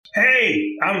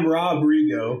Hey, I'm Rob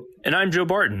Rigo. And I'm Joe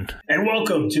Barton. And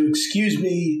welcome to Excuse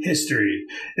Me History.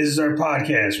 This is our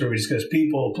podcast where we discuss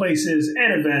people, places,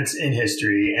 and events in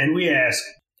history. And we ask...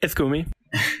 Excuse me.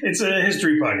 It's a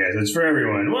history podcast. It's for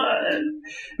everyone. Well,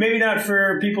 maybe not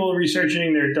for people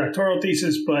researching their doctoral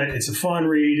thesis, but it's a fun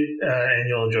read and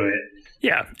you'll enjoy it.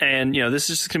 Yeah, and this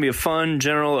is just going to be a fun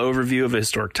general overview of a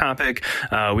historic topic.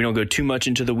 We don't go too much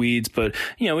into the weeds, but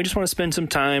we just want to spend some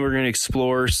time. We're going to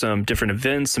explore some different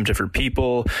events, some different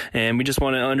people, and we just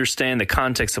want to understand the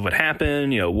context of what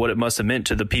happened, what it must have meant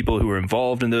to the people who were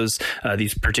involved in these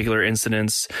particular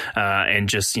incidents, and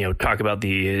just talk about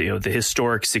the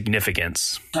historic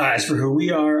significance. As for who we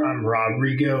are, I'm Rob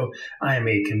Rigo. I am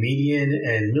a comedian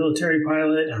and military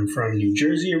pilot. I'm from New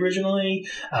Jersey originally.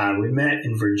 We met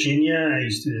in Virginia. I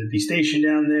used to be stationed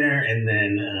down there, and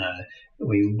then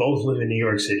we both live in New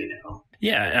York City now.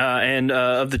 Yeah, and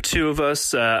of the two of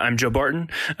us, I'm Joe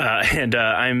Barton, and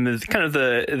I'm kind of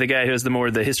the guy who has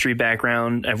the history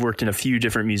background. I've worked in a few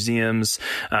different museums,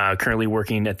 currently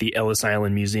working at the Ellis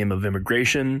Island Museum of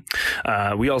Immigration.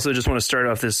 We also just want to start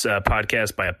off this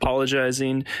podcast by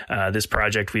apologizing. This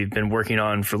project we've been working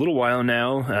on for a little while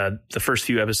now. The first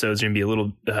few episodes are going to be a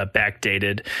little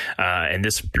backdated, and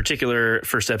this particular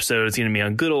first episode is going to be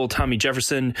on good old Thomas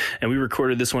Jefferson, and we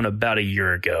recorded this one about a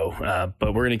year ago,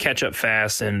 but we're going to catch up fast.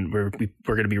 And we're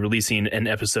going to be releasing an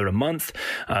episode a month.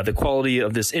 The quality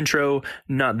of this intro,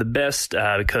 not the best,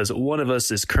 because one of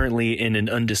us is currently in an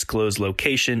undisclosed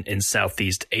location in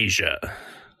Southeast Asia.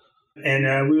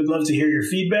 And we would love to hear your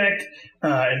feedback.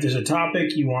 If there's a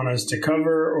topic you want us to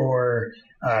cover, or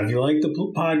if you like the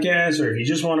podcast, or if you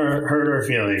just want to hurt our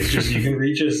feelings, you can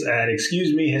reach us at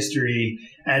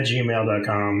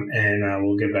excusemehistory@gmail.com, and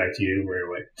we'll get back to you right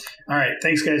away. All right.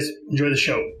 Thanks, guys. Enjoy the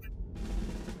show.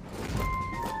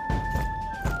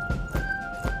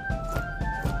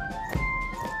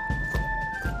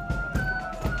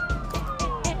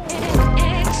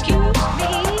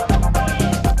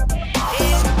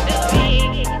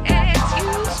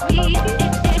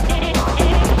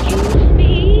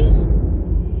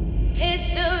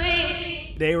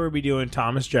 Today we'll be doing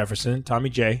Thomas Jefferson,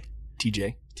 Tommy J.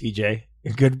 TJ.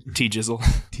 Good. T-Jizzle.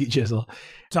 T-Jizzle.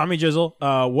 Tommy Jizzle.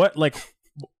 What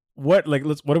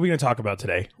are we going to talk about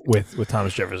today with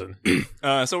Thomas Jefferson?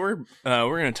 So we're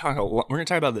going to talk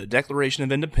about the Declaration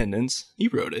of Independence. He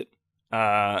wrote it.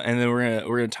 And then we're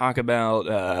going to talk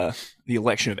about the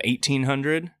election of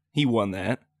 1800. He won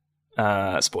that.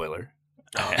 Spoiler.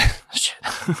 Oh, shit.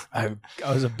 I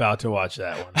was about to watch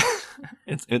that one.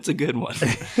 It's a good one.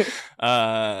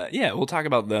 Yeah, we'll talk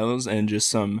about those and just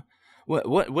some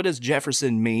what does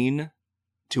Jefferson mean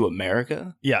to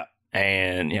America? Yeah.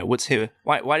 And what's his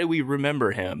why do we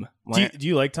remember him? Do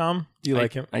you like Tom? Do you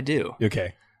like him? I do.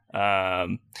 Okay.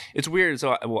 It's weird.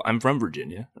 So I'm from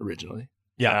Virginia originally.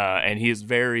 Yeah. And he is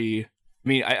very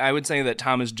I would say that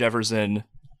Thomas Jefferson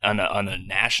on a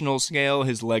national scale,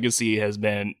 his legacy has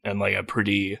been in like a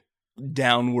pretty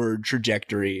downward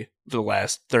trajectory for the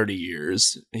last 30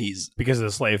 years. He's because of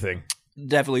the slave thing.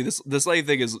 Definitely, the slave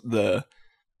thing is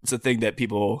it's a thing that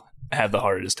people have the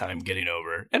hardest time getting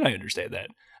over, and I understand that.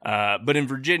 But in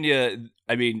Virginia,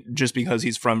 just because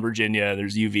he's from Virginia,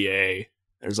 there's UVA,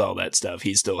 there's all that stuff.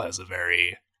 He still has a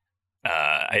very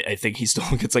I think he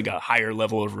still gets like a higher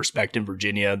level of respect in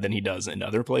Virginia than he does in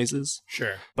other places.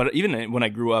 Sure. But even when I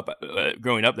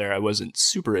growing up there, I wasn't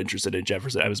super interested in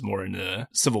Jefferson. I was more into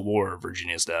Civil War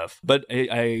Virginia stuff. But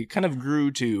I kind of grew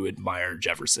to admire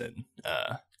Jefferson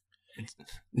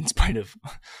in spite of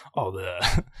all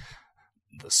the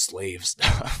slave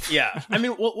stuff. Yeah,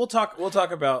 we'll talk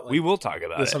about. We will talk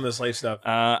about some of the slave stuff.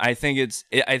 I think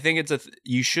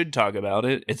you should talk about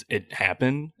it. It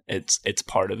happened. It's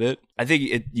part of it. I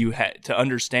think you had to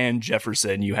understand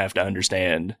Jefferson. You have to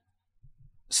understand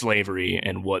slavery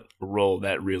and what role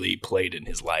that really played in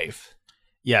his life.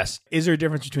 Yes. Is there a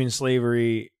difference between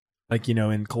slavery,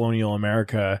 in colonial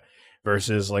America,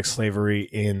 versus like slavery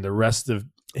in the rest of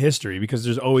history? Because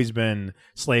there's always been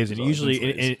slaves, and usually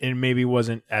it maybe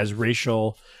wasn't as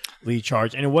racially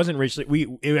charged, and it wasn't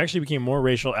racially. It actually became more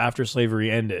racial after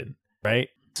slavery ended, right?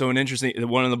 So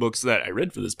one of the books that I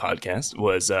read for this podcast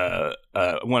was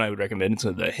one I would recommend. It's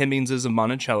The Hemmingses of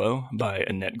Monticello by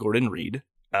Annette Gordon Reed.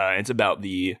 It's about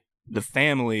the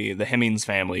family, the Hemmings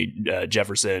family,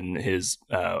 Jefferson, his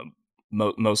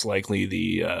most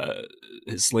likely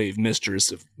his slave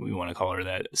mistress, if we want to call her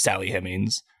that, Sally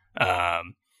Hemings.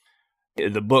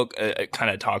 The book kind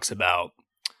of talks about,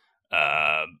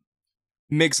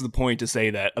 makes the point to say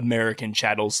that American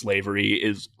chattel slavery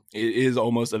is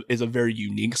a very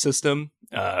unique system.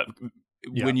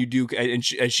 When you do, and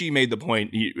she made the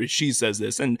point. She says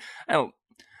this, and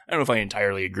I I don't know if I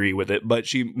entirely agree with it, but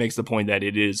she makes the point that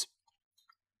it is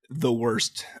the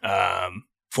worst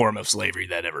form of slavery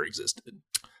that ever existed.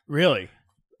 Really?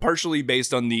 Partially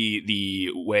based on the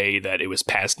way that it was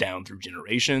passed down through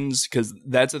generations, because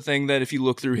that's a thing that if you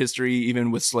look through history,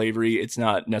 even with slavery, it's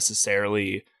not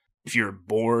necessarily if you're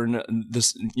born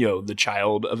the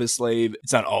child of a slave.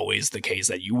 It's not always the case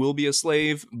that you will be a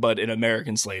slave, but in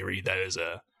American slavery, that is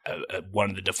a one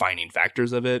of the defining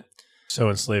factors of it. So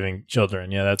enslaving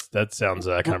children, yeah, that sounds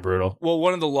kind of brutal. Well,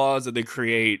 one of the laws that they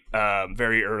create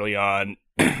very early on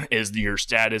is your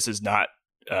status is not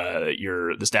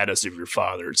the status of your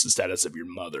father, it's the status of your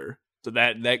mother. So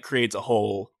that creates a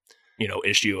whole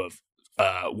issue of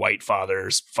white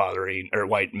fathers fathering, or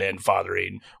white men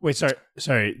fathering. Wait,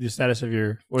 sorry, the status of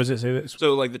your, what does it say?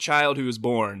 So like the child who is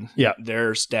born, yeah,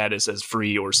 their status as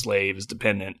free or slave is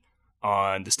dependent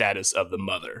on the status of the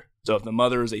mother. So if the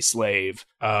mother is a slave,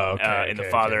 and the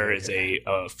father is a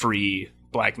free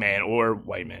black man or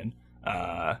white man,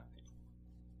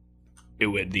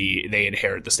 they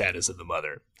inherit the status of the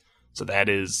mother. So that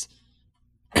is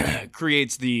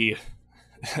creates a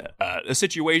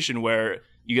situation where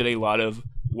you get a lot of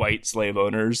white slave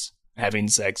owners having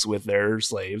sex with their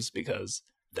slaves because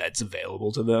that's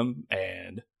available to them,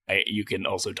 and you can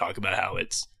also talk about how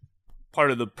it's part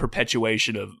of the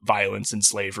perpetuation of violence and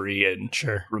slavery, and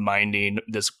reminding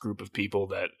this group of people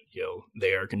that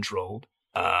they are controlled.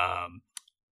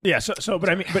 Yeah. So,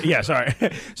 sorry.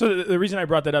 So the reason I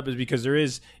brought that up is because there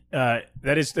is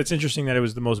that's interesting that it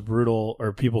was the most brutal,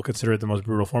 or people consider it the most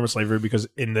brutal form of slavery, because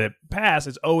in the past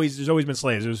there's always been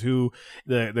slaves. It was who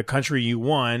the country you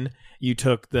won, you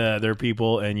took their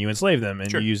people and you enslaved them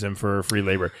and you used them for free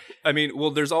labor. I mean, well,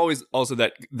 there's always also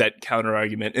that counter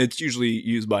argument. It's usually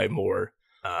used by more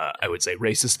I would say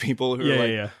racist people who are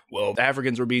like, well,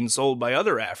 Africans were being sold by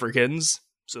other Africans,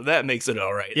 so that makes it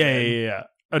all right. Yeah.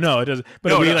 Oh no, it doesn't.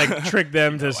 But we like trick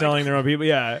them to selling their own people.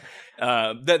 Yeah,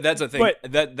 that's a thing.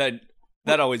 But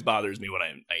that always bothers me when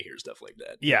I hear stuff like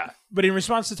that. Yeah, but in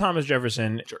response to Thomas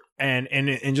Jefferson,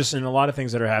 and just in a lot of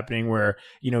things that are happening, where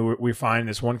we find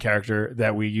this one character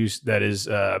that we use that is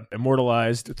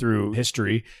immortalized through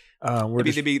history.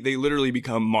 They literally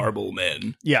become marble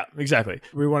men. Yeah, exactly.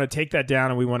 We want to take that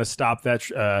down and we want to stop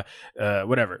that.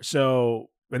 Whatever. So.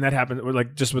 And that happens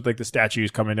with the statues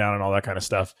coming down and all that kind of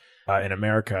stuff in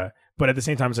America. But at the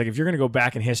same time, it's like, if you're going to go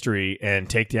back in history and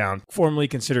take down formerly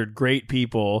considered great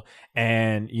people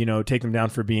and, take them down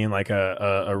for being like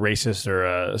a racist or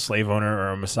a slave owner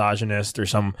or a misogynist or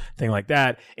something like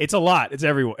that, it's a lot. It's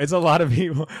everyone. It's a lot of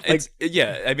people. I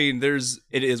mean,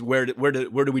 it is where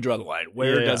do we draw the line?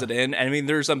 Where does it end? And I mean,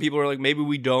 there are some people who are like, maybe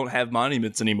we don't have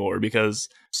monuments anymore because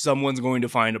someone's going to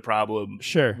find a problem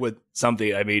with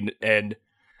something. I mean,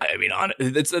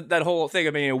 it's that whole thing. I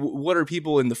mean, what are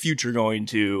people in the future going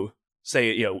to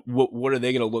say? What are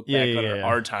they going to look back on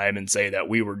our time and say that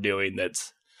we were doing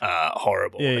that's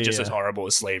horrible, as horrible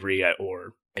as slavery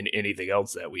or anything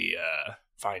else that we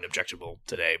find objectionable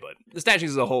today? But the statues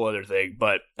is a whole other thing.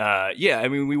 But I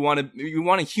mean, we want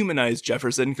to humanize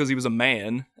Jefferson because he was a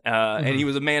man, and he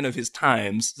was a man of his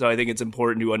times. So I think it's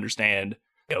important to understand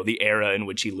the era in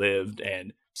which he lived,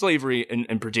 and slavery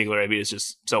in particular. I mean, it's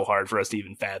just so hard for us to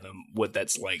even fathom what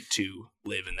that's like to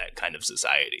live in that kind of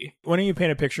society. Why don't you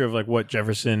paint a picture of what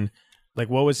Jefferson, what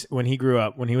was when he grew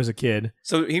up, when he was a kid?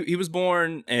 So he was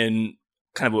born in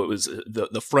kind of what was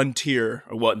the frontier,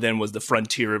 or what then was the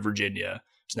frontier of Virginia.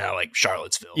 It's now like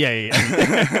Charlottesville.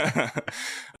 Yeah.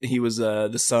 He was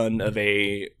the son of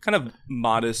a kind of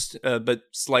modest but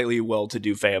slightly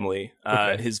well-to-do family.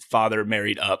 His father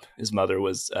married up. His mother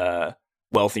was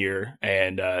wealthier,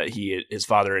 and his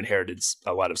father inherited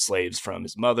a lot of slaves from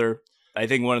his mother. I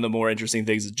think one of the more interesting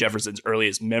things is Jefferson's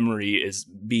earliest memory is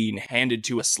being handed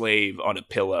to a slave on a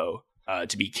pillow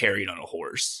to be carried on a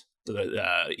horse. So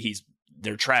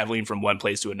they're traveling from one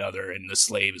place to another, and the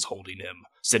slave is holding him,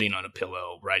 sitting on a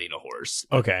pillow, riding a horse.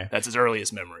 Okay, that's his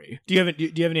earliest memory. Do you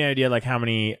have any idea how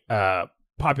many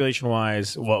population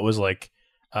wise? What was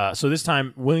so this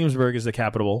time Williamsburg is the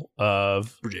capital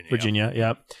of Virginia.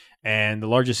 Yeah. And the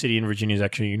largest city in Virginia is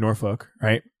actually Norfolk,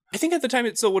 right? I think at the time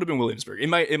it still would have been Williamsburg. It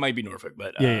might be Norfolk,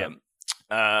 but I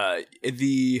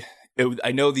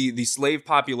know the slave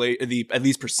population, at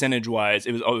least percentage wise,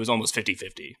 it was almost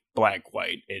 50-50 black,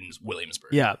 white in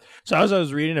Williamsburg. Yeah. So as I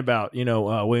was reading about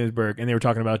Williamsburg, and they were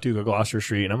talking about Duke of Gloucester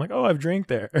Street, and I'm like, oh, I've drank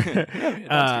there.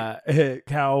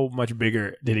 How much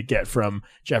bigger did it get from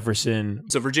Jefferson?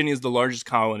 So Virginia is the largest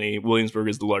colony. Williamsburg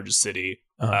is the largest city.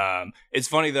 It's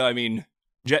funny though. I mean,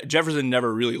 Jefferson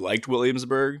never really liked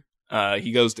Williamsburg.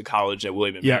 He goes to college at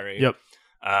William and Mary. Yep.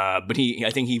 But I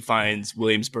think he finds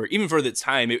Williamsburg, even for the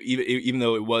time, even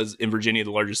though it was in Virginia,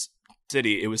 the largest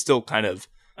city, it was still kind of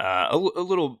a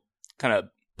little kind of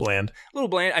bland. A little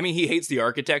bland. I mean, he hates the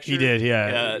architecture. He did,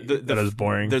 yeah. That was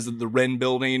boring. There's the Wren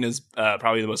building is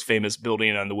probably the most famous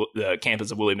building on the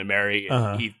campus of William and Mary.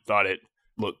 And he thought it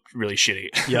looked really shitty.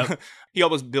 Yep. He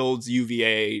almost builds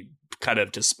UVA kind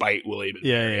of to spite William and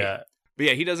Mary. Yeah. But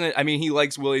yeah, he doesn't. I mean, he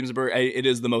likes Williamsburg. It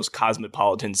is the most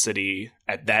cosmopolitan city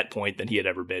at that point that he had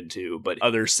ever been to. But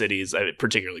other cities,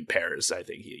 particularly Paris, I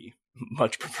think he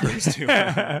much prefers to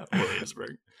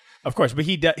Williamsburg. Of course, but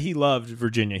he loved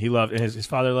Virginia. He loved, and his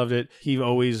father loved it. He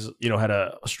always, had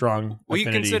a strong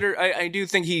affinity. I do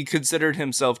think he considered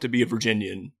himself to be a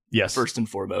Virginian. Yes, first and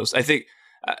foremost. I think,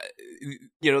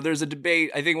 there's a debate.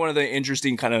 I think one of the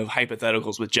interesting kind of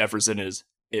hypotheticals with Jefferson is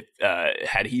if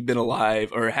had he been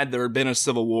alive, or had there been a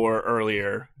civil war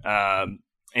earlier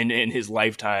in his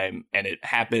lifetime, and it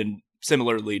happened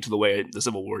similarly to the way the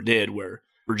Civil War did, where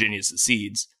Virginia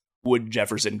secedes, would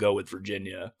Jefferson go with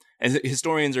Virginia? And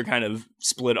historians are kind of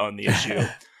split on the issue.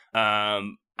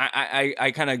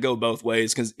 I kind of go both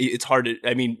ways because it's hard to,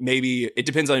 I mean, maybe it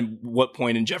depends on what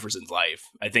point in Jefferson's life.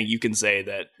 I think you can say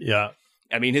that. Yeah.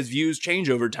 I mean, his views change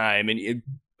over time, and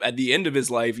at the end of his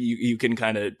life, you can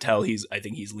kind of tell I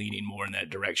think he's leaning more in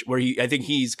that direction, where I think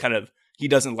he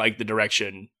doesn't like the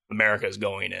direction America is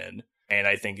going in. And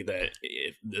I think that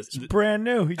if it's brand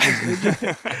new,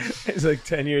 he's like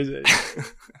 10 years old.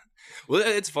 Well,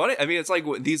 it's funny. I mean, it's like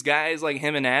these guys like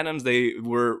him and Adams, they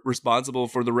were responsible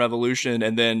for the revolution.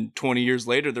 And then 20 years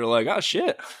later, they're like, oh,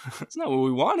 shit, that's not what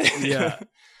we wanted. Yeah.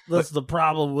 That's the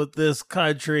problem with this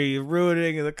country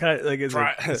ruining the country. Like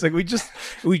it's like we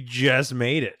just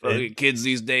made it. Kids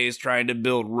these days trying to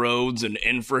build roads and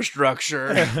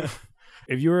infrastructure.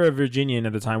 If you were a Virginian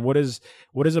at the time, what does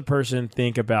a person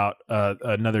think about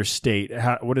another state?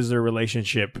 What is their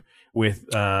relationship with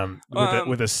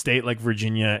a state like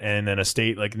Virginia and then a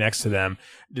state like next to them?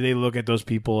 Do they look at those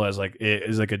people as like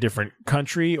a different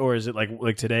country, or is it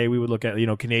like today we would look at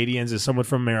Canadians? Is someone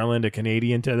from Maryland a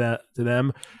Canadian to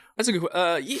them? That's a good.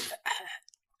 Yeah.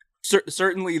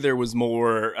 Certainly, there was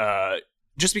more.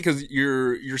 Just because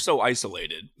you're so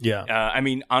isolated. Yeah. I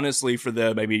mean, honestly, for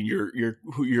them, I mean,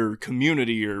 your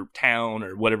community, your town,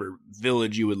 or whatever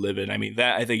village you would live in, I mean,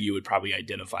 that I think you would probably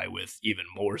identify with even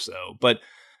more so. But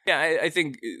yeah, I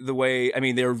think the way, I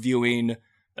mean, they're viewing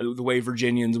the way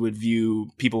Virginians would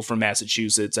view people from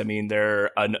Massachusetts. I mean,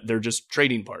 they're just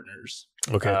trading partners.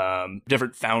 Okay.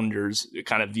 Different founders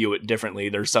kind of view it differently.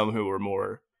 There's some who are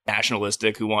more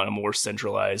nationalistic, who want a more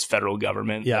centralized federal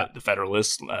government. Yeah, the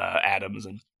Federalists, Adams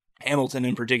and Hamilton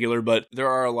in particular. But there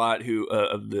are a lot who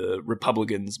of the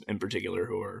Republicans in particular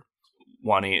who are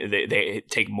wanting they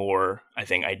take more, I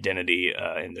think, identity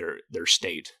in their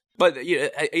state. But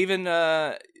even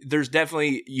there's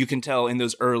definitely, you can tell in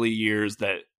those early years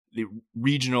that the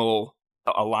regional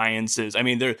alliances. I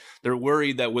mean, they're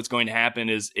worried that what's going to happen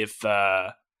is if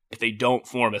they don't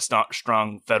form a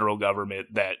strong federal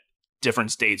government, that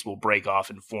different states will break off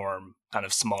and form kind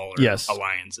of smaller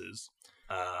alliances.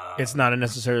 It's not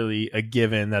necessarily a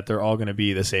given that they're all going to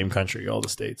be the same country, all the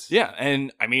states. Yeah,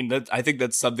 and I mean, I think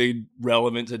that's something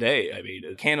relevant today. I mean,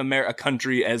 can a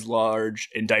country as large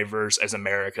and diverse as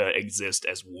America exist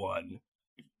as one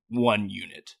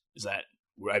unit? Is that?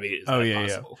 I mean, is that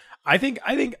possible?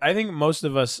 Yeah. I think most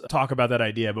of us talk about that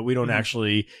idea, but we don't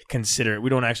actually consider it. We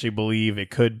don't actually believe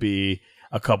it could be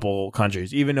a couple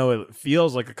countries, even though it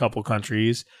feels like a couple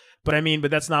countries. But I mean,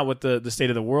 but that's not what the state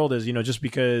of the world is. Just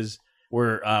because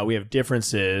we have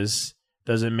differences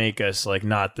doesn't make us like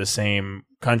not the same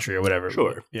country or whatever.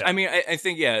 Sure. Yeah. I mean, I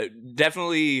think,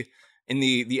 definitely in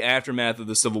the aftermath of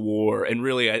the Civil War and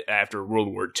really after World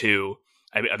War II,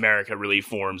 America really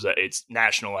forms its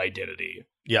national identity.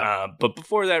 Yeah. But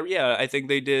before that, I think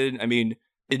they did. I mean,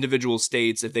 individual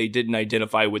states, if they didn't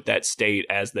identify with that state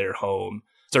as their home,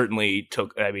 certainly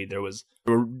there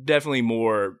were definitely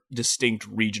more distinct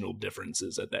regional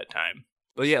differences at that time.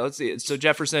 But yeah, let's see. So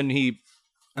Jefferson, he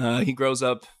grows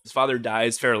up. His father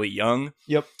dies fairly young.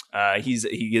 Yep.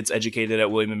 He gets educated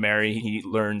at William and Mary. He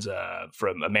learns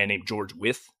from a man named George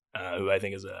Wythe, who I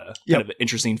think is a kind of an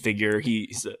interesting figure.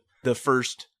 He's the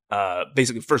first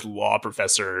law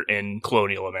professor in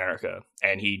colonial America,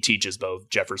 and he teaches both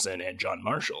Jefferson and John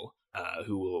Marshall,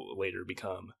 who will later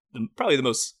become probably the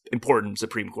most important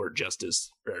Supreme Court justice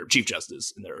or Chief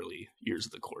Justice in the early years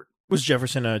of the court. Was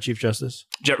Jefferson a Chief Justice?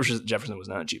 Jefferson was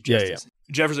not a Chief Justice.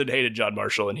 Yeah. Jefferson hated John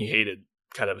Marshall, and he hated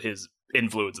kind of his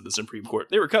influence in the Supreme Court.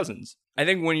 They were cousins. I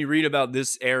think when you read about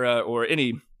this era or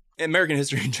any American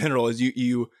history in general, is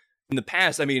you in the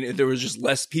past, I mean, there was just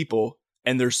less people.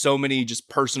 And there's so many just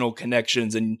personal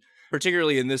connections, and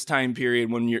particularly in this time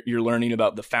period when you're learning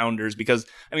about the founders, because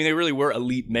I mean, they really were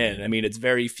elite men. I mean, it's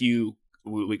very few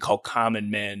what we call common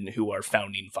men who are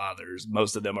founding fathers.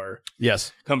 Most of them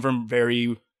come from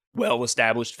very well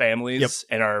established families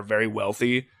and are very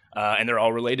wealthy, and they're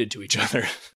all related to each other.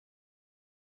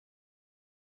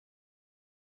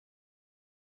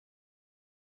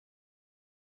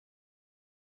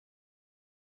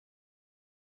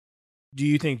 Do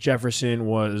you think Jefferson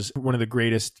was one of the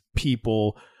greatest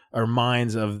people or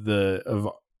minds of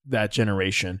that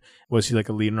generation? Was he like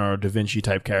a Leonardo da Vinci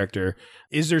type character?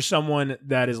 Is there someone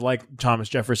that is like Thomas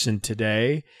Jefferson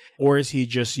today, or is he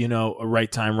just, a right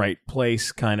time, right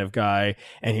place kind of guy,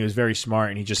 and he was very smart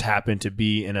and he just happened to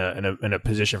be in a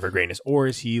position for greatness? Or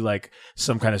is he like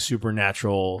some kind of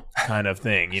supernatural kind of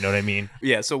thing? You know what I mean?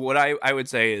 Yeah. So what I would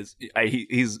say is he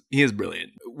is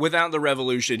brilliant. Without the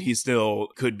revolution, he still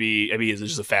could be. I mean, he's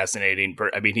just a fascinating.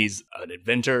 He's an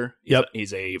inventor.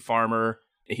 He's a farmer.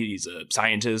 He's a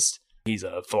scientist. He's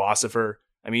a philosopher.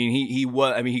 I mean,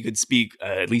 he could speak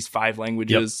at least 5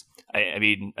 languages.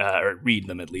 Or read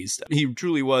them at least. He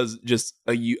truly was just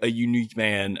a unique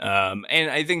man.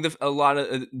 And I think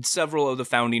several of the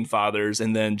founding fathers,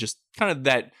 and then just kind of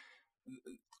that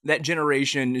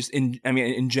generation, just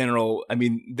in general, I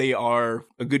mean, they are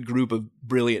a good group of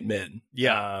brilliant men.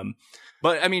 Yeah.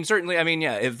 But I mean, certainly, I mean,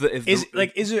 yeah.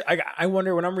 I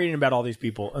wonder when I'm reading about all these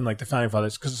people and like the founding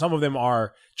fathers, because some of them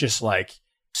are just like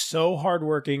so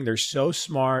hardworking. They're so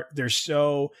smart. They're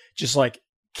so just like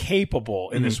capable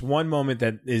in this one moment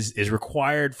that is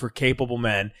required for capable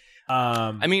men.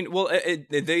 I mean, well,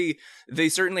 they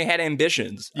certainly had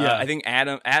ambitions. Yeah. I think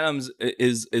Adams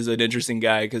is an interesting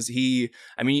guy because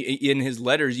in his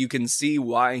letters you can see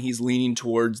why he's leaning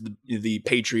towards the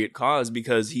patriot cause,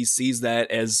 because he sees that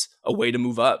as a way to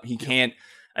move up. He can't.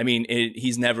 I mean,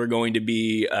 he's never going to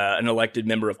be an elected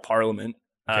member of parliament.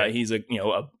 Okay. He's a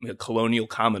colonial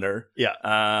commoner.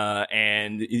 Yeah.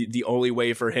 And the only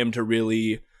way for him to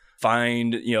really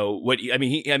find,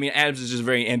 Adams is just a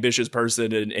very ambitious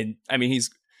person, and I mean, he's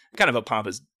kind of a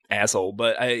pompous asshole,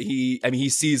 but he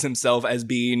sees himself as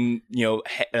being,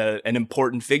 an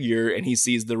important figure, and he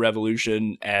sees the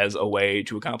revolution as a way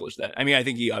to accomplish that. I mean, I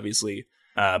think he obviously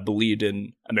believed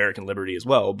in American liberty as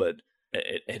well, but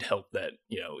it helped that,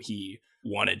 he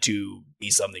wanted to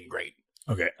be something great.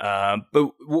 Okay.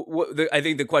 But I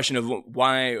think the question of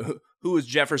who is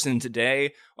Jefferson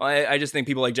today? Well, I just think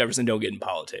people like Jefferson don't get in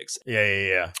politics.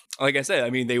 Yeah. Like I said, I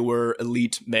mean, they were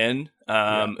elite men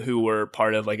who were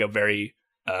part of like a very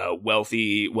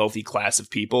wealthy class of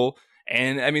people.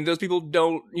 And I mean, those people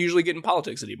don't usually get in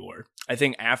politics anymore. I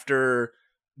think after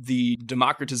the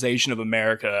democratization of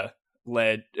America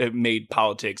made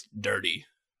politics dirty,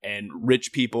 and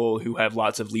rich people who have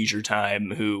lots of leisure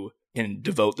time who can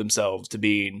devote themselves to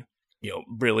being,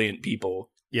 brilliant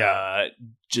people. Yeah.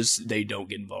 Just they don't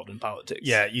get involved in politics.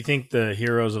 Yeah. You think the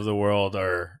heroes of the world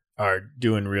are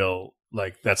doing real,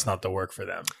 like that's not the work for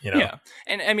them, Yeah.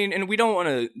 And I mean, and we don't want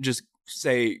to just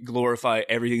say glorify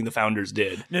everything the founders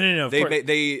did. No.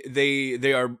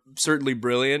 They are certainly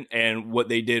brilliant, and what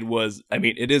they did was, I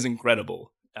mean, it is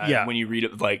incredible. When you read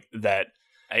it like that.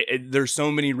 There's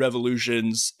so many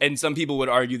revolutions, and some people would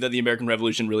argue that the American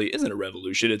Revolution really isn't a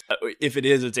revolution. If it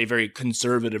is, it's a very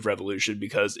conservative revolution,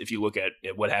 because if you look at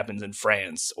what happens in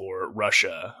France or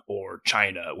Russia or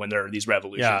China when there are these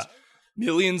revolutions,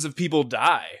 millions of people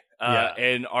die,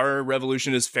 and our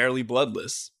revolution is fairly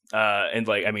bloodless. And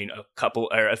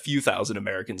a few thousand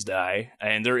Americans die,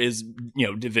 and there is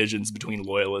divisions between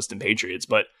loyalists and patriots,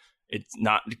 but it's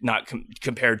not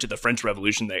compared to the French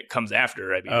Revolution that comes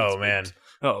after. I mean,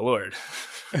 oh Lord.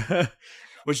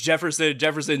 Which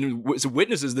Jefferson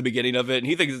witnesses the beginning of it, and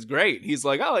he thinks it's great. He's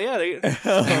like, oh yeah.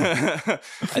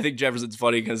 I think Jefferson's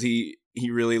funny because he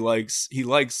really likes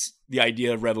the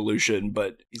idea of revolution,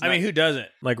 but who doesn't?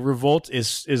 Like, revolt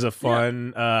is a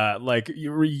fun,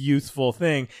 youthful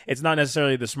thing. It's not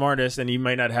necessarily the smartest, and you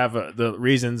might not have the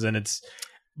reasons, and it's.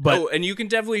 But and you can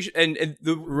definitely and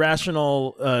the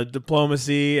rational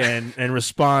diplomacy and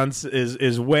response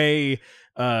is way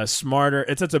smarter.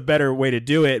 It's a better way to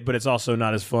do it, but it's also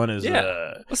not as fun as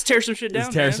let's tear some shit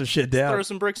down. Let's throw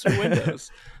some bricks through windows.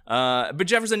 But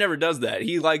Jefferson never does that.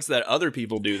 He likes that other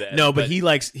people do that. No, but he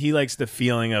likes the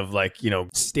feeling of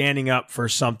standing up for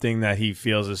something that he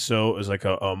feels is like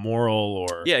a moral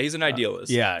or he's an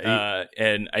idealist.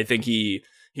 And I think he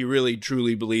really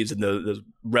truly believes in the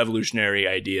revolutionary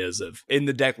ideas in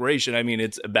the Declaration. I mean,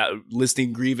 it's about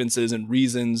listing grievances and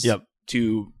reasons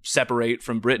to separate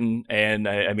from Britain. And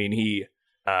I mean,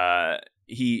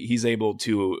 he's able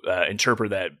to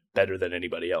interpret that better than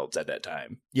anybody else at that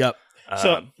time. Yep.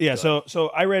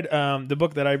 So I read the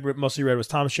book that I mostly read was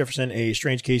Thomas Jefferson: A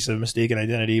Strange Case of Mistaken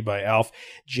Identity by Alf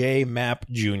J. Mapp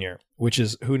Jr., which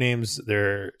is who names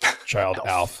their child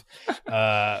Alf.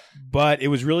 But it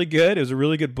was really good. It was a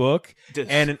really good book,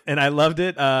 and I loved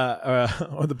it.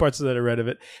 Or the parts that I read of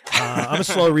it. I'm a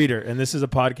slow reader, and this is a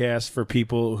podcast for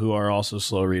people who are also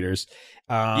slow readers.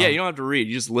 You don't have to read.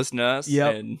 You just listen to us. Yeah,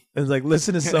 and it's like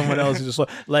listen to someone else who's just slow.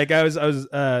 Like I was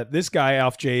this guy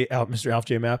Mr. Alf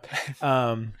J. Mapp.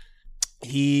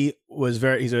 He's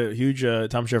a huge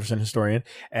Thomas Jefferson historian,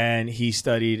 and he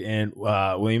studied in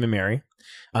William and Mary.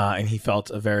 And he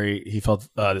felt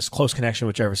this close connection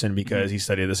with Jefferson because he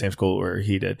studied at the same school where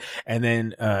he did. And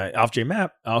then Alf J.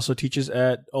 Mapp also teaches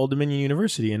at Old Dominion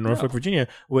University in Norfolk, Virginia,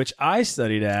 which I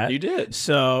studied at. You did.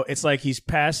 So it's like he's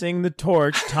passing the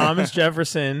torch, Thomas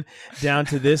Jefferson, down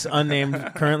to this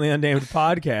currently unnamed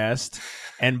podcast.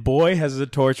 And boy, has the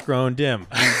torch grown dim.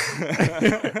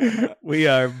 We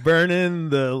are burning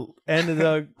the end of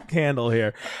the candle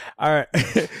here. All right.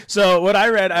 So what I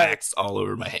read, wax all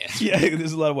over my hands. Yeah,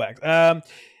 there's a lot of wax.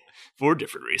 For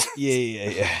different reasons.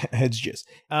 Yeah. It's jizz.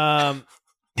 All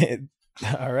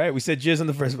right. We said jizz in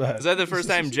the first part. Is that the first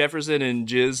time Jefferson and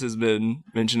jizz has been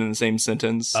mentioned in the same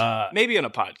sentence? Maybe on a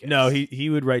podcast. No,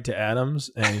 he would write to Adams,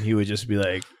 and he would just be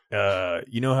like,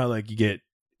 you know how like you get.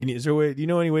 Is there a way? Do you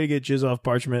know any way to get jizz off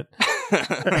parchment?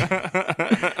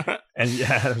 And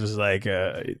Adams was like,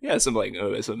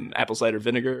 some apple cider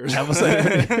vinegar. Apple cider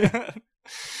vinegar.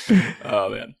 Oh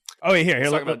man. Oh, wait, here.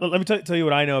 Let me tell you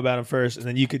what I know about him first, and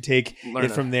then you could take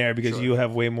it from there because you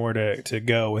have way more to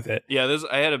go with it. Yeah,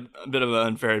 I had a bit of an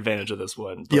unfair advantage of this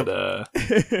one, but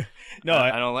no,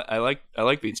 I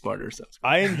like being smarter. So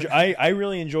I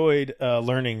really enjoyed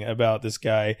learning about this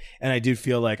guy, and I do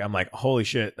feel like I'm like, holy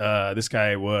shit, this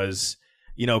guy was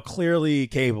clearly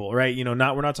capable, right? we're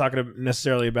not talking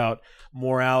necessarily about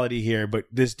morality here, but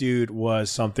this dude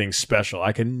was something special.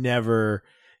 I could never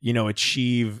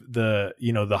achieve the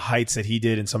heights that he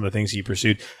did and some of the things he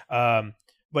pursued.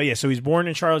 But yeah, so he's born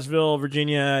in Charlottesville,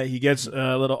 Virginia. He gets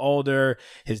a little older.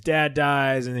 His dad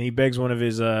dies, and then he begs one of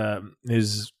his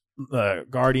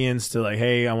guardians to like,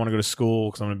 hey, I want to go to school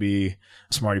because I'm going to be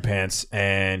a smarty pants.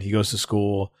 And he goes to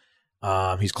school.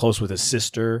 He's close with his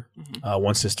sister,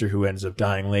 one sister who ends up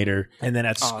dying later. And then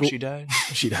at school, she died.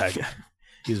 She died. Yeah.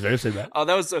 He was very upset about it. Oh,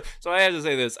 that was so I had to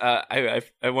say this. I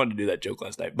wanted to do that joke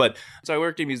last night, but so I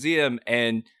worked in a museum,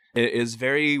 and it is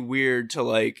very weird to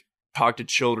like talk to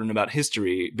children about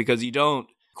history because you don't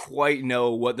quite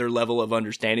know what their level of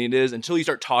understanding is until you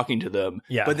start talking to them.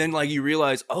 Yeah. But then like you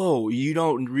realize, you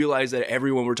don't realize that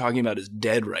everyone we're talking about is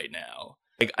dead right now.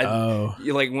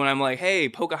 Like when I'm like, hey,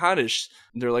 Pocahontas,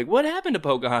 they're like, what happened to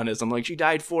Pocahontas? I'm like, she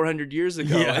died 400 years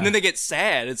ago. Yeah. And then they get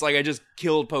sad. It's like I just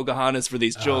killed Pocahontas for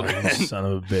these children. Son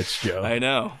of a bitch, Joe. I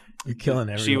know. You're killing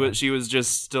everyone. She was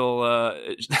just still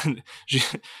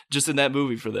just in that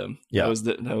movie for them. Yeah.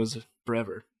 That was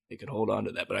forever. They could hold on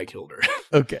to that, but I killed her.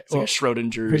 Okay. It's like a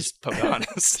Schrodinger's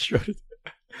Pocahontas.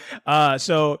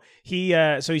 So he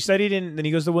studied then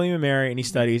he goes to William and Mary and he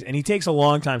studies, and he takes a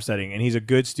long time studying, and he's a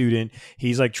good student.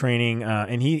 He's like training,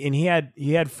 and he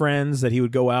had friends that he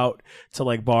would go out to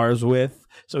like bars with.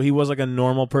 So he was like a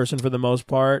normal person for the most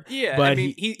part. Yeah, but I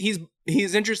mean,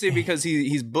 he's interesting because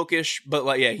he's bookish, but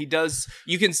like he does.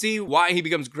 You can see why he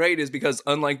becomes great is because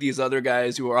unlike these other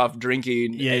guys who are off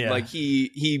drinking, like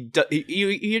he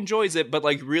enjoys it, but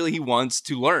like really he wants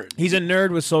to learn. He's a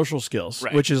nerd with social skills,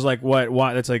 right. Which is like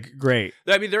why that's like great.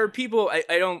 I mean, there are people.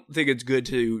 I don't think it's good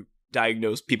to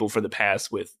diagnose people from the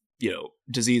past with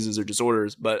diseases or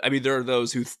disorders, but I mean there are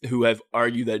those who have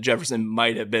argued that Jefferson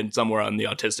might have been somewhere on the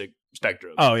autistic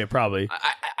spectrum. Oh yeah, probably.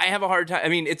 I have a hard time. I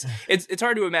mean, it's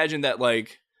hard to imagine that.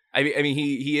 Like, I mean,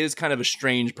 he is kind of a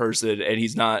strange person, and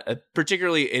he's not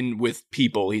particularly with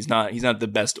people. He's not the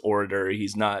best orator.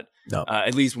 He's not. No.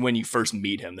 At least when you first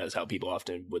meet him, that's how people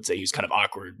often would say he's kind of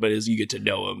awkward. But as you get to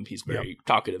know him, he's very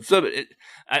talkative. So,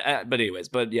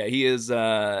 but yeah, he is.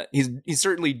 He's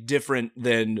certainly different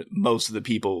than most of the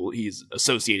people he's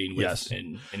associating with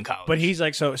in college. But he's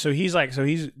like so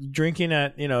he's drinking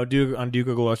at on Duke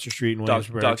of Gloucester Street in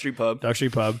Williamsburg, Dock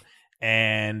Street Pub,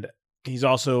 and he's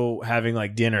also having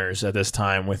like dinners at this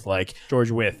time with like George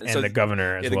Wythe and the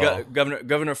governor as well.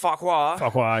 Governor Farquhar.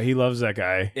 Farquhar, he loves that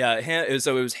guy. Yeah,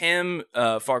 so it was him,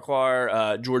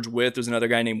 Farquhar, George Wythe. There's another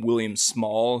guy named William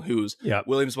Small,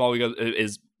 William Small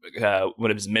is one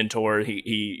of his mentors.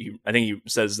 He I think he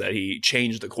says that he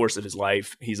changed the course of his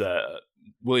life. He's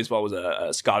William Spall was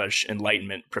a Scottish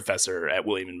Enlightenment professor at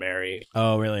William and Mary.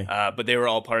 Oh, really? But they were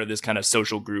all part of this kind of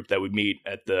social group that would meet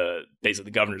at the base of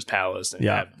the governor's palace and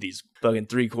have these fucking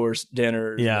 3-course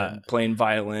dinners, and playing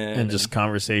violin, and just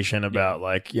conversation about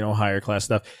like, you know, higher class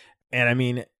stuff. And I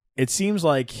mean, it seems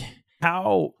like,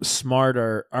 how smart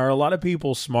are a lot of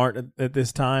people smart at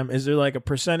this time? Is there like a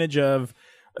percentage of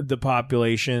the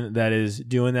population that is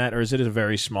doing that, or is it a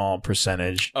very small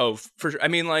percentage? Oh, for sure. I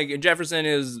mean, like, Jefferson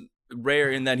is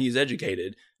rare in that he's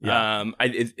educated.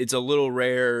 It's a little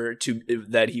rare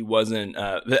that he wasn't,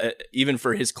 even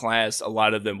for his class, a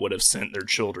lot of them would have sent their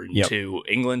children to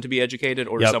England to be educated,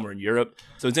 or somewhere in Europe.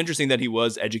 So it's interesting that he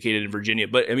was educated in Virginia.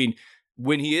 But I mean,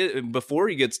 before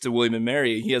he gets to William and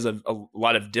Mary, he has a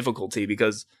lot of difficulty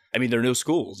because, I mean, there are no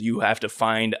schools. You have to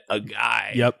find a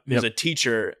guy who's a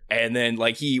teacher, and then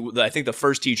like I think the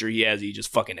first teacher he has, he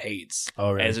just fucking hates.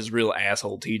 Oh, really? As this real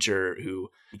asshole teacher who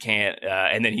he can't,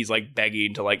 and then he's like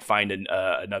begging to like find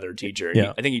another teacher.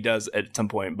 I think he does at some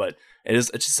point, but it's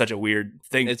just such a weird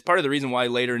thing. It's part of the reason why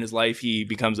later in his life he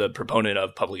becomes a proponent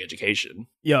of public education.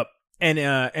 Yep.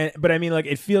 But I mean, like,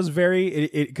 it feels very,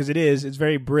 because it's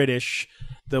very British,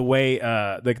 the way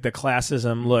the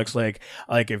classism looks like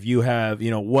if you have,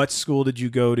 you know, what school did you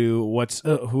go to,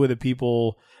 who are the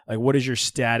people, like, what is your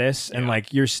status, and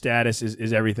like your status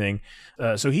is everything.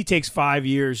 So he takes 5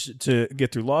 years to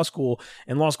get through law school,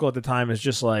 and law school at the time is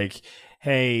just like,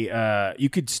 hey, you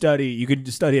could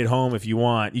study at home if you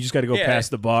want. You just got to go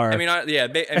past the bar. I mean,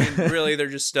 really, they're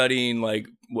just studying like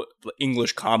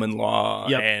English common law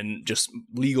and just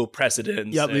legal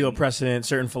precedents. Legal precedents,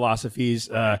 certain philosophies.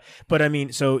 But I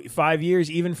mean, so 5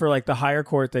 years, even for like the higher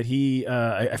court that he,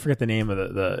 I forget the name of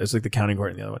it's like the county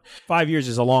court in the other one. 5 years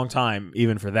is a long time,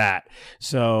 even for that.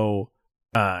 So.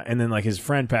 And then like his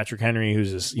friend Patrick Henry,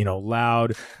 who's this, you know,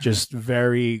 loud, just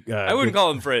very. I wouldn't call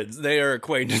them friends; they are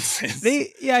acquaintances.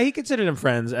 He considered them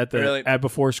friends at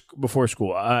before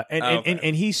school.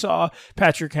 And he saw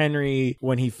Patrick Henry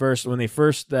when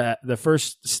the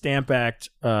first Stamp Act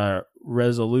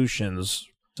resolutions.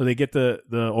 So they get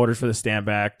the orders for the Stamp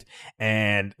Act,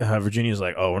 and Virginia's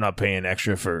like, oh, we're not paying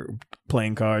extra for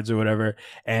playing cards or whatever.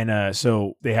 And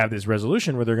so they have this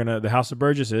resolution where the House of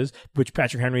Burgesses, which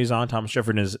Patrick Henry is on, Thomas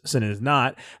Jefferson is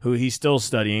not, who he's still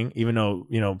studying, even though,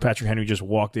 you know, Patrick Henry just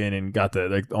walked in and got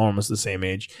almost the same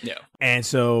age. Yeah. And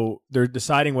so they're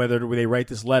deciding whether they write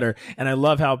this letter. And I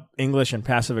love how English and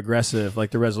passive aggressive,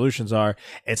 like the resolutions are.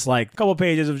 It's like a couple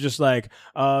pages of just like,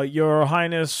 Your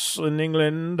Highness in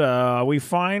England, we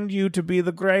find you to be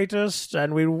the greatest,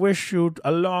 and we wish you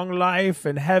a long life,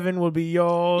 and heaven will be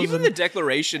yours. Even the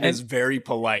declaration is very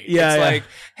polite. It's like,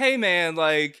 hey man,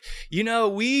 like, you know,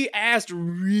 we asked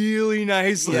really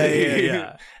nicely.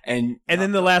 And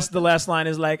then the last line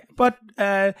is like, but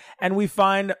and we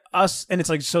find us, and it's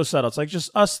like so subtle. It's like, just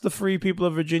us, the free people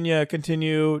of Virginia,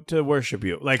 continue to worship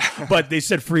you. Like, but they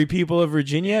said free people of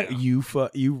Virginia, you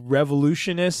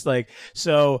revolutionists. Like,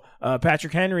 so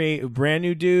Patrick Henry, brand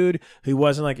new dude, he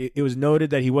wasn't like, it was noted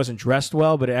that he wasn't dressed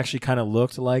well, but it actually kind of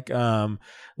looked like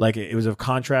it was a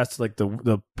contrast to like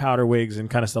the powder wigs and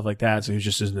kind of stuff like that. So he was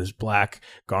just in this black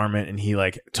garment, and he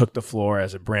like took the floor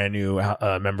as a brand new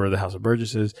member of the House of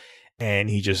Burgesses, and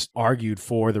he just argued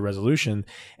for the resolution.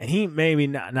 And he maybe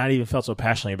not even felt so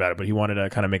passionately about it, but he wanted to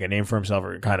kind of make a name for himself,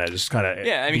 or kind of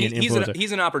I mean,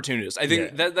 he's an opportunist. I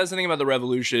think that's the thing about the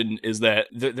revolution, is that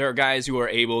there are guys who are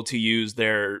able to use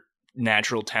their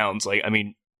natural talents. Like, I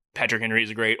mean, Patrick Henry is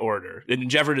a great orator, and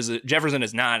Jefferson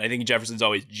is not. I think Jefferson's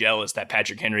always jealous that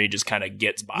Patrick Henry just kind of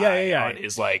gets by on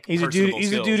his like. He's a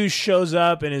dude who shows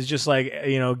up and is just like,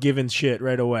 you know, giving shit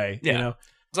right away. You know,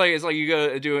 it's like you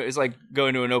it's like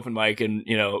going to an open mic, and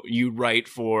you know, you write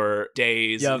for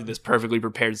days, this perfectly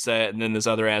prepared set, and then this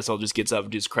other asshole just gets up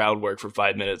and does crowd work for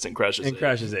 5 minutes and crushes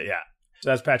it. Yeah. So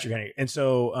that's Patrick Henry, and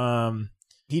so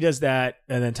he does that,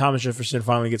 and then Thomas Jefferson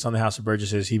finally gets on the House of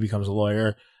Burgesses. He becomes a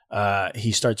lawyer.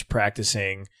 He starts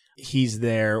practicing. He's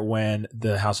there when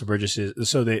the House of Burgesses.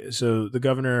 So the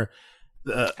governor,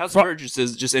 House of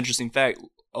Burgesses. Just interesting fact: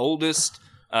 oldest,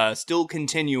 still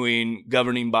continuing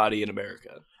governing body in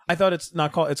America. I thought it's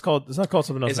not called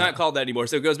something else. It's not called that anymore.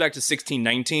 So it goes back to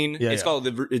 1619. Called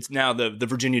it's now the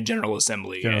Virginia General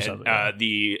Assembly.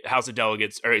 The House of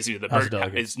Delegates, or excuse me,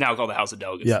 it's now called the House of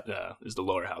Delegates. Is the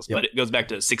lower house, but it goes back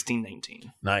to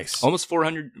 1619. Nice. Almost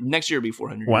 400. Next year will be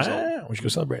 400 years old. We should go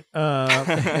celebrate.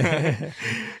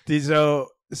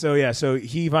 So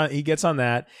he gets on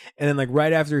that, and then like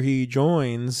right after he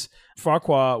joins,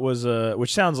 Farquhar was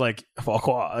which sounds like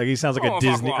Farquhar. Like he sounds like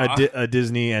a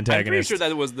Disney antagonist. I'm pretty sure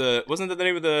that wasn't that the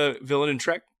name of the villain in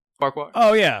Trek? Farquhar?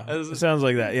 Oh yeah, it sounds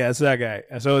like that. Yeah, it's that guy.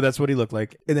 So that's what he looked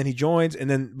like. And then he joins,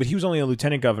 but he was only a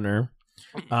lieutenant governor,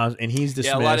 and he's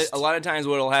dismissed. A lot of times,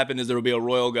 what will happen is there will be a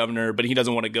royal governor, but he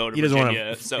doesn't want to go to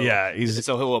Virginia. So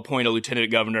he'll appoint a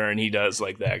lieutenant governor, and he does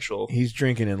like the actual. He's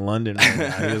drinking in London right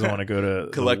now. He doesn't want to go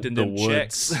to collecting the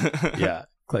woods. Checks. Yeah.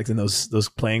 Collecting those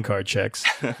playing card checks,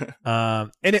 I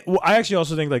actually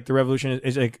also think like the revolution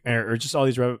is like, or just all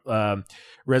these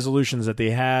resolutions that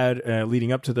they had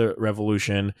leading up to the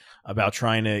revolution about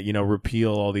trying to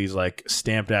repeal all these like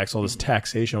stamped acts, all this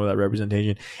taxation without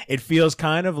representation. It feels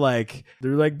kind of like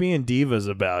they're like being divas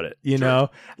about it, know,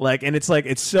 like, and it's like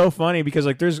it's so funny because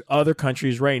like there's other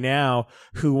countries right now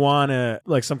who want to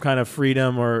like some kind of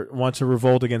freedom or want to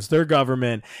revolt against their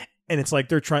government. And it's like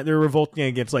they're revolting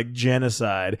against like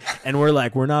genocide, and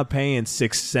we're not paying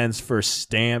 6 cents for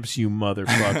stamps, you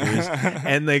motherfuckers.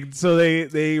 And like so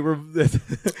they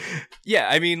yeah,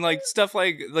 I mean like stuff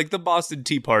like the Boston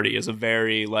Tea Party is a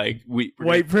very like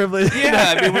white privilege.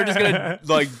 Yeah, I mean we're just gonna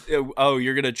like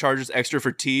you're gonna charge us extra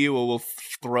for tea, well we'll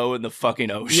throw it in the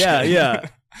fucking ocean. Yeah.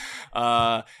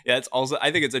 It's also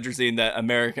I think it's interesting that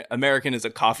American is a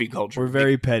coffee culture. We're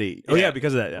very petty. Oh yeah,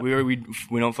 because of that. Yeah.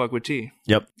 We don't fuck with tea.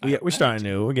 Yep. We're starting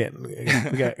new. We got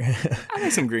I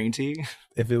like some green tea.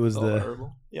 If it was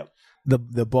herbal. Yep.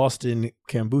 The Boston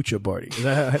kombucha party. Is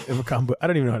that I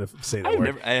don't even know how to say that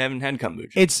word. I haven't had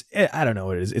kombucha. It's I don't know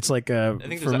what it is. It's like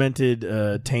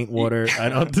fermented taint water. I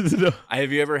don't know.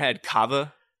 Have you ever had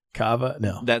kava? Kava?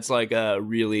 No. That's like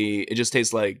it just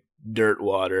tastes like dirt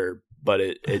water. But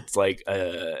it's like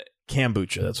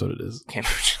kombucha. That's what it is.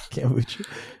 Kombucha.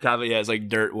 Kava, yeah, it's like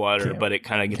dirt water, but it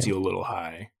kind of gets you a little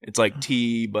high. It's like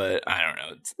tea, but I don't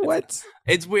know. What?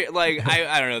 It's weird. Like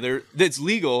I don't know. It's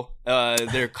legal. Go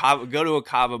to a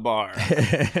kava bar.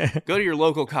 Go to your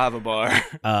local kava bar.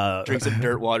 Drink some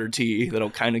dirt water tea. That'll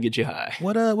kind of get you high.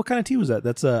 What kind of tea was that?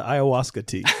 That's ayahuasca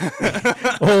tea.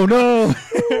 Oh no!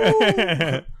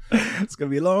 It's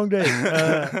gonna be a long day.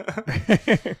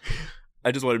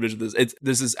 I just want to mention this.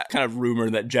 This is kind of rumor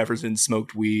that Jefferson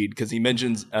smoked weed because he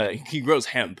mentions he grows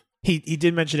hemp. He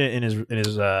did mention it in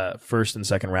his first and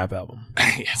second rap album.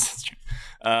 Yes, that's true.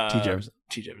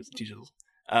 T. Jefferson.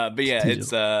 But yeah,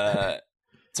 it's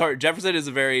hard. Jefferson is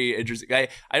a very interesting guy.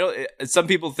 Some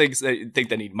people think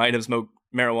that he might have smoked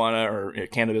marijuana or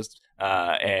cannabis.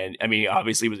 And I mean,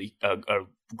 obviously, he was a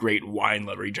great wine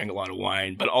lover. He drank a lot of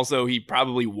wine, but also he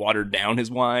probably watered down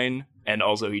his wine. And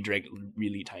also, he drank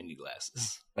really tiny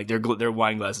glasses. Like their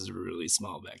wine glasses were really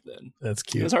small back then. That's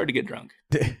cute. It was hard to get drunk.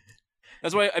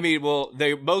 That's why. I mean,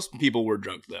 most people were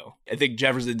drunk though. I think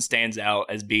Jefferson stands out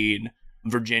as being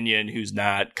Virginian who's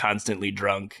not constantly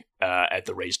drunk at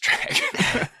the racetrack.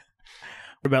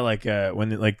 What about like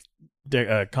when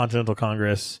Continental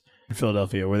Congress in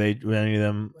Philadelphia? Were any of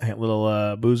them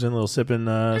little boozing, little sipping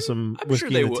some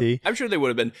whiskey and tea? I'm sure they would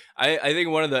have been. I think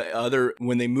one of the other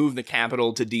when they moved the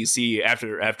capital to DC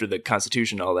after the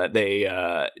Constitution and all that,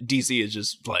 DC is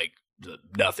just like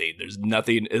nothing. There's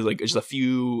nothing. It's like there's a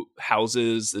few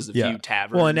houses. There's a few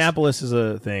taverns. Well, Annapolis is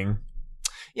a thing.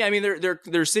 Yeah, I mean there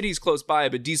are cities close by,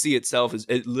 but DC itself is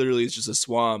literally just a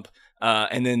swamp.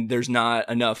 And then there's not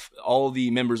enough. All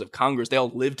the members of Congress, they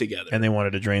all live together, and they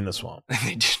wanted to drain the swamp.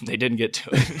 They didn't get to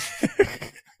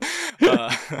it.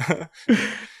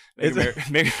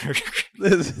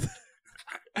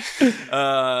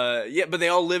 Yeah, but they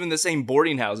all live in the same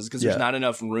boarding houses because there's not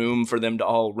enough room for them to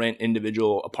all rent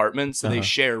individual apartments. So they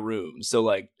share rooms. So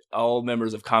like all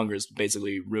members of Congress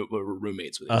basically were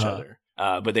roommates with each other.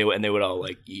 But they would all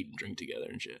like eat and drink together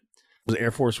and shit. Was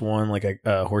Air Force One like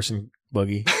a horse and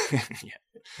buggy? Yeah.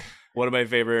 One of my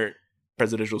favorite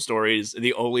presidential stories. I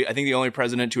think the only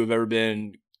president to have ever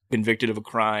been convicted of a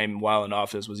crime while in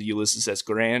office was Ulysses S.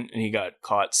 Grant, and he got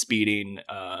caught speeding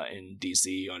in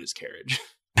D.C. on his carriage.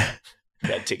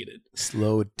 Got ticketed.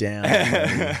 Slow it down.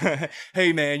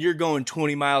 Hey man, you're going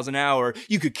 20 miles an hour.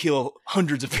 You could kill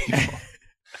hundreds of people.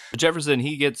 Jefferson,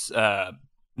 he gets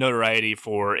notoriety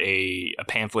for a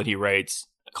pamphlet he writes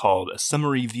called A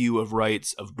Summary View of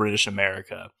Rights of British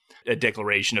America, a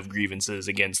declaration of grievances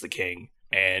against the king.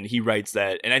 And he writes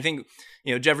that. And I think,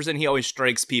 Jefferson, he always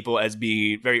strikes people as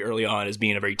being very early on as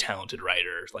being a very talented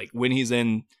writer. Like when he's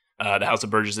in the House of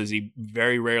Burgesses, he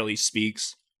very rarely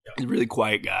speaks. He's a really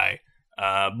quiet guy.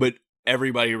 But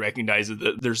everybody recognizes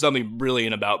that there's something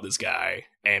brilliant about this guy,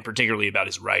 and particularly about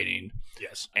his writing.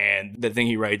 Yes. And the thing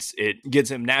he writes, it gets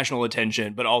him national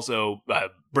attention, but also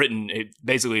Britain, it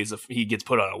basically is he gets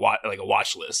put on a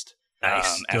watch list.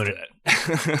 Nice. After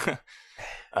that.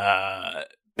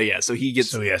 But yeah, so he has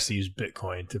to use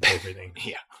Bitcoin to pay everything.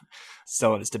 Yeah.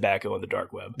 selling his tobacco on the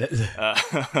dark web.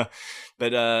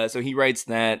 But so he writes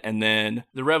that, and then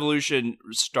the revolution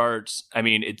starts. I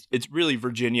mean, it's really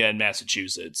Virginia and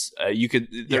Massachusetts.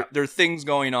 There are things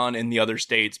going on in the other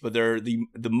states, but they're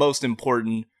the most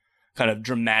important kind of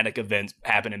dramatic events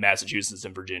happen in Massachusetts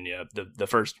and Virginia. The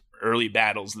first early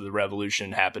battles of the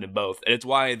revolution happen in both, and it's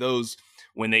why those,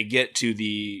 when they get to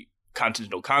the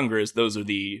Continental Congress, those are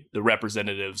the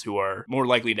representatives who are more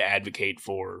likely to advocate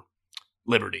for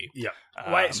liberty. Yeah.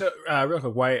 Why? So, real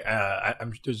quick, why?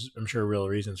 I'm sure real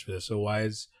reasons for this. So, why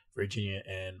is Virginia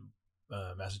and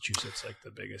Massachusetts like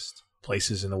the biggest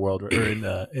places in the world, or in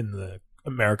the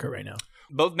America right now?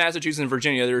 Both Massachusetts and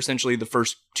Virginia, they're essentially the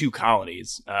first two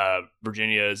colonies.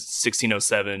 Virginia is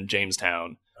 1607,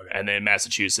 Jamestown, and then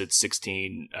Massachusetts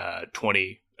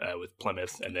 1620 with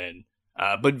Plymouth, and then.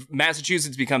 But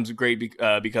Massachusetts becomes great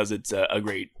because it's a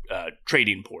great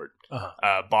trading port,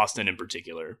 Boston in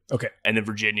particular. Okay. And then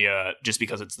Virginia, just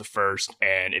because it's the first,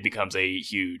 and it becomes a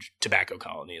huge tobacco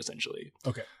colony, essentially.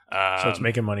 Okay. So it's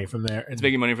making money from there. It's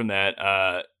making money from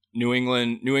that. New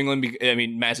England. I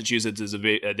mean, Massachusetts is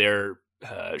they're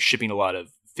shipping a lot of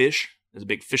fish. There's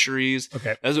big fisheries.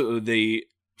 Okay. That's what they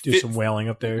do some whaling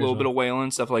up there. A little bit of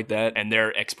whaling, stuff like that, and they're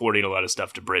exporting a lot of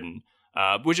stuff to Britain.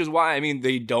 Which is why, I mean,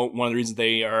 one of the reasons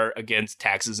they are against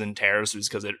taxes and tariffs is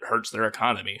because it hurts their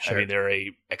economy. Sure. I mean, they're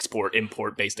a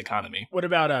import based economy. What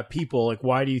about people? Like,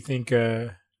 why do you think?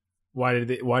 Why do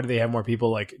they have more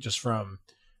people? Like, just from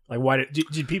like, why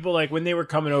did people, like, when they were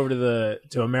coming over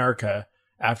to America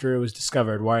after it was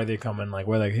discovered? Why are they coming? Like,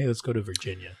 we're like, hey, let's go to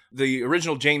Virginia. The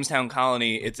original Jamestown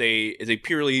colony, it's a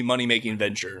purely money making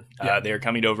venture. Yeah. They're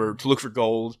coming over to look for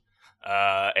gold,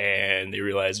 and they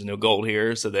realize there's no gold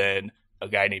here. So then a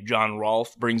guy named John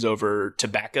Rolfe brings over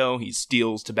tobacco. He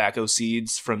steals tobacco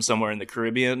seeds from somewhere in the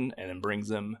Caribbean and then brings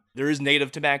them. There is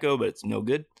native tobacco, but it's no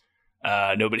good.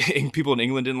 People in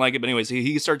England didn't like it. But anyways,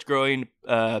 he starts growing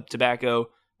tobacco.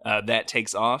 That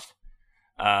takes off.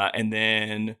 And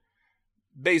then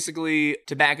basically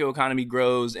tobacco economy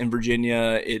grows in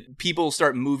Virginia. People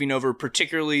start moving over,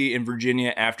 particularly in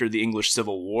Virginia after the English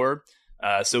Civil War.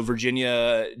 So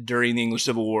Virginia, during the English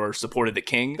Civil War, supported the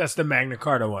king. That's the Magna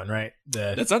Carta one, right?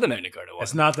 That's not the Magna Carta one.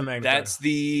 It's not the Magna Carta. That's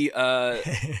the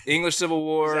English Civil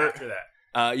War. It's after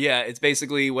that. Yeah, it's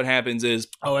basically what happens is...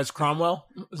 Oh, it's Cromwell?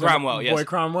 Cromwell, yes. Boy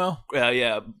Cromwell?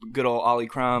 Yeah, good old Ollie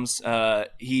Croms.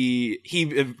 He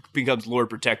becomes Lord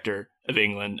Protector of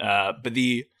England, but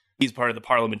he's part of the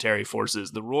parliamentary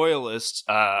forces. The Royalists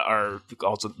are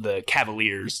also the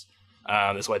Cavaliers.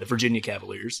 That's why the Virginia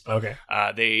Cavaliers. Okay.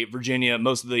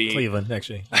 Most of the Cleveland,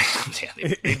 actually. Yeah,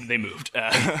 they moved.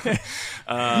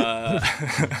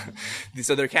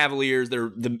 So they're Cavaliers.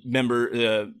 They're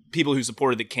the people who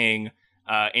supported the king,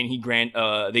 and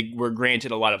they were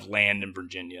granted a lot of land in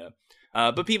Virginia.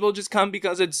 But people just come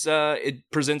because it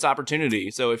presents opportunity.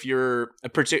 So if you're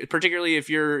particularly if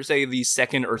you're, say, the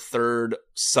second or third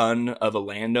son of a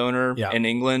landowner in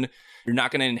England, you're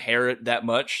not going to inherit that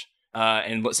much.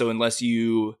 And so unless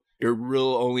your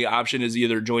real only option is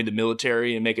either join the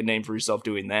military and make a name for yourself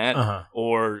doing that,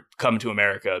 or come to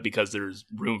America because there's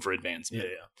room for advancement.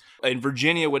 Yeah. In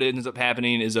Virginia, what ends up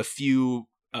happening is a few,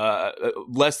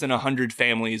 less than 100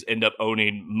 families end up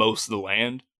owning most of the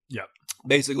land. Yeah.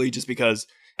 Basically just because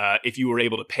if you were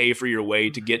able to pay for your way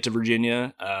to get to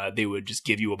Virginia, they would just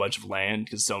give you a bunch of land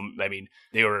because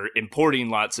they were importing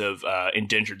lots of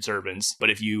indentured servants.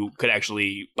 But if you could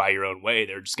actually buy your own way,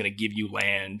 they're just going to give you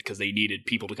land because they needed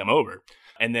people to come over.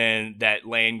 And then that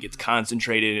land gets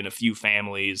concentrated in a few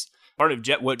families. Part of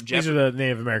these are the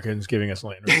Native Americans giving us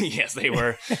land, right? Yes, they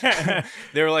were.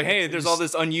 They were like, "Hey, there's all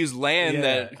this unused land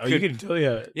that you can totally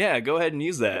have it. Yeah, go ahead and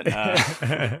use that." It's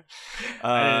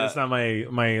not my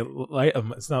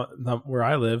it's not where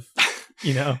I live,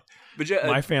 you know. But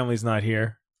my family's not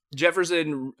here.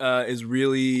 Jefferson is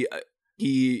really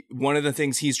one of the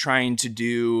things he's trying to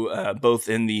do, both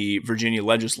in the Virginia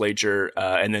legislature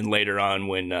and then later on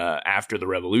when after the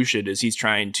Revolution, is he's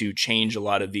trying to change a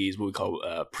lot of these what we call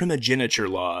primogeniture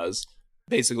laws.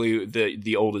 Basically,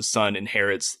 the oldest son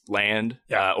inherits land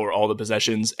or all the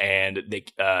possessions, and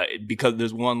because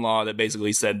there's one law that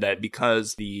basically said that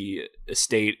because the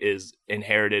estate is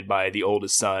inherited by the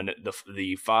oldest son,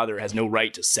 the father has no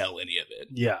right to sell any of it.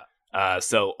 Yeah.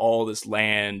 So all this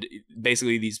land,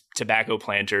 basically these tobacco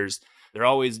planters, they're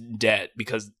always in debt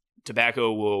because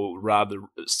tobacco will rob the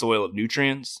soil of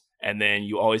nutrients, and then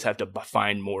you always have to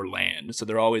find more land. So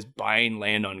they're always buying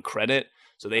land on credit.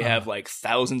 So they have like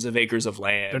thousands of acres of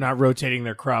land. They're not rotating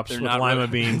their crops with lima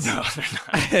beans. No, they're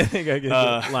not. I think I get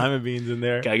some lima beans in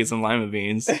there. Gotta get some lima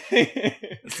beans.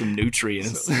 Some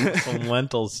nutrients. Some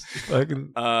lentils.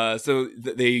 So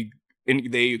they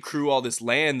they accrue all this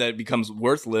land that becomes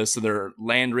worthless, so they're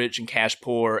land rich and cash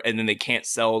poor, and then they can't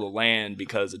sell the land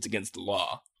because it's against the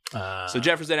law. So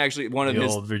Jefferson actually the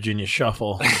old Virginia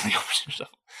shuffle.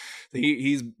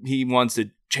 He wants to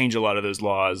change a lot of those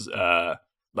laws,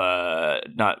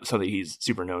 not something he's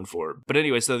super known for. But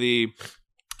anyway, so the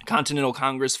Continental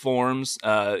Congress forms.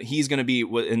 He's going to be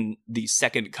in the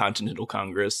Second Continental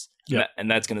Congress, and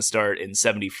that's going to start in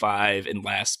 75 and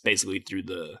last basically through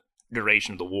the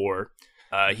duration of the war.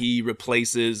 He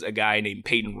replaces a guy named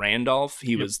Peyton Randolph.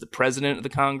 He was the president of the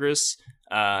Congress,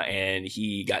 and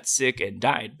he got sick and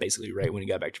died basically right when he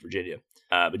got back to Virginia.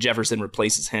 But Jefferson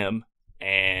replaces him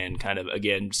and kind of,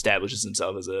 again, establishes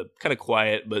himself as a kind of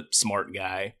quiet but smart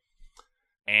guy.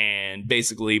 And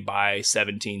basically by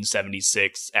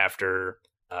 1776, after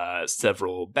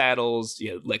several battles,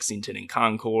 Lexington and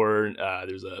Concord,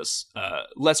 there's a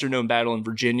lesser-known battle in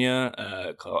Virginia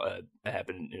that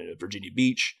happened in Virginia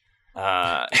Beach.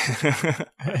 I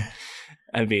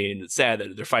mean, it's sad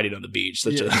that they're fighting on the beach.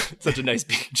 Such a nice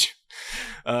beach.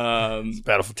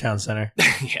 Battlefield Town Center.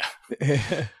 Yeah.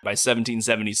 By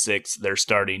 1776, they're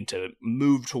starting to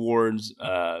move towards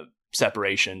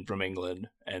separation from England,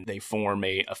 and they form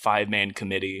a 5-man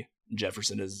committee.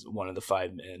 Jefferson is one of the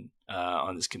 5 men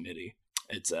on this committee.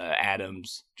 It's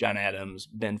John Adams,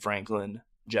 Ben Franklin,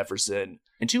 Jefferson,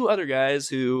 and 2 other guys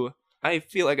who I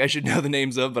feel like I should know the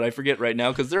names of, but I forget right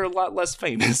now because they're a lot less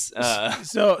famous.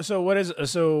 So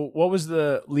what was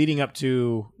the leading up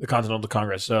to the Continental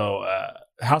Congress? So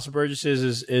House of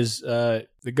Burgesses is the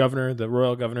governor, the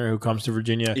royal governor who comes to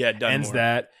Virginia. Yeah, Dunmore. Ends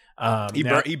that.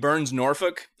 He burns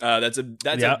Norfolk. That's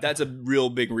a real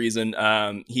big reason.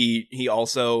 He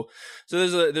also, so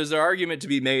there's an argument to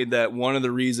be made that one of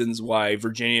the reasons why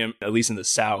Virginia, at least in the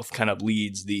South, kind of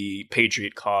leads the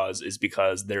Patriot cause is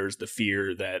because there's the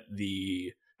fear that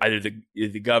either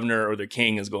the governor or the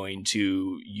king is going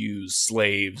to use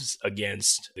slaves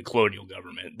against the colonial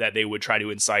government, that they would try to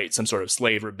incite some sort of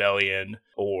slave rebellion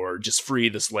or just free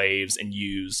the slaves and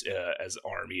use as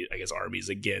armies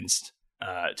against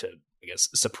to, I guess,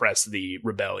 suppress the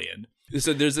rebellion.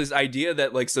 So there's this idea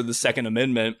that, the Second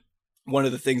Amendment, one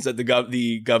of the things that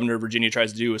the governor of Virginia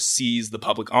tries to do is seize the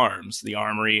public arms, the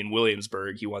armory in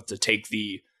Williamsburg. He wants to take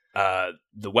the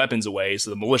weapons away so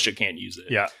the militia can't use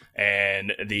it. Yeah.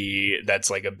 And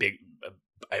that's like a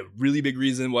really big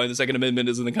reason why the Second Amendment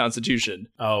is in the Constitution.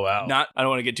 Oh, wow. I don't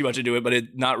want to get too much into it, but it's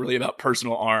not really about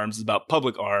personal arms. It's about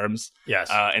public arms. Yes.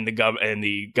 And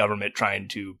the government trying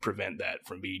to prevent that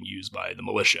from being used by the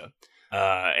militia.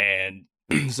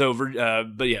 So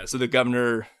the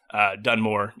governor,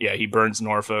 Dunmore, he burns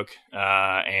Norfolk,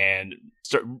 and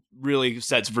really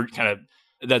sets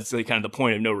that's kind of the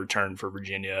point of no return for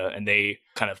Virginia. And they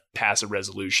kind of pass a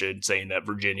resolution saying that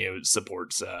Virginia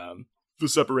supports the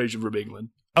separation from England.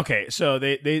 Okay, so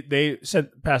they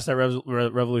passed that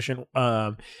revolution,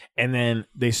 and then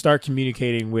they start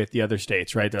communicating with the other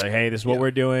states, right? They're like, "Hey, this is what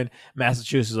we're doing."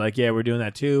 Massachusetts is like, "Yeah, we're doing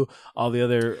that too." All the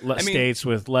other states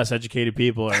with less educated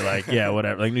people are like, "Yeah,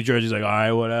 whatever." Like New Jersey's like, "All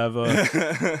right, whatever."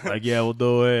 Like, "Yeah, we'll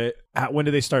do it." When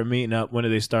do they start meeting up? When do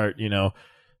they start? When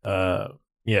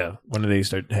do they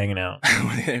start hanging out?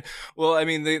 Well, I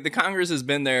mean, the Congress has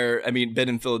been there. I mean, been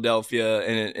in Philadelphia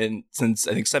and since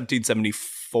I think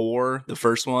 1774. The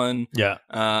first one,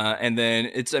 and then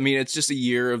it's just a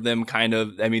year of them kind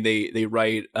of. I mean, they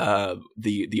write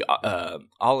the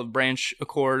Olive Branch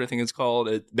Accord, I think it's called.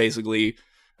 It basically,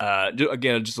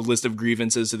 again, just a list of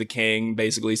grievances to the king,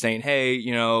 basically saying, hey,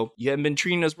 you haven't been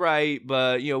treating us right,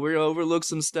 but we're gonna overlook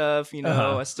some stuff.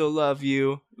 I still love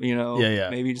you.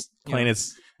 Maybe just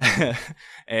planets.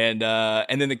 And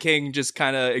then the king just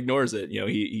kind of ignores it.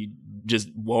 He just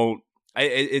won't.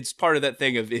 It's part of that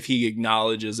thing of if he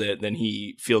acknowledges it, then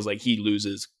he feels like he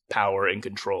loses power and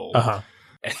control.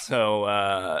 And so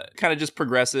kind of just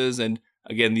progresses. And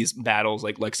again, these battles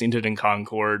like Lexington and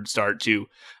Concord start to,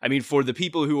 for the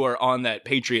people who are on that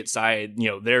Patriot side,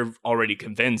 they're already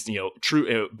convinced,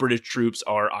 British troops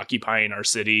are occupying our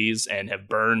cities and have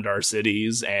burned our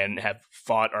cities and have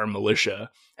fought our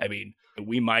militia.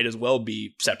 We might as well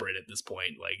be separate at this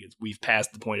point. We've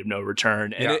passed the point of no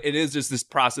return. And it is just this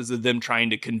process of them trying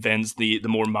to convince the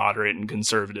more moderate and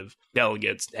conservative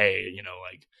delegates, hey,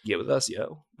 get with us,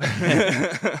 yo.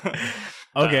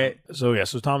 Okay. So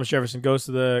Thomas Jefferson goes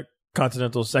to the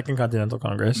Second Continental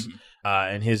Congress,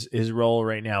 and his role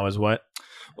right now is what?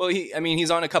 Well,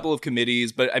 he's on a couple of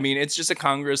committees, but it's just a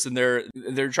Congress, and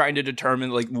they're trying to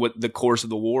determine what the course of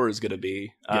the war is going to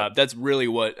be. That's really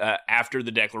what after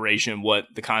the Declaration, what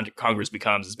the Congress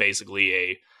becomes is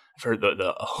basically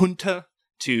the junta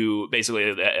to basically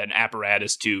an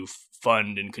apparatus to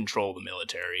fund and control the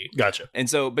military. Gotcha. And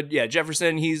so, but yeah,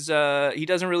 Jefferson, he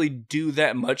doesn't really do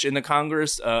that much in the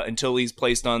Congress until he's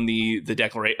placed on the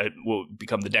will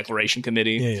become the Declaration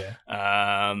Committee.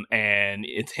 Yeah. And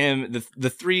it's him. The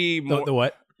three more the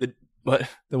what? The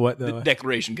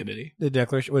Declaration Committee. The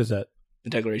Declaration. What is that?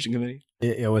 The Declaration Committee.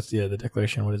 Yeah. What's the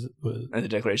Declaration? What is it? The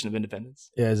Declaration of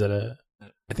Independence. Yeah. Is that a?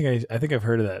 I think I've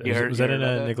heard of that. Was that in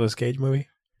a Nicolas Cage movie?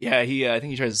 Yeah. I think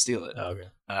he tries to steal it. Oh, okay.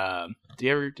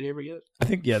 Did you ever get it? I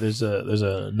think there's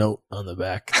a note on the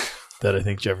back that I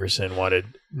think Jefferson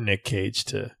wanted Nick Cage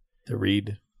to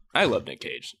read. I love Nick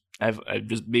Cage. I've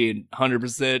just being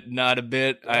 100% not a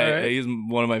bit. He's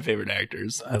one of my favorite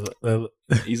actors.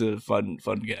 He's a fun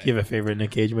guy. Do you have a favorite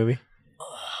Nick Cage movie?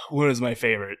 What is my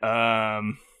favorite? I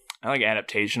like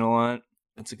Adaptation a lot.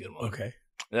 That's a good one. Okay.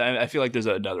 I feel like there's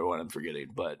another one I'm forgetting,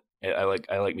 but I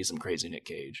like me some crazy Nick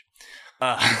Cage.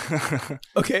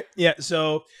 Okay. Yeah.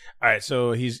 So, all right.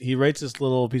 So he writes this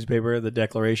little piece of paper, the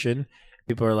Declaration.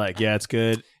 People are like, yeah, it's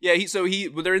good. Yeah.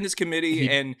 They're in this committee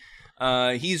and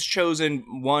he's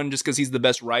chosen one just because he's the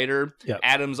best writer. Yep.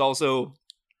 Adams is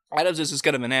just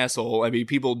kind of an asshole. I mean,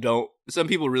 some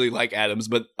people really like Adams,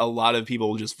 but a lot of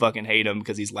people just fucking hate him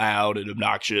because he's loud and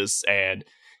obnoxious, and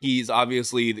he's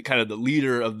obviously kind of the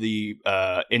leader of the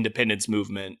independence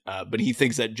movement. But he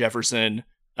thinks that Jefferson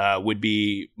would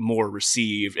be more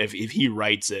received if he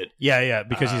writes it. Yeah,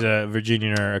 because he's a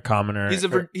Virginian or a commoner. He's a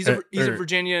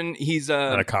Virginian. He's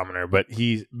not a commoner, but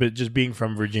just being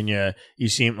from Virginia, you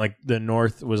seem like the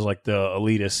North was like the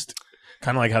elitist,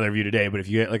 kind of like how they're viewed today. But if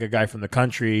you get like a guy from the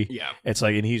country, it's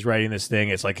like, and he's writing this thing,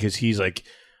 it's like he's like,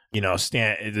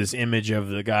 this image of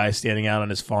the guy standing out on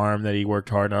his farm that he worked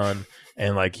hard on,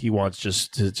 and like he wants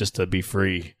just to be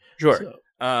free. Sure. So.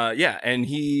 And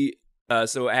he.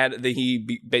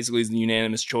 He basically is the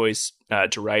unanimous choice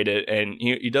to write it, and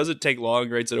he doesn't take long.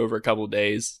 Writes it over a couple of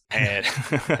days. And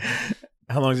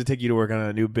how long does it take you to work on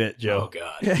a new bit, Joe? Oh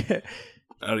God,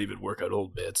 I don't even work on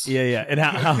old bits. Yeah. And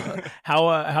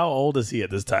how old is he at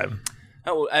this time?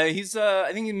 He's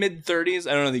I think in mid-30s.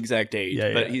 I don't know the exact age,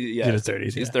 but he's in his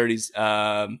 30s. His 30s.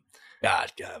 God,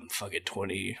 I'm fucking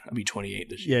 20. I'll be 28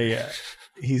 this year. Yeah.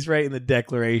 He's writing the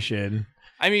Declaration.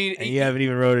 I mean, and you haven't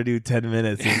even wrote to do 10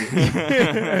 minutes.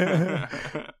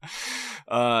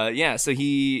 So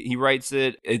he writes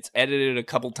it. It's edited a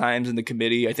couple times in the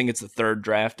committee. I think it's the third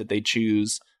draft that they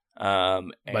choose. By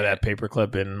that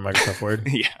paperclip in Microsoft Word?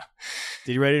 Yeah.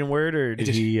 Did he write it in Word, or did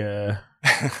he... With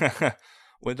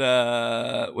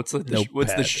what's the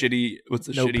shitty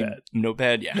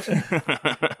Notepad? Yeah.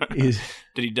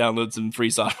 Did he download some free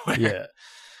software?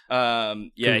 Yeah.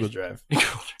 Google Drive.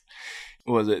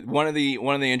 Was it one of the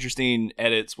interesting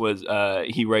edits was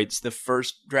he writes the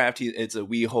first draft, it's a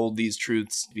we hold these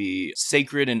truths to be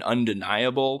sacred and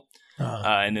undeniable,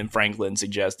 and then Franklin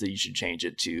suggests that you should change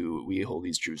it to we hold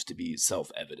these truths to be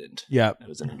self-evident. Yeah, that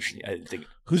was an interesting. I think.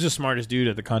 Who's the smartest dude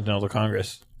at the Continental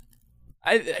Congress?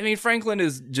 I mean, Franklin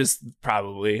is just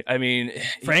probably. I mean,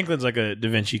 Franklin's like a Da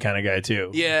Vinci kind of guy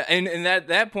too. Yeah, and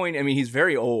that point, I mean, he's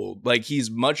very old. Like he's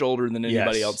much older than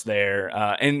anybody else there.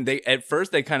 And at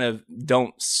first they kind of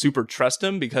don't super trust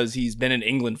him because he's been in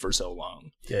England for so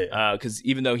long. Yeah. Because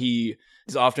even though he's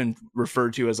often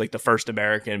referred to as like the first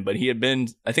American, but he had been,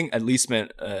 I think, at least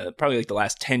spent probably like the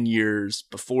last 10 years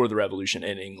before the Revolution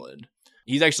in England.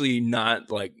 He's actually not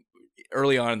like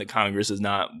early on in the Congress is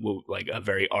not like a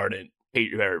very ardent.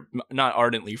 Not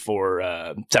ardently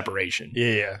for separation.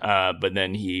 Yeah. But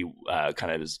then he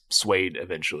kind of is swayed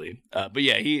eventually. But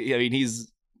yeah, he's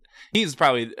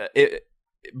probably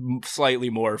slightly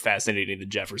more fascinating than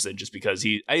Jefferson, just because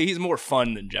he's more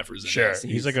fun than Jefferson. Sure,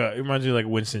 he's like he reminds me of like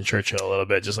Winston Churchill a little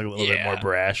bit, just like a little bit more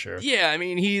brash. Yeah, I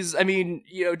mean,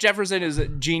 Jefferson is a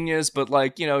genius, but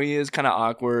like he is kind of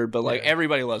awkward. But like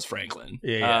everybody loves Franklin.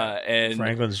 Yeah. And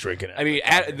Franklin's drinking it. I mean,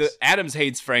 Adams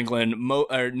hates Franklin,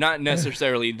 or not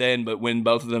necessarily then, but when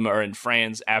both of them are in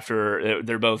France after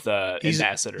they're both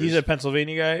ambassadors. He's a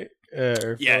Pennsylvania guy.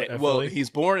 He's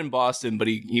born in Boston, but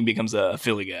he becomes a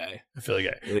Philly guy.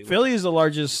 Philly is the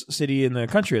largest city in the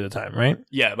country at the time, right?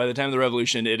 Yeah, by the time of the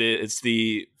Revolution, it's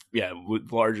the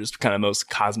largest, kind of most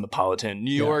cosmopolitan.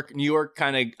 New York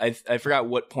kind of, I forgot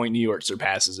what point New York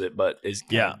surpasses it, but is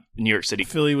New York City.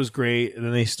 Philly was great, and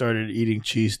then they started eating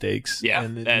cheesesteaks. Yeah,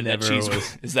 and that cheese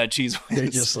is that cheese whiz. They're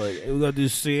just like, hey, we got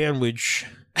this sandwich.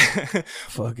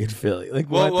 Fucking Philly. Like,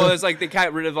 it's like they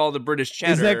got rid of all the British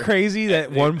cheddar. Is that crazy that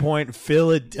at one point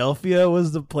Philadelphia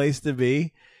was the place to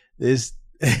be?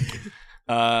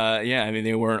 I mean,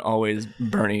 they weren't always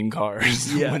burning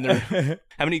cars. Yeah.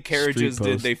 How many carriages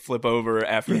did they flip over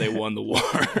after they won the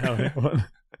war?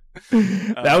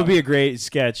 That would be a great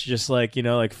sketch, just like,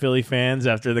 like Philly fans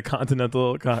after the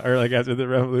Continental or like after the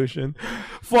Revolution.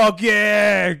 Fuck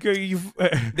yeah!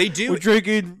 They do. We're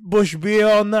drinking Bush beer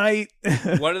all night.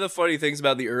 One of the funny things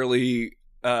about the early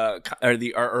our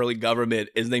early government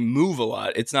is they move a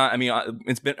lot. It's not. I mean,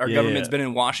 government's been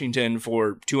in Washington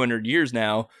for 200 years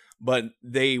now. But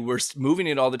they were moving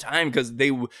it all the time because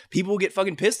people get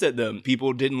fucking pissed at them.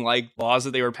 People didn't like laws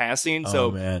that they were passing, so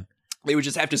man. They would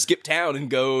just have to skip town and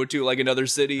go to like another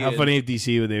city. How funny if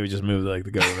DC they would just move like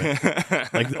the government,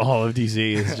 like all of DC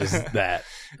is just that.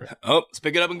 Oh, let's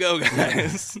pick it up and go,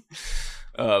 guys.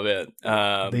 Oh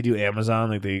man, they do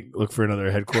Amazon, like they look for another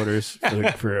headquarters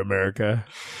for America.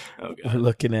 Oh, God. We're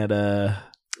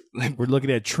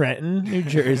looking at Trenton, New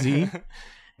Jersey.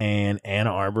 And Ann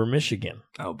Arbor, Michigan.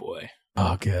 Oh boy!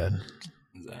 Oh, good.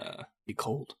 Be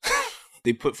cold.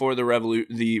 They put forward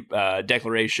the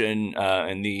Declaration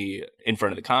in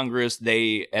front of the Congress.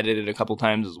 They edited it a couple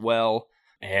times as well.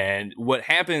 And what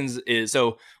happens is,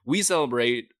 so we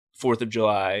celebrate 4th of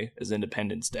July as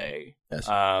Independence Day. Yes.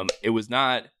 It was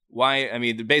not why. I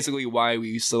mean, basically, why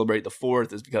we celebrate the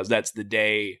 4th is because that's the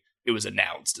day it was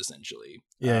announced, essentially.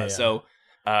 Yeah. So.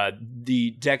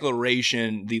 The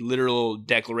declaration, the literal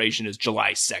declaration is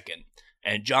July 2nd.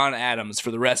 And John Adams,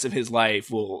 for the rest of his life,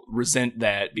 will resent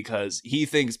that because he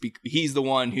thinks he's the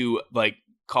one who like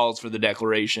calls for the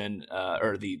declaration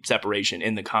or the separation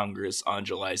in the Congress on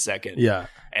July 2nd. Yeah.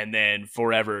 And then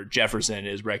forever, Jefferson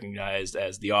is recognized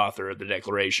as the author of the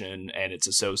declaration, and it's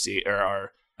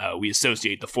we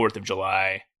associate the 4th of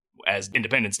July as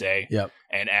Independence Day. Yep.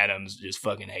 And Adams just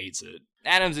fucking hates it.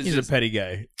 He's a petty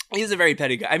guy. He's a very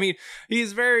petty guy. I mean,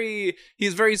 he's very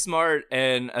smart,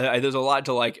 and there's a lot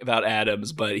to like about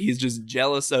Adams, but he's just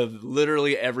jealous of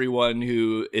literally everyone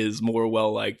who is more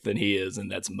well-liked than he is, and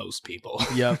that's most people.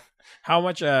 Yep. How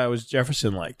much was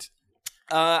Jefferson liked?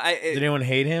 Did anyone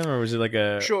hate him, or was it like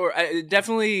a... Sure.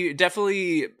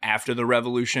 Definitely after the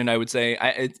Revolution, I would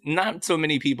say. Not so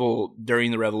many people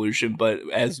during the Revolution, but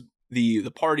as...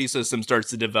 The party system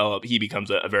starts to develop, he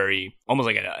becomes a very, almost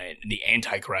like the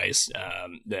Antichrist.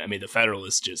 The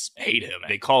Federalists just hate him.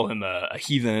 They call him a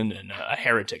heathen and a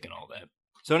heretic and all that.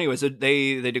 So anyway, so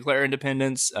they declare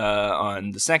independence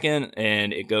on the 2nd,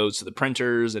 and it goes to the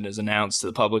printers and is announced to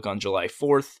the public on July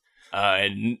 4th.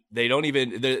 And they don't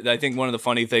even, I think one of the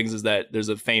funny things is that there's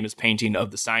a famous painting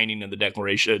of the signing of the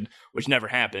Declaration, which never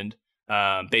happened.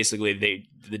 Basically,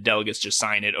 the delegates just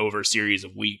sign it over a series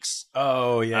of weeks.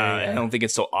 Oh yeah, I don't think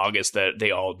it's till August that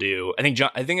they all do. I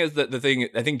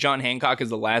think John Hancock is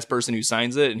the last person who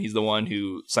signs it, and he's the one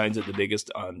who signs it the biggest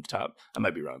on top. I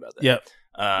might be wrong about that. Yep.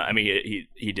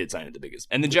 He did sign it the biggest,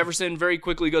 and then Jefferson very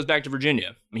quickly goes back to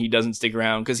Virginia. He doesn't stick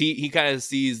around because he kind of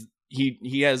sees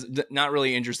he has not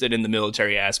really interested in the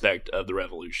military aspect of the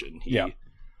Revolution.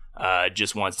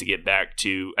 Just wants to get back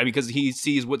to, because he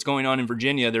sees what's going on in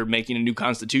Virginia. They're making a new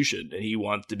constitution, and he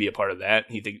wants to be a part of that.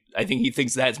 I think he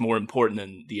thinks that's more important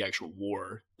than the actual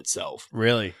war itself.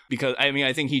 Really? Because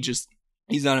I think he's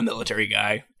not a military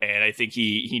guy, and I think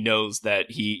he knows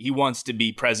that he wants to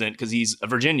be present because he's a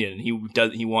Virginian.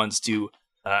 He wants to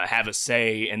have a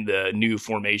say in the new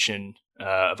formation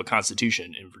of a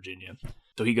constitution in Virginia.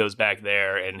 So he goes back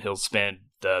there, and he'll spend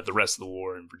the rest of the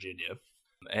war in Virginia.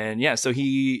 And yeah, so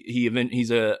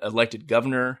he's elected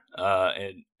governor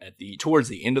towards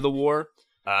the end of the war,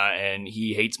 and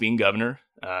he hates being governor.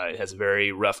 It has a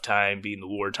very rough time being the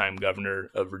wartime governor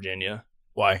of Virginia.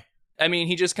 Why? I mean,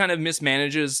 he just kind of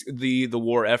mismanages the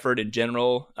war effort in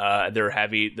general.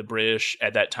 The British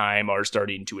at that time are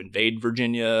starting to invade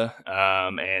Virginia,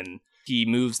 and he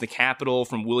moves the capital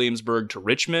from Williamsburg to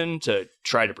Richmond to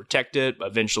try to protect it.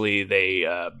 Eventually, they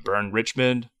burn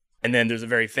Richmond. And then there's a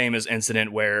very famous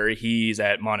incident where he's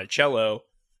at Monticello,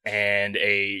 and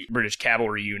a British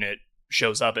cavalry unit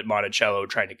shows up at Monticello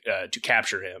trying to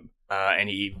capture him. And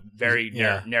he very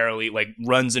narrowly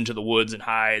runs into the woods and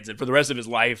hides. And for the rest of his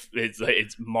life,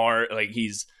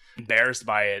 he's embarrassed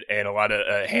by it. And a lot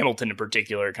of Hamilton in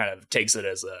particular kind of takes it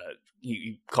as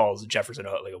he calls Jefferson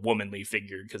a womanly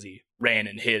figure because he ran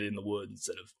and hid in the woods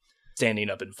instead of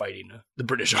standing up and fighting the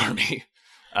British army.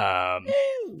 What are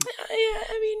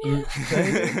you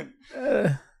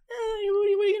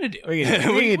gonna do? What are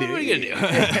you gonna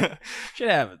do? Shit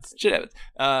happens.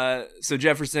 So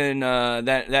Jefferson,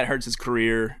 that hurts his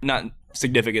career, not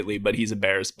significantly, but he's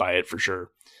embarrassed by it for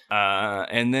sure.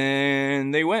 And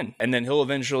then they win, and then he'll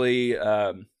eventually.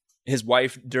 His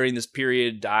wife during this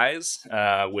period dies,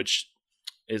 which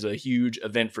is a huge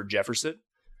event for Jefferson.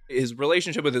 His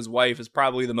relationship with his wife is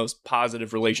probably the most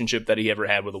positive relationship that he ever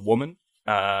had with a woman.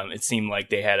 It seemed like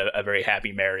they had a very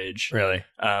happy marriage. Really?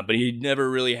 But he never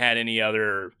really had any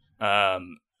other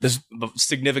this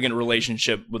significant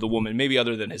relationship with a woman, maybe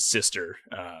other than his sister,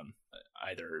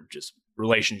 either just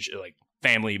relationship like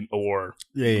family or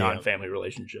non-family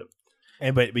relationship.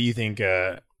 And but you think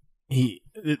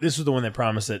this was the one that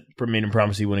made him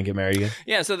promise he wouldn't get married again?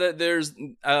 Yeah, so that there's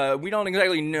we don't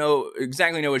exactly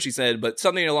know what she said, but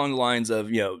something along the lines of,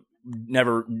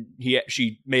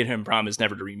 she made him promise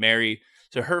never to remarry.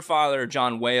 So her father,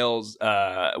 John Wales,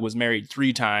 was married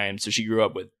 3 times, so she grew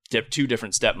up with 2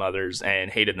 different stepmothers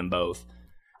and hated them both.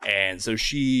 And so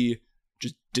she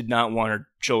just did not want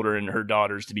her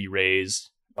daughters to be raised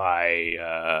by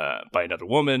another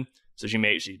woman. So she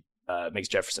makes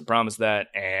Jefferson promise that.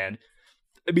 And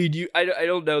I mean, I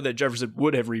don't know that Jefferson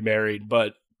would have remarried,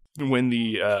 but when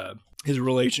his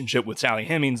relationship with Sally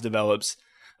Hemings develops,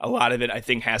 a lot of it I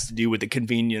think has to do with the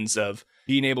convenience of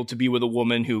being able to be with a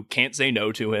woman who can't say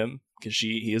no to him because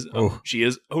she is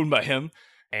owned by him,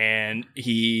 and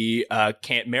he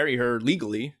can't marry her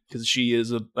legally because she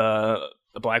is a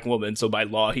black woman. So by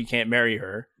law, he can't marry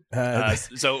her.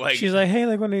 So like she's like, hey,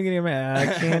 like when are you getting married?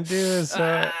 I can't do this.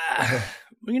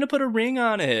 We're gonna put a ring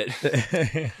on it. I'm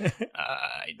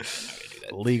not gonna do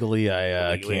that. Legally,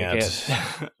 I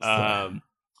can't.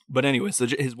 But anyway, so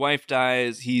his wife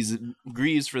dies. He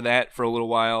grieves for that for a little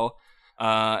while,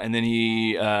 and then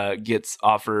he gets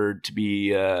offered to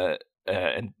be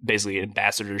basically an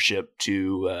ambassadorship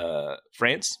to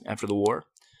France after the war.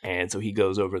 And so he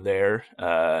goes over there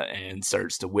and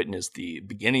starts to witness the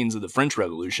beginnings of the French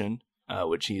Revolution,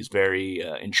 which he's very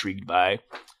intrigued by.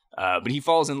 But he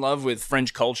falls in love with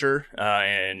French culture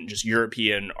and just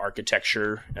European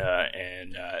architecture.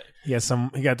 And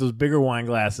he got those bigger wine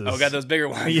glasses. Oh, got those bigger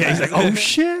wine glasses. Yeah, he's like, oh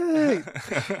shit.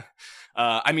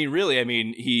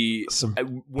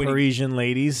 Parisian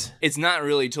ladies. It's not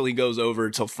really till he goes over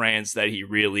to France that he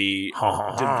really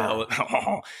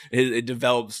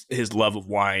develops his love of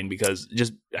wine, because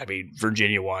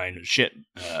Virginia wine is shit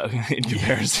in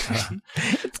comparison.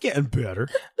 It's getting better.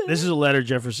 This is a letter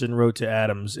Jefferson wrote to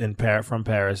Adams from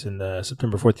Paris in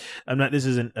September 4th. This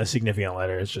isn't a significant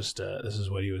letter. It's just this is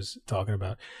what he was talking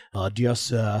about. Dear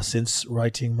sir, since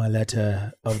writing my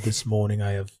letter of this morning,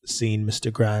 I have seen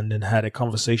Mr. Grand and had a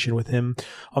conversation with him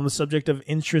on the subject of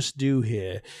interest due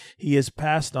here. He has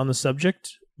passed on the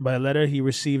subject by a letter he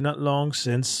received not long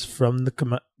since from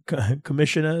the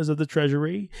commissioners of the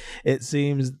Treasury. It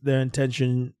seems their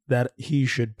intention that he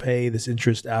should pay this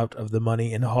interest out of the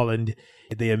money in Holland.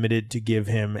 They admitted to give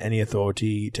him any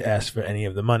authority to ask for any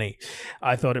of the money.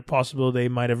 I thought it possible they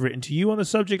might have written to you on the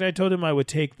subject. I told him I would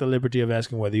take the liberty of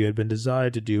asking whether you had been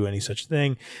desired to do any such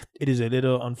thing. It is a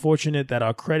little unfortunate that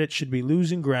our credit should be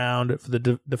losing ground for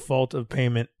the default of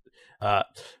payment.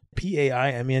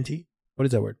 Payment? What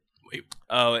is that word?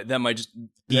 Oh, that might just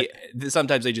be.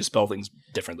 Sometimes they just spell things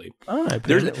differently. Oh,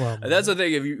 that's the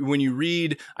thing. When you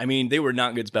read, they were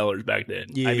not good spellers back then.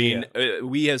 Yeah.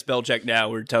 We have spell check now.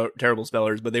 We're terrible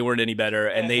spellers, but they weren't any better.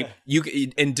 And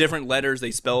in different letters,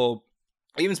 they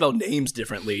even spell names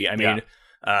differently.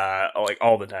 Like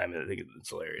all the time. I think it's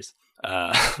hilarious.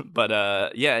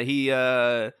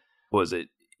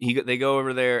 They go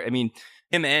over there.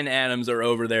 Him and Adams are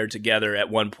over there together at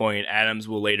one point. Adams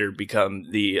will later become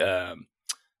the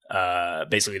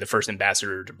basically the first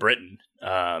ambassador to Britain,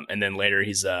 and then later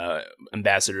he's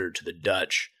ambassador to the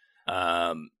Dutch.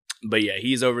 But yeah,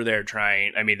 he's over there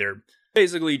trying. They're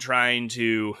basically trying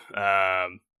to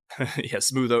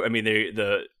smooth over.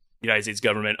 The United States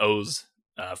government owes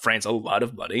France a lot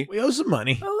of money. We owe some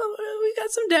money. We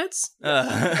got some debts,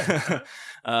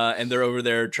 and they're over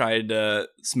there trying to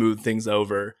smooth things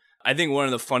over. I think one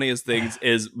of the funniest things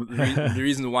is the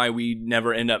reason why we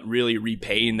never end up really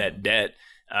repaying that debt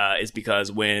is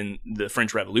because when the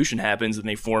French Revolution happens and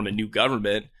they form a new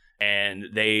government, and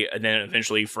then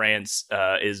eventually France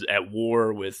is at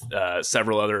war with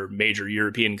several other major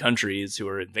European countries who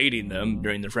are invading them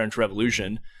during the French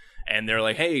Revolution, and they're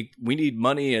like, "Hey, we need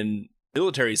money and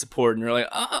military support," and they're like,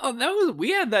 "Oh,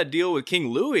 we had that deal with King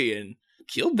Louis and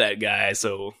killed that guy,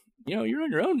 so you're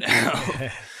on your own now."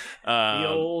 The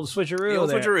old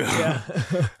switcheroo.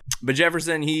 Yeah. But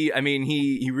Jefferson, he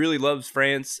really loves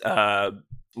France.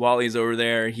 While he's over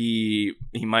there, he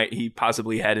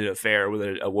possibly had an affair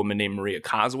with a woman named Maria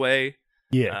Cosway.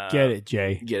 Yeah, get it,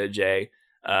 Jay.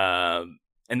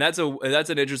 And that's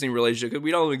an interesting relationship because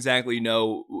we don't exactly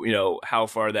know how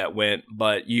far that went,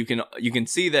 but you can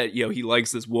see that he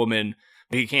likes this woman,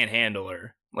 but he can't handle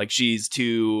her. Like she's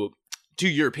too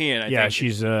European. I think.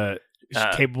 She's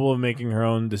capable of making her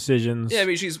own decisions. Yeah,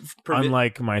 she's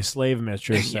unlike my slave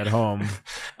mistress at home,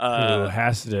 who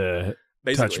has to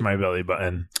touch my belly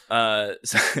button.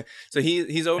 So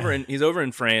he's over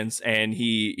in France, and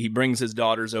he brings his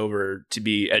daughters over to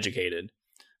be educated.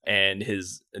 And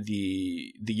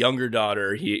the younger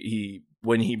daughter, he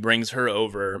when he brings her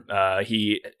over,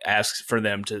 he asks for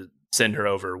them to send her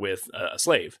over with a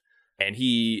slave. And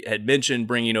he had mentioned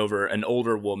bringing over an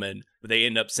older woman, but they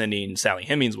end up sending Sally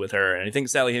Hemings with her. And I think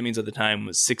Sally Hemings at the time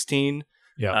was 16.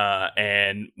 Yeah.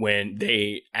 And when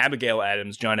Abigail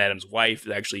Adams, John Adams' wife,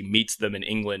 actually meets them in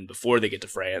England before they get to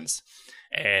France.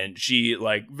 And she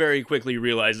very quickly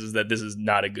realizes that this is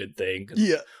not a good thing.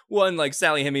 Yeah. One,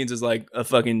 Sally Hemings is a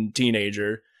fucking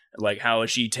teenager. How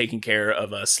is she taking care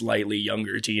of a slightly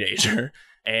younger teenager?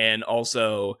 And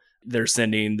also they're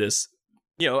sending this,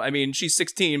 she's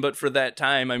 16, but for that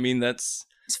time, it's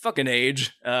fucking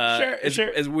age. Sure.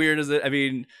 As weird as it,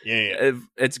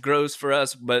 it's gross for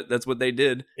us, but that's what they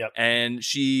did. Yep. And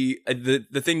she,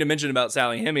 the thing to mention about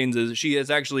Sally Hemings is she is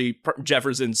actually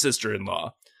Jefferson's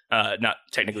sister-in-law. Not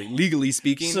technically, legally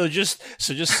speaking. So just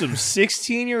some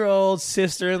 16-year-old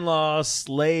sister-in-law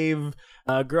slave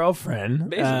girlfriend.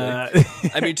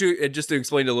 Basically, just to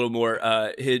explain it a little more,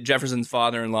 Jefferson's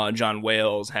father-in-law John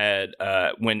Wales had,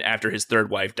 when after his third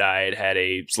wife died, had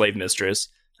a slave mistress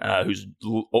whose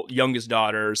youngest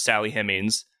daughter, Sally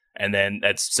Hemings, and then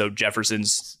that's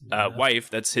Jefferson's wife.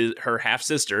 That's her half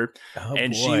sister,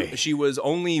 she was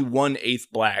only 1/8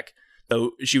 black.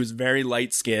 So she was very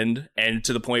light skinned, and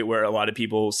to the point where a lot of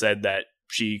people said that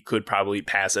she could probably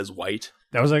pass as white.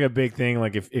 That was a big thing.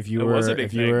 If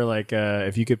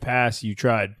you could pass, you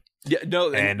tried. Yeah,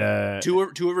 no, and two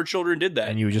of her children did that,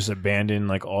 and you would just abandon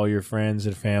all your friends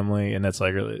and family, and that's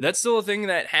really that's still a thing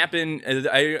that happened.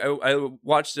 I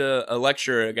watched a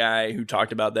lecture, a guy who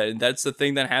talked about that, and that's the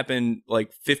thing that happened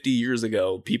 50 years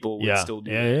ago. People would still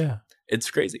do it. Yeah. It's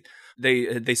crazy.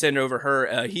 They sent over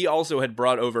her. He also had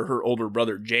brought over her older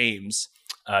brother James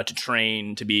to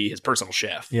train to be his personal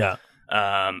chef. Yeah.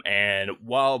 And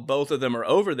while both of them are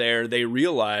over there, they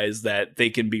realize that they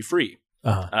can be free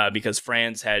because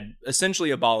France had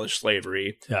essentially abolished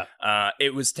slavery. Yeah.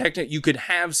 It was you could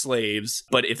have slaves,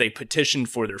 but if they petitioned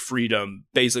for their freedom,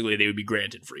 basically they would be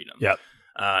granted freedom. Yep.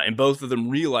 And both of them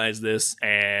realize this,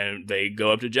 and they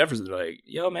go up to Jefferson. They're like,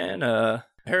 "Yo, man,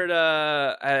 I heard,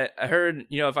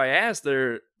 if I ask,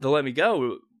 they'll let me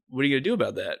go. What are you gonna do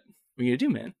about that? What are you gonna do,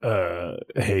 man?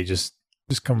 Hey, just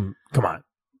come on.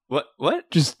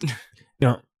 What? Just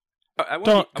don't. I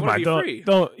want to be free.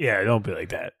 Don't be like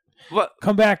that. What?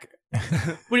 Come back.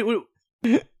 What are you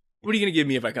gonna give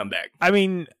me if I come back?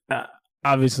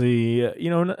 Obviously,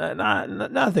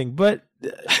 nothing. But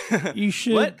you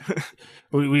should. What?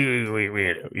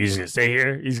 Wait. He's gonna stay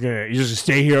here. He's just gonna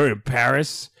stay here in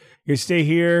Paris. You stay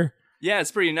here. Yeah,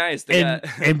 it's pretty nice.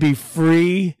 And be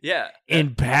free. Yeah.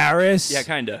 In Paris. Yeah,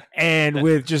 kind of. And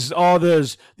with just all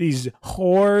these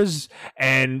whores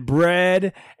and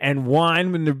bread and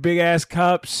wine in their big ass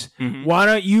cups. Mm-hmm. Why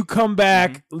don't you come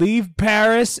back, leave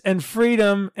Paris and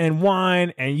freedom and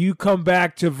wine, and you come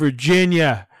back to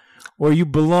Virginia where you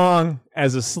belong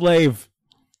as a slave?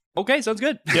 Okay, sounds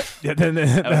good. Yeah. That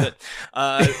was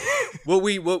it. What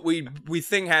we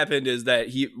think happened is that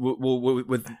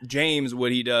with James,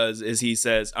 what he does is he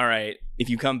says, "All right, if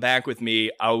you come back with me,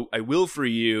 I will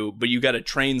free you, but you got to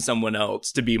train someone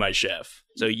else to be my chef.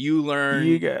 So you learn,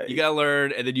 you got to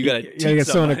learn, and then you got to get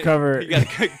someone to cover. You got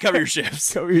to cover your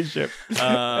shifts. Cover your shift.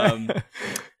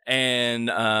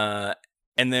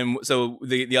 And then, so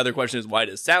the other question is, why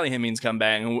does Sally Hemings come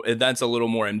back? And that's a little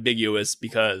more ambiguous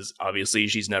because obviously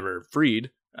she's never freed.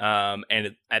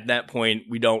 And at that point,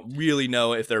 we don't really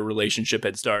know if their relationship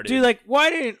had started. Dude,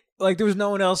 why didn't there was no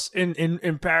one else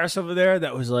in Paris over there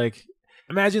that was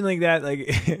imagine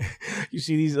that you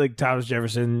see these Thomas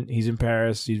Jefferson, he's in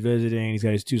Paris, he's visiting, he's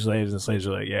got his two slaves, and the slaves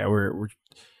are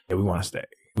we want to stay.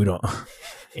 We don't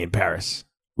in Paris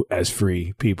as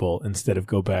free people instead of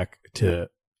go back to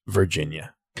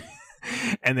Virginia.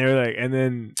 And they're and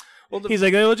then he's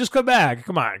like, "Well, just come back.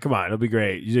 Come on, it'll be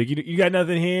great." He's like, "You got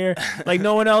nothing here."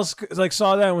 No one else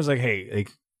saw that and was like, "Hey,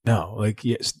 no,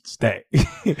 stay."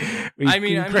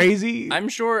 I'm crazy. I'm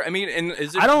sure. And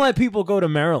I don't let people go to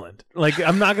Maryland.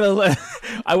 I'm not gonna let.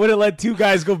 I wouldn't let two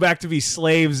guys go back to be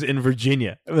slaves in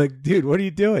Virginia. I'm like, dude, what are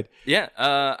you doing? Yeah.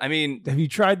 have you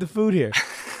tried the food here?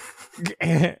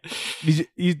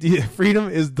 Freedom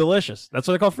is delicious. That's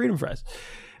what I call freedom fries.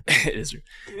 It is.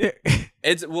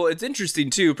 It's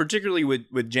interesting too, particularly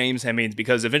with James Hemings,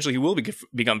 because eventually he will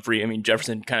become free.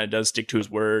 Jefferson kind of does stick to his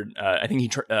word. I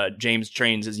think James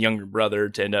trains his younger brother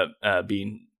to end up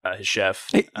being his chef.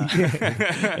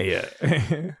 Yeah.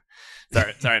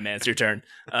 Sorry, man, it's your turn.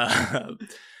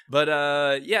 But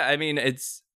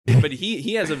it's But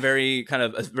he has a very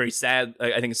sad,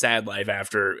 I think, sad life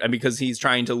after, because he's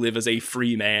trying to live as a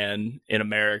free man in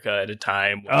America at a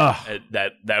time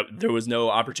that there was no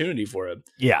opportunity for him.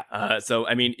 Yeah. So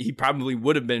I mean, he probably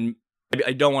would have been.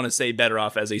 I don't want to say better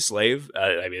off as a slave.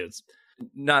 I mean, it's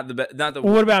not the.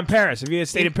 Well, what about in Paris? If he had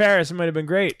stayed in Paris, it might have been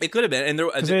great. It could have been,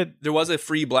 and there was a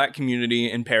free black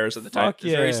community in Paris at the time.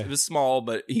 It was small,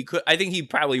 but he could. I think he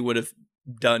probably would have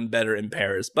done better in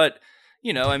Paris, but.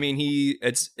 I mean,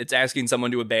 it's asking someone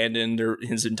to abandon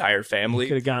his entire family.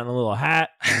 Could have gotten a little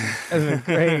hat. That'd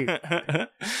been great.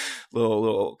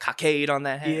 little cockade on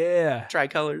that hat. Yeah.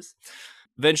 Tricolors.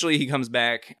 Eventually, he comes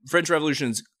back. French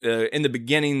Revolution's in the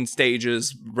beginning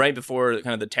stages, right before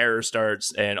kind of the terror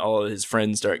starts, and all of his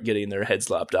friends start getting their heads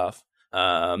lopped off.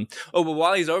 But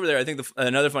while he's over there, I think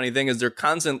another funny thing is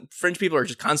French people are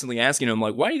just constantly asking him,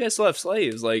 like, why do you guys still have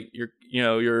slaves? Like, you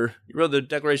wrote the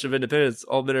Declaration of Independence,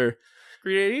 all men are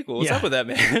created equal. What's up with that,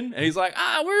 man? And he's like,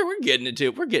 we're getting into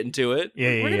it. We're getting to it.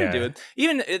 We're gonna do it.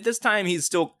 Even at this time, he's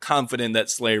still confident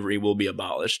that slavery will be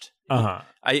abolished.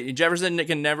 Jefferson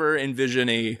can never envision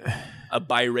a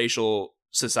biracial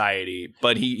society,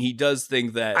 but he does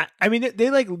think that. I mean, they're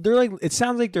like. It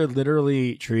sounds like they're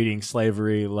literally treating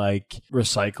slavery like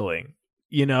recycling.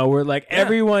 Where like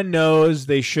everyone knows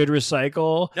they should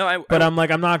recycle. But I'm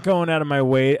like, I'm not going out of my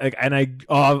way. Like, and I don't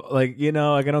go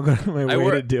out of my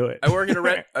way to do it. I work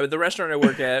at the restaurant I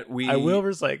work at. I will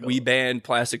recycle. We banned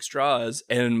plastic straws,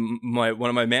 and one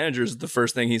of my managers, the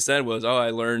first thing he said was, I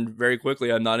learned very quickly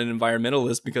I'm not an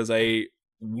environmentalist because I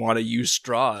want to use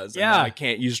straws. I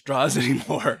can't use straws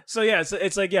anymore. So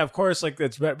it's like, of course, like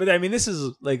that's better. But I mean, this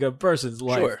is like a person's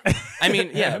life. Sure. I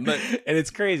mean, but and it's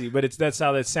crazy, but that's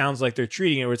how that sounds like they're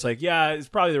treating it. Where it's like, it's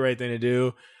probably the right thing to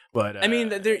do, but I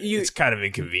mean, it's kind of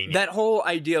inconvenient. That whole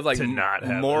idea of like to not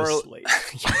have moral, a slave.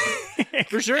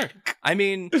 For sure. I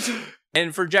mean.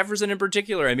 And for Jefferson in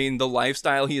particular, I mean, the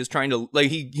lifestyle he is trying to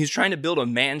he's trying to build a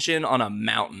mansion on a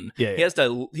mountain. Yeah, he has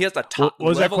to top. What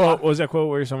was that quote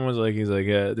where someone was like, he's like,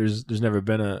 there's never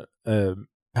been a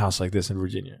house like this in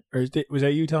Virginia, or was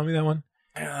that you telling me that one?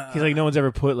 He's like, no one's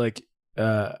ever put like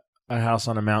a house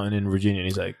on a mountain in Virginia, and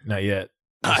he's like, not yet.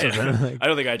 I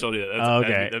don't think I told you that.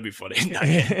 Okay, that'd be funny. Not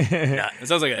yet. It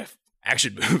sounds like an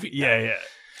action movie. Yeah.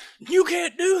 You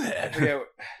can't do that.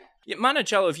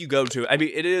 Monticello, if you go to, I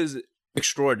mean, it is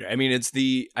extraordinary. I mean, it's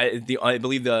I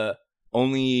believe the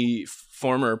only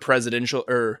former presidential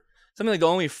or something like the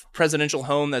only presidential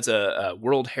home that's a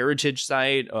World Heritage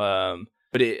site.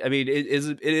 But it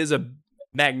is a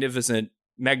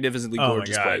magnificently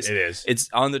gorgeous place. It is. It's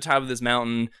on the top of this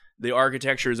mountain. The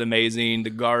architecture is amazing.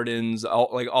 The gardens,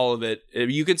 all of it.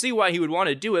 You can see why he would want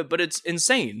to do it, but it's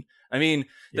insane. I mean,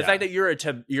 the fact that you're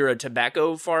a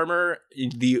tobacco farmer,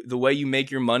 the way you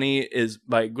make your money is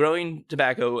by growing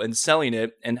tobacco and selling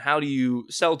it. And how do you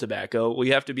sell tobacco? Well,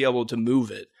 you have to be able to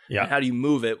move it. Yeah. And how do you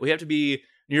move it? Well, you have to be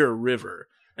near a river,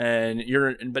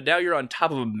 but now you're on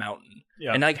top of a mountain.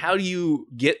 Yeah. And like, how do you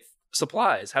get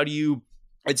supplies? How do you?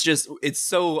 It's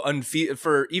so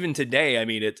for even today. I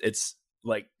mean, it's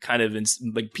like kind of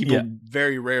like people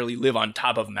very rarely live on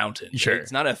top of mountains. Sure.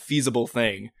 It's not a feasible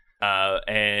thing.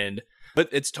 But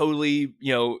it's totally,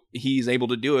 he's able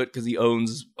to do it because he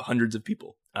owns hundreds of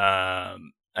people. I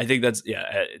think that's,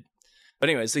 but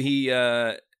anyway, so he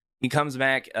comes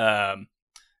back,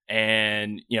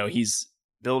 and, he's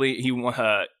building,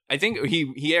 I think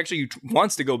he actually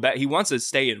wants to go back. He wants to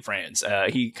stay in France.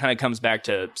 He kind of comes back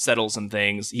to settle some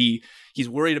things. He's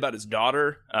worried about his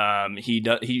daughter.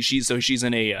 She's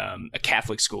in a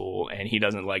Catholic school, and he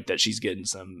doesn't like that she's getting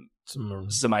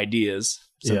some ideas,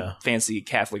 fancy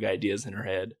Catholic ideas in her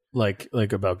head, like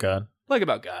about God. Like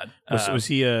about God. Was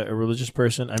he a religious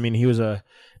person? I mean, he was a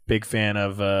big fan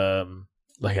of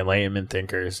like Enlightenment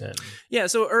thinkers, and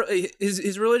So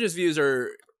his religious views are.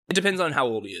 It depends on how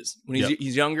old he is. When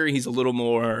he's younger, he's a little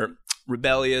more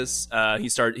rebellious.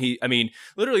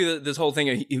 Literally this whole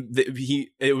thing.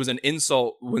 It was an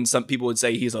insult when some people would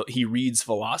say he reads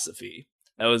philosophy.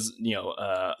 That was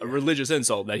a religious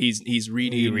insult that he's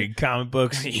reading. You read comic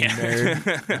books.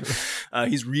 Nerd.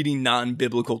 He's reading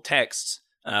non-biblical texts,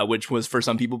 which was for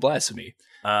some people blasphemy.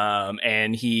 But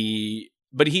he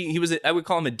was I would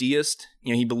call him a deist.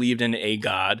 He believed in a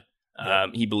God.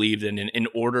 He believed in an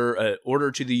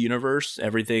order to the universe.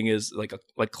 Everything is like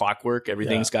clockwork.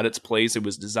 Everything's got its place. It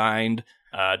was designed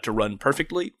to run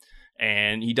perfectly.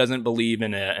 And he doesn't believe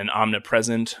in an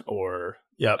omnipresent or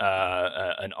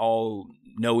an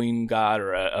all-knowing God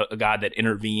or a God that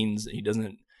intervenes. He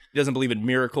doesn't believe in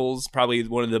miracles. Probably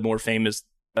one of the more famous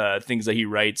things that he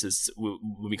writes is what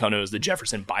we call known as the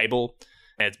Jefferson Bible.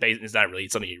 And it's not really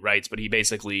something he writes, but he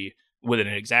basically with an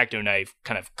X-Acto knife,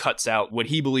 kind of cuts out what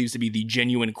he believes to be the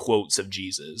genuine quotes of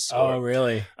Jesus.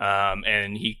 Really?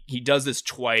 And he does this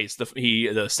twice.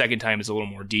 The second time is a little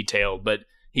more detailed, but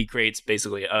he creates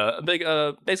basically a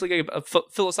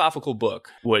philosophical book.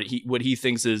 What he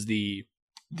thinks is the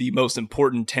most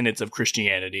important tenets of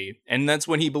Christianity, and that's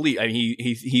when he believes. I mean,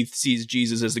 he sees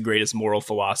Jesus as the greatest moral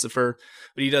philosopher,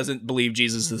 but he doesn't believe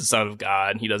Jesus is the Son of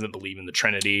God. He doesn't believe in the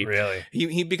Trinity. Really,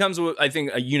 he becomes, I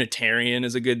think, a Unitarian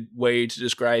is a good way to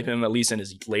describe him, at least in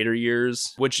his later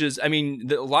years. Which is, I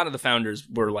mean, a lot of the founders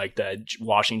were like that.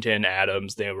 Washington,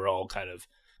 Adams, they were all kind of.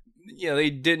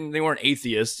 They weren't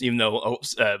atheists, even though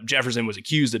Jefferson was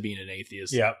accused of being an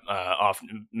atheist. Yeah,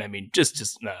 often. I mean, just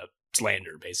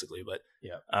slander, basically. But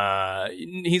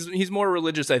he's more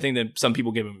religious, I think, than some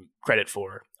people give him credit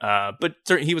for. But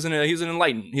he was he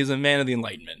was a man of the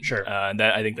Enlightenment. Sure,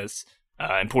 that I think that's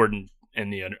important in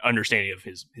the understanding of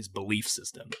his belief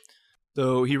system.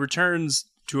 So he returns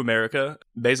to America,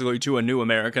 basically to a new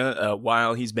America.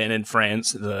 While he's been in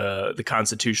France, the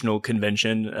Constitutional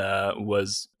Convention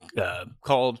was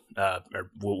called,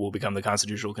 or will become the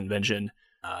Constitutional Convention.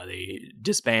 They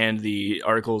disband the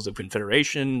Articles of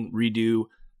Confederation, redo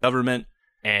government,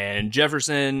 and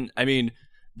Jefferson. I mean,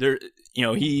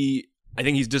 I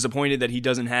think he's disappointed that he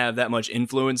doesn't have that much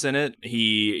influence in it.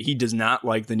 He does not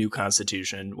like the new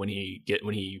Constitution. When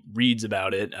he reads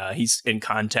about it, he's in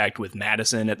contact with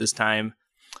Madison at this time.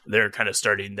 They're kind of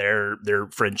starting their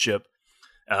friendship.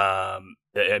 I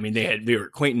mean, they were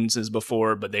acquaintances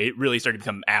before, but they really started to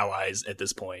become allies at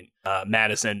this point.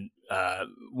 Madison,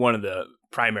 one of the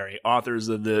primary authors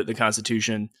of the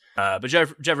Constitution, but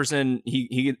Jefferson,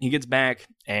 he gets back,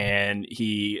 and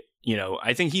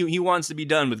I think he wants to be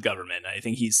done with government. I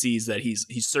think he sees that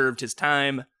he's served his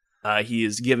time. He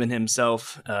has given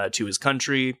himself to his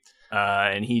country,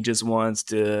 and he just wants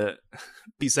to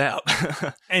peace out.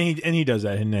 and he does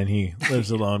that, and then he lives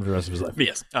alone for the rest of his life.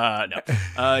 Yes.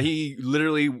 No. He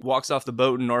literally walks off the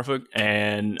boat in Norfolk,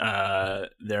 and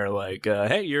they're like,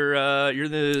 "Hey, you're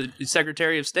the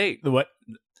Secretary of State." The what?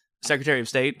 Secretary of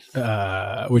State.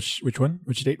 Which one?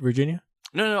 Which state? Virginia?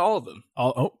 No, all of them.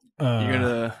 You're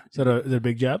gonna. Is that a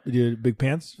big job? You had big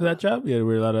pants for that job? You had to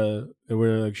wear a lot of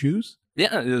like shoes.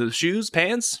 Yeah, shoes,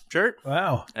 pants, shirt.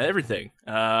 Wow, everything.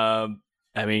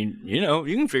 I mean, you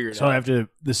can figure it out. I have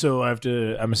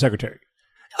to. I'm a secretary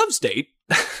of state.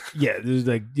 Yeah, there's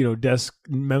like desk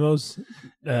memos.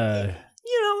 You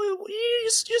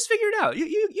just figure it out.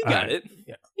 You got it.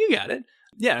 Yeah, you got it.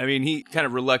 Yeah, I mean, he kind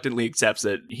of reluctantly accepts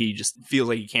that he just feels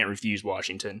like he can't refuse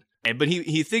Washington, but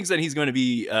he thinks that he's going to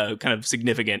be kind of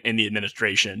significant in the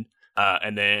administration,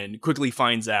 and then quickly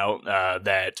finds out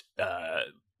that.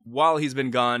 While he's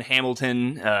been gone,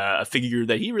 Hamilton, a figure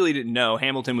that he really didn't know,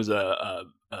 Hamilton was a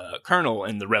colonel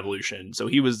in the Revolution, so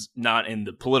he was not in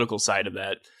the political side of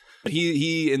that. But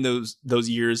he in those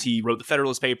years, he wrote the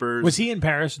Federalist Papers. Was he in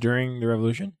Paris during the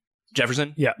Revolution?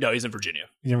 Jefferson? Yeah. No, he's in Virginia.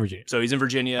 So he's in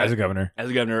Virginia as a governor,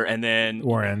 and then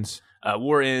war ends.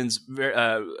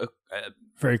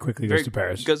 Very quickly goes to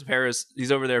Paris. Goes to Paris.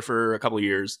 He's over there for a couple of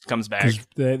years. Comes back.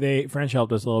 French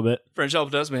helped us a little bit. French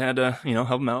helped us. We had to,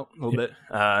 help him out a little bit.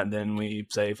 And then we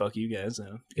say, "Fuck you guys."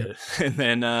 And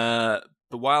then,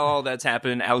 but while all that's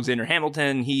happened, Alexander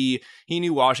Hamilton, he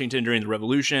knew Washington during the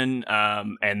Revolution,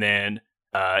 and then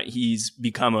he's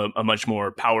become a much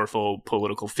more powerful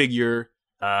political figure.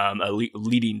 A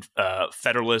leading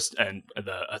Federalist, and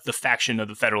the faction of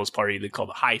the Federalist Party they call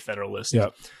the High Federalist.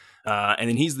 Yep. And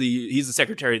then he's the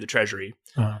Secretary of the Treasury.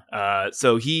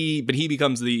 So he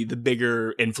becomes the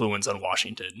bigger influence on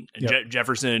Washington. Yep.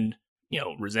 Jefferson,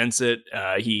 resents it.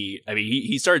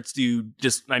 He starts to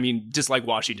dislike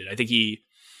Washington. I think he,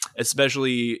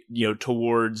 especially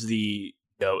towards the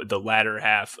latter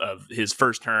half of his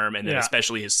first term, and then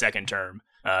especially his second term,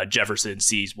 Jefferson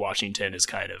sees Washington as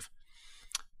kind of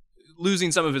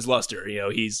losing some of his luster. He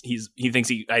thinks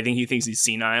he's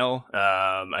senile,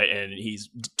 and he's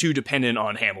too dependent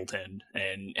on Hamilton,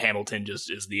 and Hamilton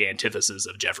just is the antithesis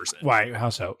of Jefferson. Why? How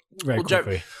so? Very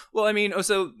quickly.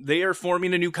 So they are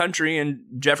forming a new country, and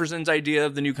Jefferson's idea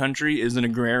of the new country is an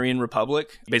agrarian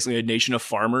republic, basically a nation of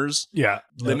farmers. Yeah.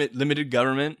 Limited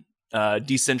government,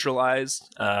 decentralized,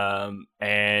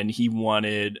 and he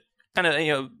wanted kind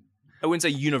of, I wouldn't say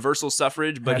universal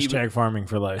suffrage, but hashtag farming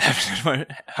for life.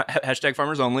 Hashtag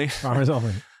farmers only. Farmers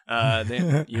only.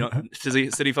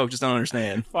 City folk just don't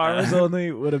understand. Farmers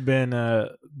only would have been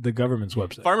the government's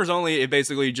website. Farmers only, it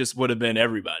basically just would have been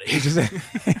everybody.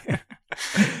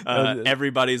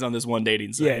 Everybody's on this one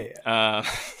dating site. Yeah.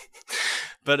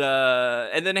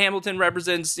 And then Hamilton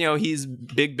represents, he's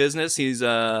big business. He's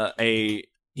a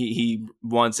He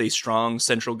wants a strong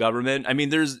central government. I mean,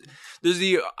 there's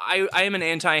I am an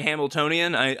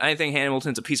anti-Hamiltonian. I think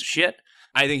Hamilton's a piece of shit.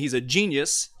 I think he's a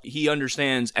genius. He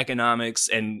understands economics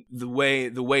and the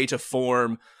way to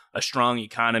form a strong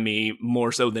economy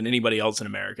more so than anybody else in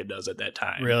America does at that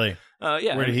time. Really?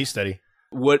 Yeah. Where did he study?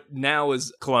 What now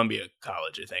is Columbia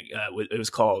College, I think. It was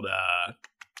called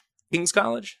King's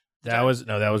College? That was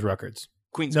Rutgers.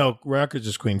 Queen's. No, Rutgers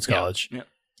is Queen's College. Yeah.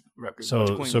 Rutgers.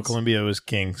 So Columbia was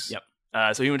King's. Yep.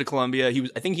 So he went to Columbia.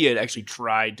 I think he had actually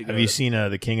tried to go. Have you seen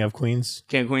The King of Queens?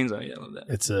 King of Queens? Oh yeah, I love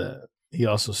that. He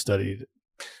also studied.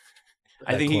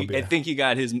 I think he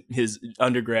got his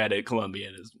undergrad at Columbia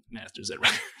and his master's at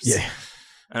Rutgers. Yeah.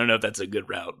 I don't know if that's a good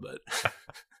route, but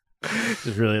it's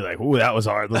really like, ooh, that was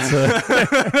hard. Let's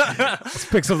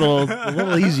pick something a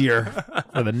little easier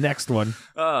for the next one.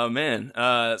 Oh man.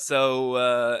 But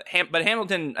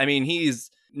Hamilton, I mean, he's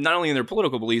not only in their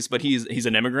political beliefs, but he's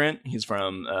an immigrant. He's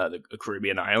from the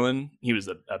Caribbean island. He was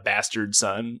a bastard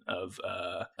son of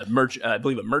a merchant, I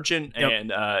believe a merchant, yep.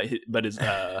 But his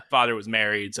father was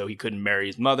married, so he couldn't marry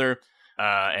his mother.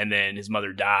 And then his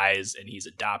mother dies and he's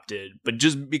adopted. But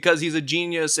just because he's a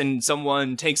genius and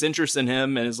someone takes interest in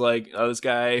him and is like, oh, this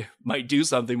guy might do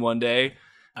something one day,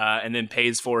 and then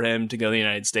pays for him to go to the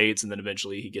United States. And then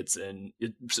eventually he gets in,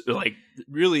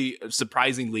 really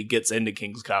surprisingly gets into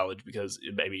King's College because,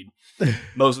 I mean,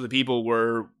 most of the people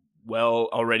were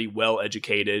already well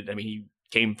educated. I mean, he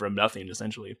came from nothing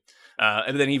essentially.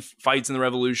 And then he fights in the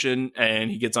Revolution and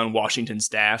he gets on Washington's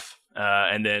staff.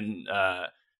 And then,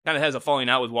 kind of has a falling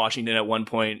out with Washington at one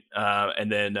point,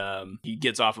 and then he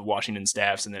gets off of Washington's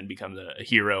staffs and then becomes a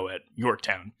hero at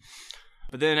Yorktown.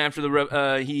 But then after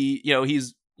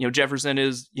Jefferson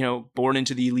is born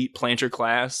into the elite planter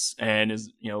class and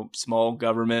is small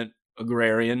government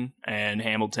agrarian, and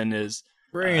Hamilton is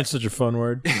agrarian's such a fun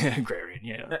word. Agrarian,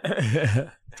 yeah.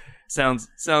 sounds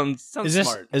is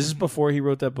smart. Is this before he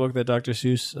wrote that book that Dr.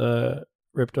 Seuss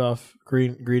ripped off,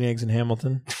 Green Eggs and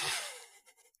Hamilton?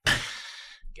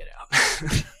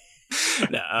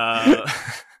 No,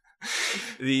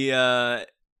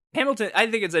 Hamilton. I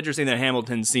think it's interesting that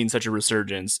Hamilton's seen such a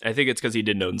resurgence. I think it's because he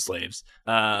didn't own slaves.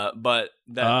 But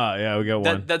we got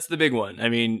one. That's the big one. I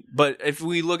mean, but if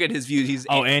we look at his views,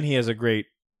 and he has a great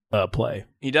play.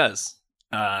 He does.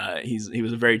 He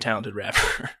was a very talented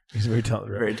rapper. He's a very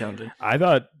talented rapper. Very talented. I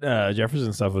thought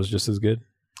Jefferson's stuff was just as good.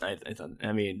 I thought.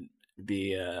 I mean,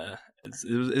 it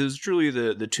was truly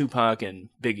the Tupac and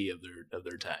Biggie of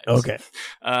their times. Okay.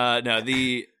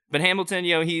 But Hamilton,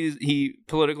 he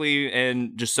politically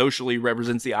and just socially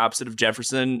represents the opposite of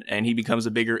Jefferson, and he becomes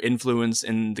a bigger influence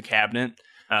in the cabinet.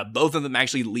 Both of them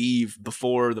actually leave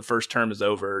before the first term is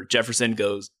over. Jefferson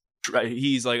goes,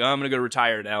 he's like, I'm going to go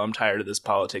retire now. I'm tired of this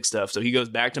politics stuff. So he goes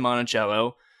back to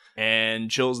Monticello and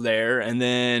chills there. And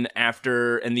then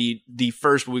the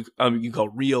first you call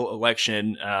real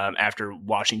election after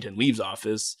Washington leaves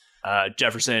office,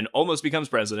 Jefferson almost becomes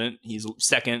president. He's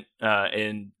second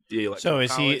in the electoral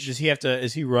college.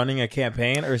 Is he running a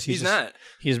campaign, or is he's not?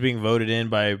 He's being voted in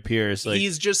by peers.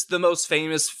 He's just the most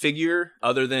famous figure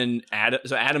other than Adams.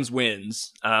 So Adams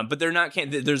wins, but they're not.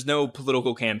 There's no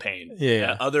political campaign.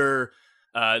 Yeah.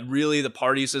 Really, the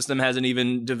party system hasn't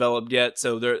even developed yet.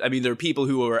 So there are people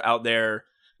who are out there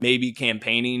maybe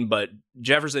campaigning, but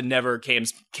Jefferson never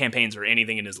campaigns for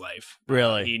anything in his life.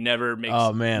 Really? He never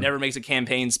makes a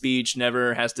campaign speech,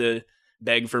 never has to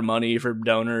beg for money for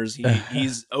donors.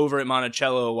 He's over at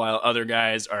Monticello while other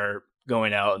guys are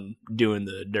going out and doing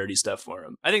the dirty stuff for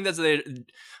him. I think that's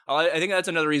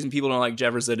another reason people don't like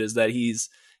Jefferson, is that he's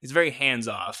very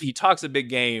hands-off. He talks a big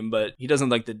game, but he doesn't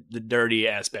like the dirty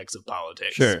aspects of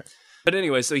politics. Sure. But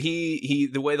anyway, so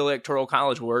the way the Electoral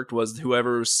College worked was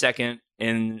whoever was second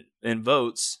in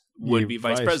votes would be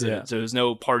vice president. Yeah. So there's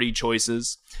no party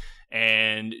choices.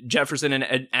 And Jefferson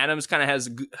and Adams kind of has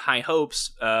high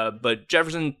hopes, but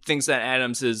Jefferson thinks that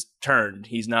Adams has turned.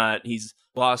 He's not. He's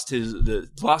lost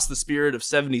the spirit of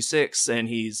 '76, and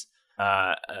he's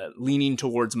leaning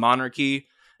towards monarchy.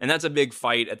 And that's a big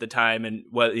fight at the time. And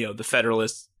the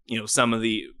Federalists, some of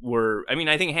the were. I mean,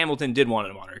 I think Hamilton did want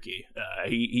a monarchy.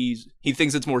 He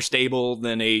thinks it's more stable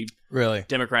than a really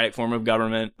democratic form of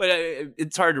government. But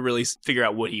it's hard to really figure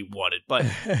out what he wanted. But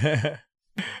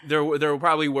there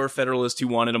probably were Federalists who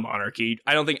wanted a monarchy.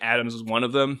 I don't think Adams was one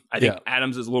of them. I think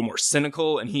Adams is a little more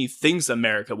cynical, and he thinks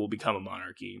America will become a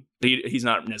monarchy. He's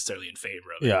not necessarily in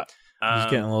favor of it. Yeah.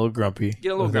 He's getting a little grumpy.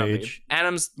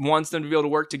 Adams wants them to be able to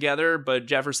work together, but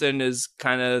Jefferson is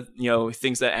kind of,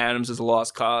 thinks that Adams is a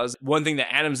lost cause. One thing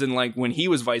that Adams didn't like when he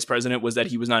was vice president was that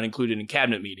he was not included in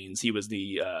cabinet meetings. He was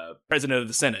the president of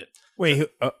the Senate. Wait,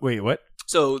 what?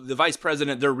 So the vice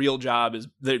president, their real job is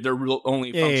their real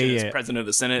only function is president of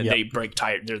the Senate. Yep. They break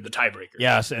they're the tiebreaker.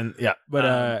 Yes,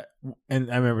 but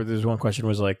and I remember there's one question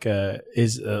was like,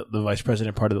 is the vice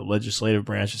president part of the legislative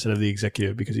branch instead of the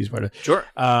executive because he's part of sure.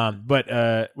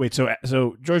 But wait, so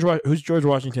who's George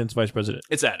Washington's vice president?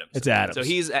 It's Adams. It's Adams. So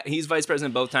he's vice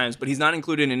president both times, but he's not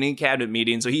included in any cabinet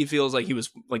meeting. So he feels like he was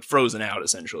like frozen out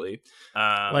essentially,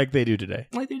 like they do today.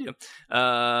 Like they do.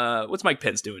 What's Mike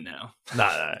Pence doing now?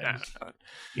 Nah.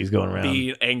 He's going around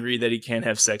being angry that he can't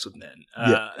have sex with men.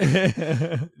 But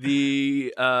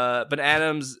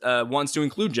Adams wants to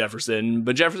include Jefferson,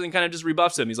 but Jefferson kind of just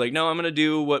rebuffs him. He's like, no, I'm going to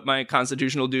do what my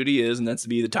constitutional duty is, and that's to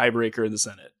be the tiebreaker in the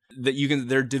Senate. That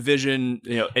their division,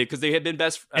 because they had been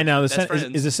best. And now is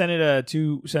the Senate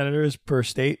 2 senators per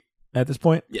state at this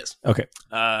point? Yes. Okay.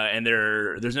 And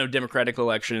there's no democratic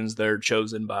elections. They're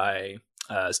chosen by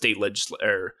state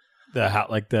legislature.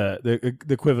 The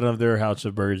equivalent of their House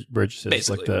of Burgesses,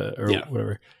 basically,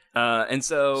 whatever. And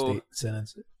so state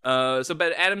senates.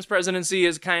 But Adams' presidency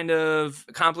is kind of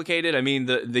complicated. I mean,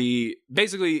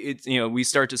 basically it's we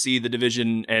start to see the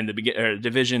division and the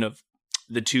division of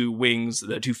the two wings,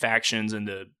 the two factions in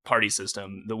the party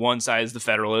system. The one side is the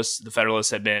Federalists. The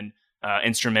Federalists have been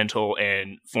instrumental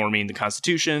in forming the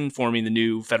Constitution, forming the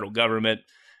new federal government.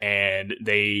 And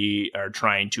they are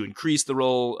trying to increase the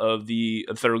role of the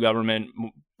federal government,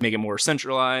 make it more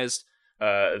centralized.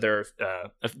 There are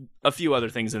a few other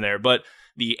things in there, but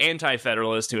the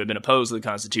anti-federalists who have been opposed to the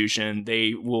Constitution,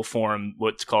 they will form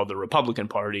what's called the Republican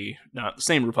Party, not the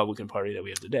same Republican Party that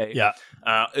we have today. Yeah,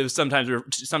 it was sometimes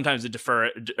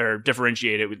to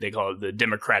differentiate it. They call it the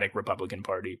Democratic Republican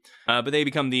Party, but they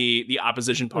become the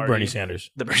opposition party. Bernie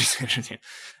Sanders. The Bernie Sanders. Yeah.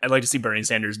 I'd like to see Bernie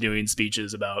Sanders doing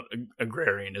speeches about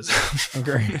agrarianism.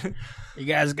 Okay. You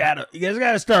guys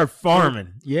gotta start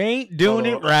farming. You ain't doing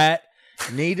it right.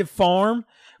 You need to farm.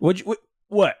 What are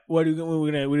we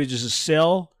gonna just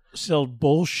sell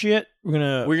bullshit?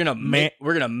 We're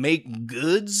gonna make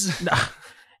goods. Nah,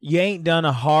 you ain't done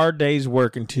a hard day's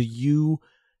work until you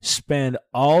spend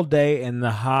all day in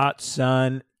the hot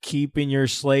sun keeping your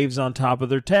slaves on top of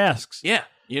their tasks. Yeah.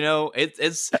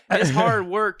 It's hard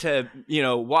work to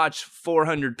watch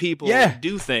 400 people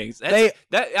do things.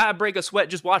 I break a sweat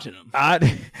just watching them.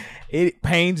 It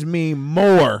pains me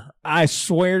more. I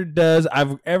swear it does.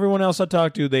 Everyone else I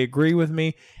talk to, they agree with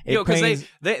me. Because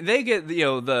they get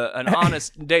an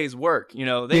honest day's work.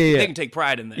 They can take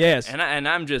pride in that. Yes, and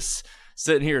I'm just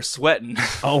sitting here sweating.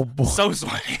 Oh boy, so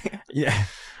sweaty. Yeah.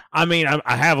 I mean,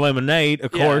 I have lemonade,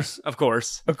 of course. Of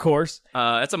course.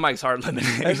 That's a Mike's Hard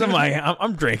lemonade.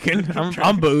 I'm drinking.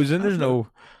 I'm boozing. There's no.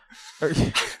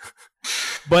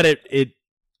 But it's.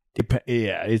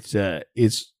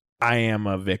 I am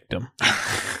a victim.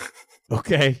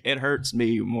 Okay. It hurts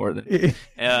me more than.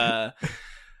 But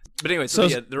anyway,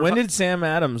 when did Sam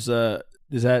Adams?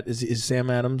 Is Sam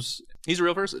Adams? He's a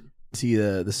real person. Is he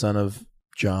the son of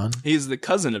John? He's the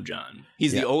cousin of John.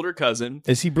 He's the older cousin.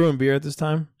 Is he brewing beer at this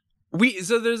time?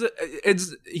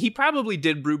 He probably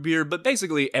did brew beer, but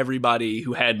basically everybody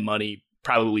who had money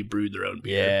probably brewed their own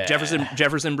beer. Yeah.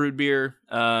 Jefferson brewed beer.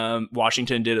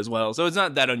 Washington did as well. So it's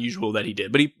not that unusual that he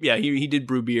did. But he did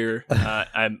brew beer.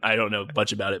 I don't know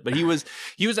much about it, but he was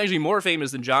actually more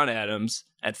famous than John Adams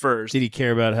at first. Did he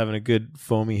care about having a good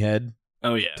foamy head?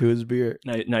 Oh yeah, to his beer.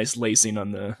 Nice lacing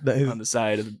on the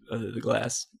side of the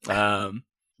glass.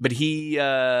 But he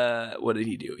what did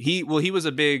he do? He was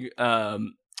a big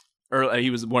he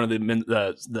was one of the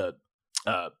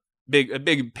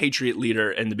big patriot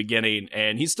leader in the beginning,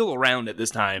 and he's still around at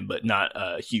this time, but not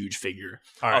a huge figure.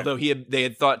 Right. Although they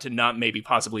had thought to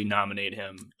possibly nominate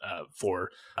him for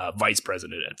vice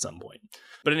president at some point.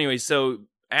 But anyway, so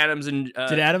Adams and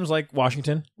did Adams like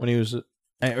Washington when he was,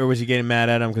 or was he getting mad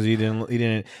at him because he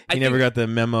never got the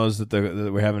memos that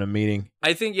we're having a meeting?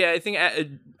 I think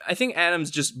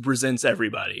Adams just resents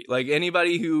everybody, like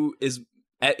anybody who is.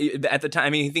 At the time, I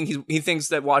mean, he thinks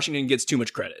that Washington gets too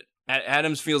much credit.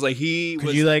 Adams feels like he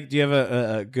was. Do you have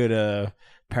a good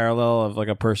parallel of like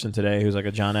a person today who's like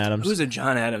a John Adams? Who's a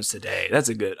John Adams today? That's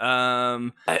a good.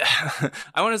 I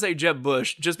want to say Jeb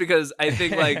Bush, just because I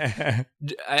think like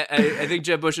I think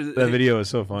Jeb Bush is. That video is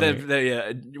so funny.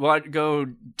 Go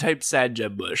type sad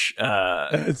Jeb Bush.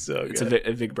 It's so good. It's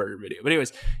a Vic Berger video. But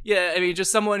anyways, I mean,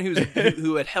 just someone who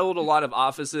had held a lot of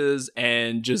offices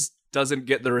and just doesn't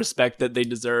get the respect that they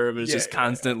deserve. It's just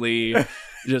constantly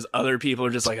just other people are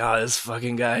just like, oh, this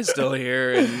fucking guy's still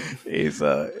here. And he's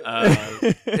but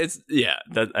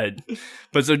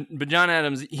John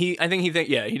Adams, he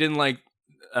didn't like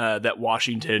that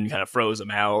Washington kind of froze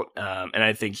him out, and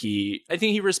I think he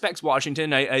respects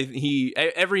Washington.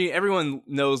 Everyone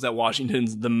knows that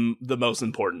Washington's the most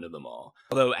important of them all.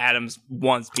 Although Adams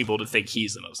wants people to think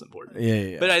he's the most important.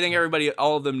 Yeah. But I think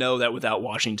all of them know that without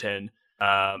Washington,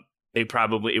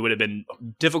 it would have been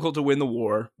difficult to win the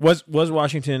war. Was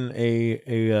Washington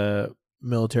a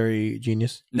military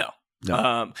genius? No.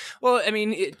 Well, I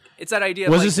mean, it's that idea.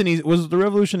 Was the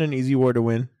revolution an easy war to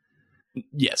win?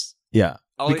 Yes. Yeah.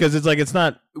 Because it's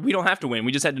not. We don't have to win.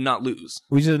 We just had to not lose.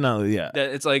 Yeah.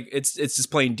 It's like it's just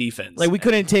playing defense. Like you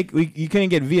couldn't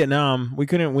get Vietnam. We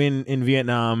couldn't win in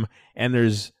Vietnam, and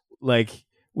there's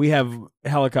we have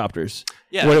helicopters.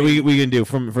 Yeah. What we can do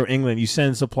from England? You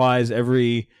send supplies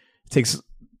it takes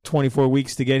 24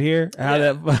 weeks to get here.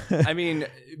 I mean,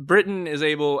 Britain is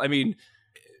able. I mean,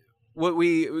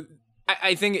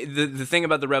 I think the thing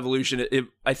about the revolution,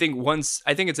 I think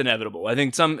it's inevitable. I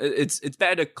think it's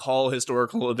bad to call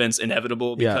historical events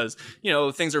inevitable because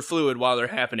things are fluid while they're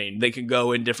happening. They can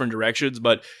go in different directions,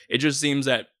 but it just seems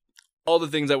that all the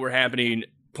things that were happening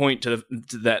point to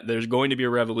that there's going to be a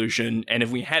revolution, and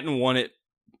if we hadn't won it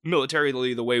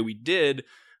militarily the way we did,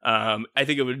 I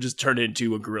think it would just turn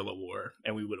into a guerrilla war,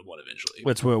 and we would have won eventually.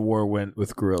 That's where war went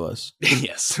with guerrillas.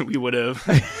 Yes, we would have.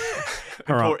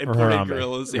 Imported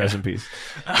guerrillas. Rest in peace.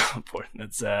 Oh, poor.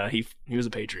 That's he was a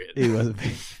patriot. He was a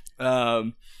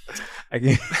patriot.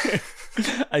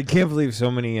 I can't believe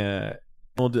so many. In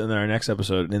our next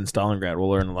episode in Stalingrad, we'll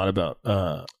learn a lot about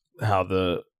how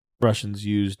the Russians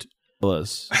used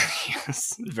guerrillas.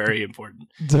 Yes, very important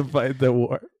to fight the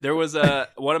war. There was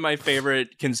one of my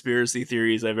favorite conspiracy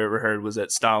theories I've ever heard was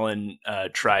that Stalin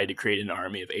tried to create an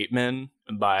army of ape men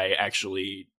by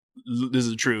actually. This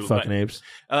is true. Fucking apes.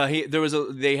 They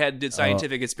did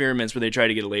scientific experiments where they tried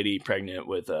to get a lady pregnant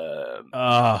with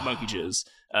monkey jizz.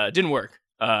 Didn't work.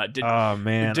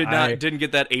 Didn't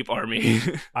get that ape army.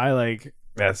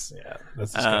 That's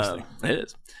disgusting. It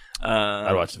is.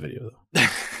 I'd watch the video though.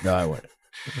 No, I wouldn't.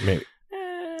 Maybe.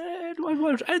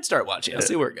 I'd start watching. I'll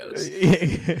see where it goes.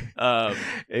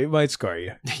 It might scar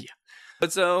you. Yeah.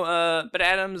 But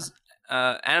Adams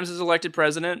is elected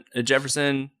president,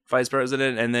 Jefferson vice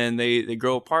president, and then they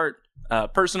grow apart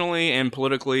personally and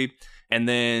politically. And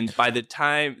then by the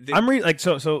time I'm reading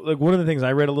one of the things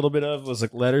I read a little bit of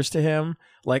was letters to him,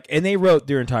 and they wrote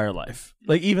their entire life.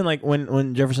 Even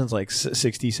when Jefferson's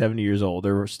 60, 70 years old,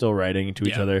 they're still writing to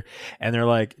each other, and they're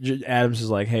Adams is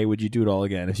hey, would you do it all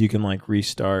again if you can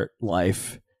restart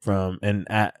life from? And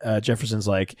Jefferson's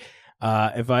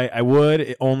if I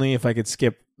would, only if I could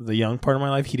skip the young part of my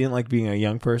life. He didn't like being a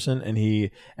young person, and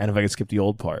if I could skip the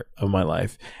old part of my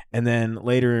life. And then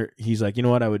later he's you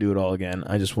know what, I would do it all again.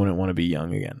 I just wouldn't want to be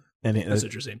young again. And that's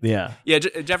interesting. Yeah.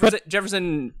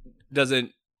 Jefferson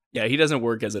doesn't. Yeah, he doesn't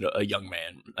work as a young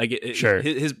man. Sure.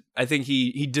 I think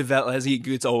he develops as he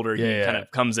gets older. He kind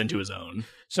of comes into his own.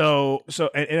 So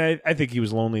I think he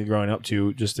was lonely growing up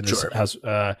too, just in his house.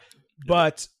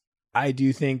 But I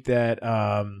do think that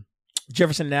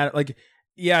Jefferson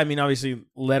obviously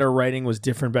letter writing was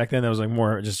different back then. That was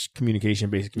more just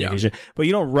basic communication. But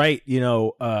you don't write,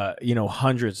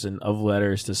 hundreds of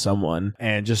letters to someone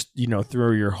and just,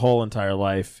 throw your whole entire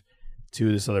life to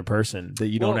this other person that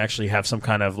you don't actually have some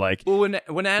kind of when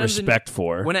Adams respect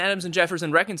for. When Adams and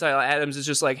Jefferson reconcile, Adams is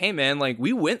just hey man,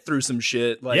 we went through some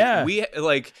shit.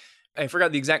 I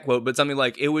forgot the exact quote, but something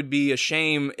it would be a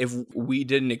shame if we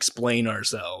didn't explain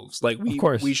ourselves. Of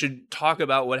course. We should talk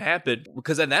about what happened,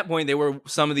 because at that point they were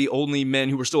some of the only men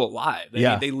who were still alive.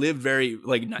 They lived very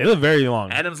they lived very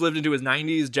long. Adams lived into his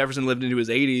 90s. Jefferson lived into his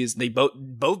 80s. They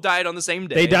both died on the same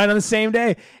day. They died on the same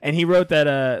day, and he wrote that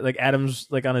Adams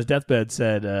on his deathbed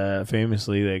said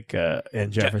famously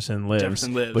and Jefferson lives,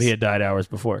 but he had died hours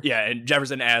before. Yeah, and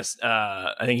Jefferson asked,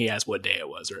 I think he asked what day it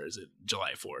was, or is it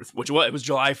July 4th? It was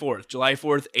July 4th. July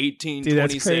 4th, 1826. Dude,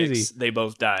 that's crazy. They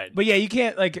both died. But yeah, you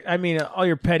can't all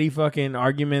your petty fucking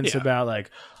arguments about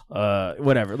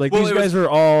whatever. These guys are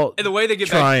all and the way they get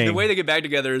trying. The way they get back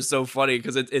together is so funny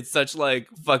because it's such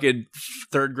fucking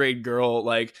third grade girl.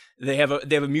 They have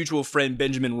a mutual friend,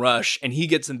 Benjamin Rush, and he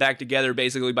gets them back together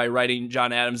basically by writing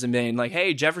John Adams and being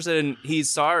hey, Jefferson, he's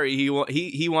sorry,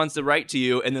 he wants to write to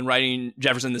you, and then writing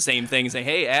Jefferson the same thing and saying,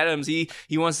 hey, Adams, he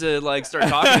wants to start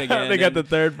talking again. They got the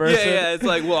third person. Yeah, it's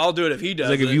well, I'll do it if he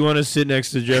does. It's if you want to sit next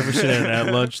to Jefferson at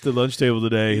the lunch table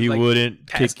today, he wouldn't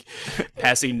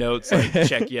passing notes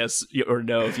check yes or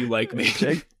no if you like me.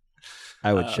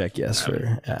 I would check yes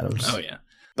for Adams. Oh yeah,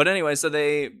 but anyway, so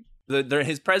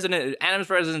Adams'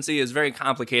 presidency is very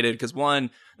complicated because one,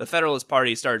 the Federalist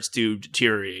Party starts to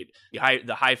deteriorate.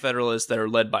 The High Federalists that are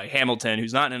led by Hamilton,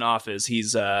 who's not in office,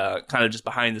 he's kind of just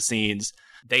behind the scenes.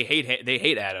 they hate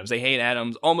Adams. They hate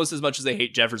Adams almost as much as they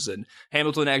hate Jefferson.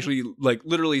 Hamilton actually like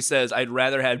literally says, I'd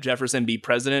rather have Jefferson be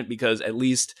president because at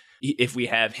least if we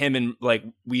have him and like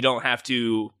we don't have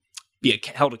to be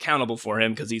held accountable for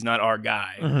him because he's not our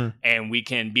guy, and we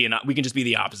can just be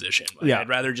the opposition. Like, I'd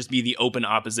rather just be the open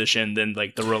opposition than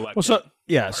like the reelected.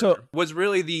 Well, so what's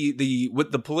really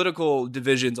with the political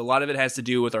divisions, a lot of it has to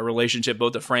do with our relationship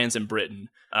both to France and Britain.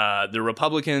 The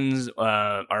Republicans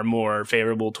are more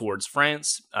favorable towards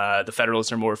France. The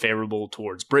Federalists are more favorable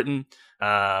towards Britain,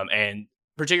 and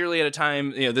particularly at a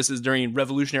time, this is during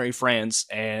revolutionary France,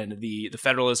 and the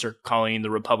Federalists are calling the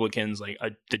Republicans like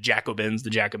the Jacobins. The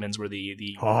Jacobins were the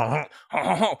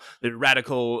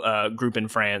radical group in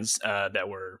France that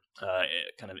were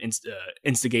kind of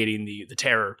instigating the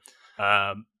terror.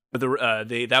 But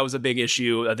that was a big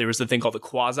issue. There was the thing called the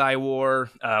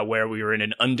Quasi-War, where we were in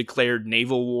an undeclared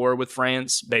naval war with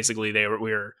France. Basically, we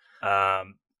were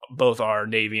both our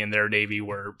navy and their navy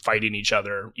were fighting each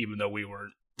other, even though we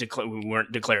weren't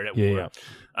declared at war.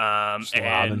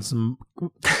 And some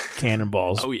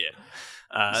cannonballs. Oh yeah,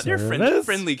 they're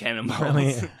friendly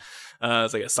cannonballs.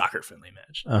 It's like a soccer friendly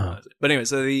match. But anyway,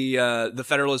 so the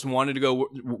Federalists wanted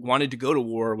to go to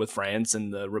war with France,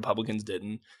 and the Republicans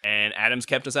didn't. And Adams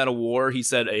kept us out of war. He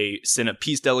sent a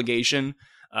peace delegation.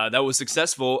 That was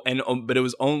successful, but it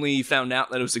was only found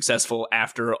out that it was successful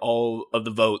after all of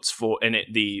the votes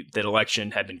the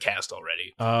election had been cast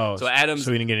already. Oh, so Adams,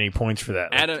 so he didn't get any points for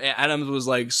that. Adams was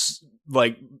like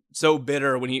so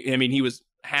bitter when he was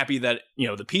happy that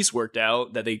the peace worked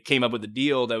out, that they came up with a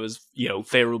deal that was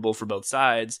favorable for both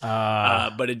sides,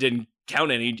 but it didn't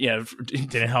count any.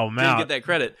 Didn't help him out. Didn't get that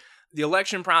credit. The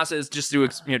election process, just to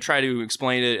try to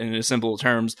explain it in simple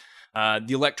terms.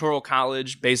 The Electoral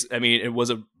College, it was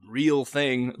a real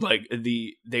thing. Like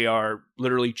they are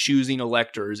literally choosing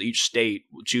electors. Each state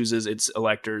chooses its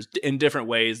electors in different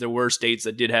ways. There were states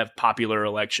that did have popular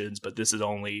elections, but this is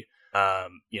only,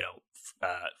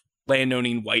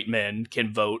 landowning white men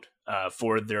can vote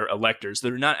for their electors.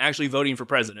 They're not actually voting for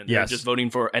president. They're just voting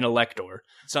for an elector.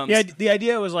 The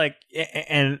idea was like,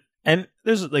 and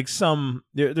there's like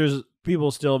there's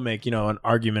people still make an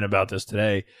argument about this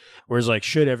today, whereas like,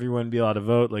 should everyone be allowed to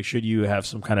vote? Like, should you have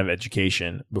some kind of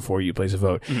education before you place a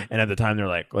vote? And at the time they're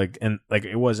like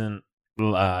it wasn't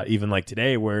even like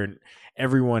today where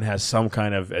everyone has some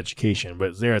kind of education,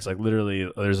 but it's like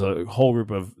literally there's a whole group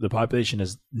of the population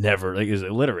is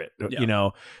illiterate,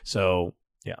 so.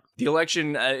 Yeah. The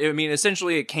election,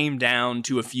 essentially it came down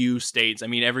to a few states.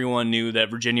 Everyone knew that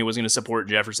Virginia was going to support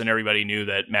Jefferson. Everybody knew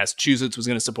that Massachusetts was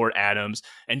going to support Adams.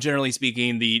 And generally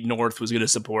speaking, the North was going to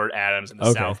support Adams and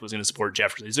the South was going to support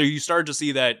Jefferson. So you start to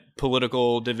see that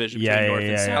political division between North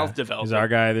and South develop. There's our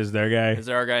guy, there's their guy. There's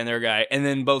our guy and their guy. And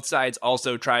then both sides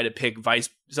also try to pick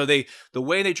So the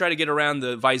way they try to get around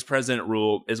the vice president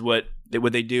rule is what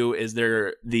they do is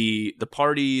the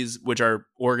parties which are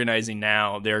organizing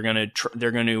now, they're going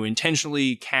to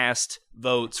intentionally cast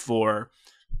votes for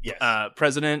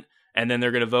president, and then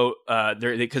they're going to vote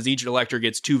because each elector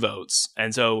gets 2 votes,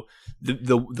 and so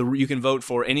you can vote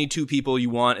for any 2 people you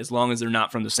want as long as they're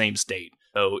not from the same state.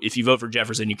 So if you vote for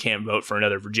Jefferson, you can't vote for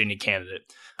another Virginia candidate.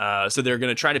 So they're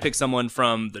going to try to pick someone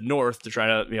from the North to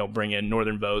try to bring in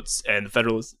Northern votes, and the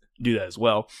Federalists do that as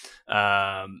well.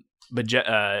 But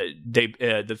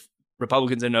the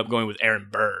Republicans ended up going with Aaron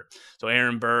Burr. So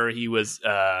Aaron Burr, he was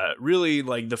really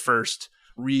like the first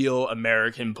real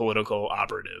American political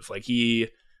operative. Like he's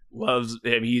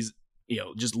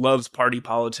just loves party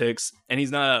politics, and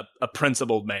he's not a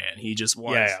principled man. He just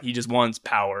wants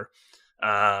power.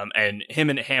 And him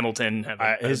and Hamilton have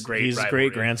a great his rivalry.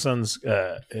 Great grandson's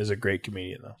is a great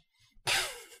comedian though.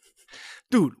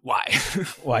 Dude, why?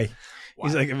 Why?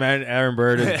 He's like, imagine Aaron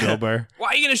Burr is Bill Burr. Why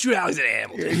are you gonna shoot Alexander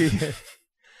Hamilton?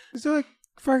 He's like,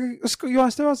 you want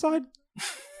to step outside?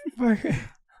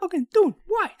 Okay, dude,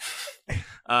 why?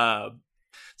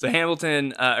 So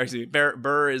Hamilton,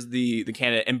 Burr is the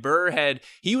candidate, and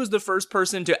he was the first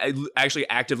person to actually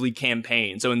actively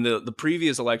campaign. So in the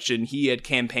previous election, he had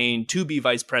campaigned to be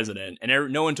vice president,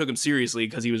 and no one took him seriously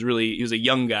because he was a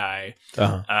young guy,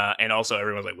 and also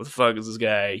everyone was like, "What the fuck is this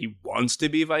guy? He wants to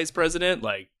be vice president?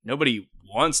 Like nobody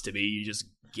wants to be. You just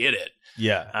get it."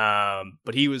 Yeah.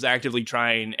 But he was actively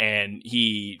trying, and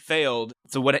he failed.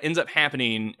 So what ends up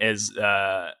happening is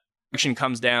election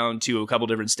comes down to a couple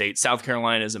different states. South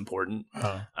Carolina is important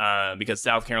because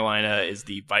South Carolina is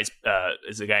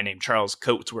is a guy named Charles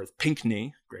Cotesworth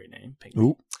Pinckney. Great name,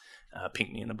 Pinckney.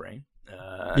 Pinckney in the brain.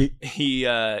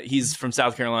 He's from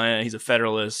South Carolina. He's a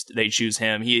Federalist. They choose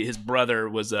him. His brother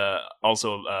was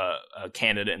also a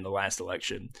candidate in the last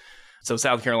election. So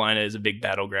South Carolina is a big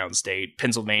battleground state.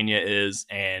 Pennsylvania is,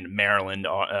 and Maryland.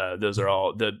 Those are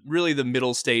all the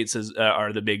middle states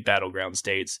are the big battleground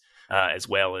states, as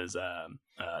well as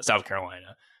South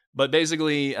Carolina. But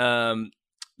basically, the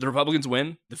Republicans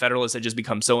win. The Federalists had just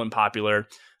become so unpopular.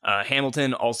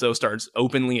 Hamilton also starts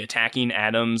openly attacking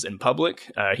Adams in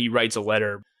public. He writes a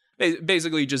letter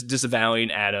basically just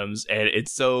disavowing Adams, and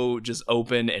it's so just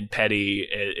open and petty.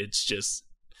 It's just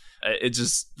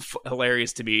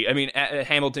hilarious to me. I mean,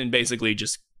 Hamilton basically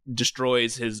just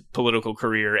destroys his political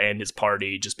career and his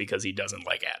party just because he doesn't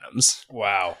like Adams.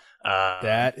 Wow.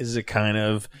 That is a kind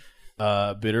of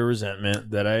bitter resentment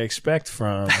that I expect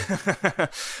from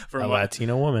a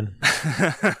Latino woman.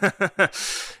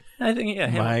 I think, yeah,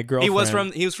 my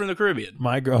girlfriend. He was from the Caribbean.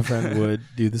 My girlfriend would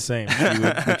do the same. She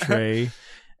would betray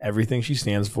everything she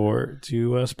stands for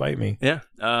to spite me. Yeah.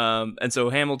 And so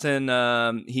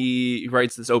Hamilton, he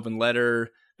writes this open letter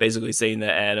basically saying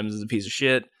that Adams is a piece of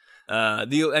shit.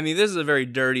 This is a very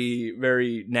dirty,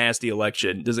 very nasty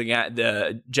election.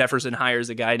 Jefferson hires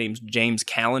a guy named James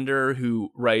Callender who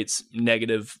writes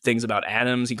negative things about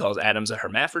Adams. He calls Adams a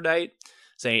hermaphrodite,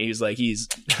 saying his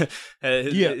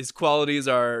qualities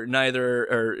are neither,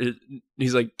 or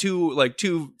he's like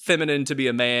too feminine to be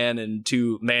a man and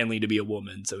too manly to be a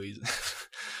woman. So he's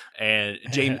and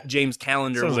James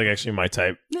Callender sounds like actually my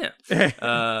type. Yeah,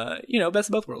 best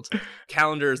of both worlds.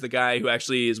 Callender is the guy who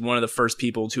actually is one of the first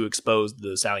people to expose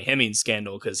the Sally Hemings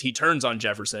scandal, because he turns on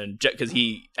Jefferson because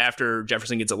after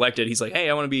Jefferson gets elected, he's like, hey,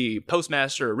 I want to be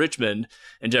postmaster of Richmond,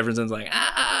 and Jefferson's like,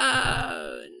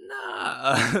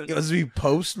 it was to be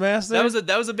postmaster.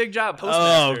 That was a big job.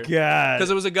 Postmaster. Oh god! Because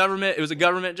it was a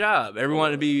government job. Everyone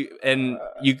wanted to be, and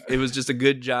it was just a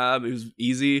good job. It was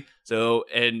easy. So,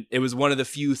 and it was one of the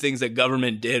few things that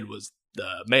government did was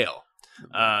the mail.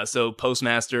 So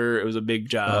postmaster, it was a big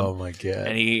job. Oh my god!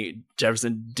 And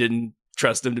Jefferson didn't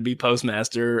trust him to be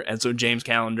postmaster, and so James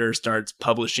Callender starts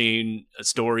publishing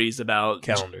stories about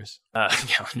calendars.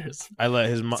 Calendars. I let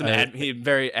his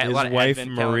wife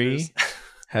Marie.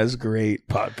 Has great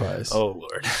pot pies. Oh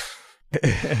Lord,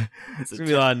 it's gonna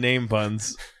be a lot of name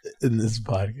puns in this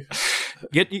podcast.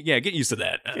 Get used to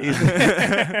that.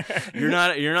 You're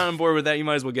not on board with that. You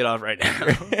might as well get off right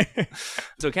now.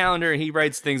 So Callender, he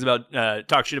writes things about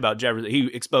talk shit about Jefferson. He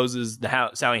exposes the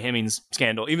Sally Hemings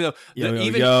scandal. Even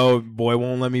though boy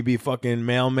won't let me be fucking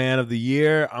mailman of the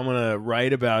year. I'm gonna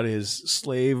write about his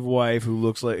slave wife who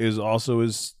looks like is also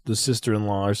the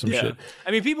sister-in-law or some shit.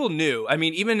 I mean, people knew. I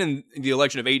mean, even in the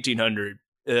election of 1800.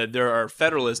 There are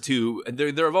Federalists who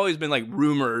there have always been like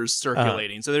rumors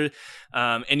circulating. So there,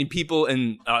 and people,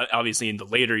 and obviously in the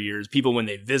later years, people when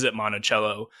they visit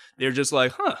Monticello, they're just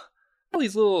like, all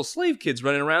these little slave kids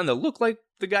running around that look like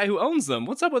the guy who owns them.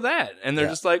 What's up with that? And they're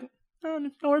just like,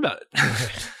 don't worry about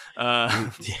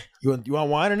it. You want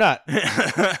wine or not? In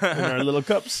our little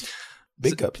cups.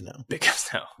 Big cups now. Big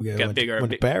cups now. We got bigger.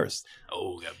 Went to Paris.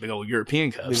 Oh, we got big old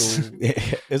European cups.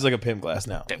 It's like a pimp glass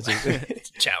now.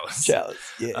 It's chalice.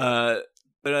 Chalice. Yeah.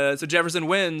 So Jefferson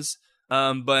wins.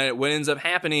 But what ends up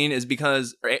happening is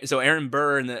because Aaron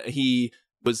Burr Aaron Burr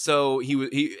was he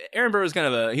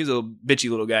was a bitchy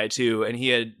little guy too, and he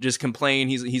had just complained.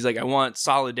 He's like, I want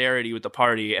solidarity with the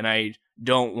party, and I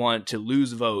don't want to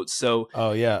lose votes. So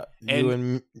you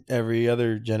and every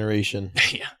other generation.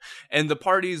 Yeah, and the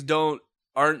parties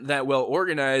aren't that well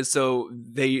organized, so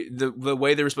the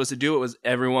way they were supposed to do it was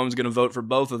everyone was going to vote for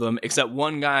both of them, except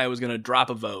one guy was going to drop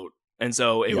a vote, and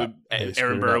so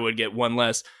Aaron Burr would get one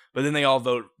less. But then they all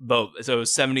vote both. So it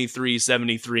was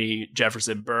 73-73,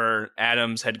 Jefferson, Burr.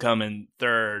 Adams had come in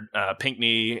third.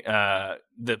 Pinckney,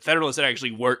 the Federalists had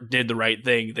actually did the right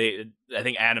thing. I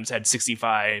think Adams had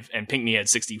 65 and Pinckney had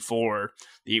 64.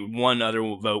 The one other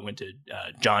vote went to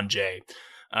John Jay.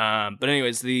 But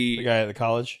anyways, the guy at the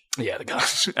college? Yeah, the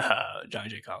college. John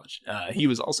Jay College. He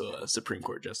was also a Supreme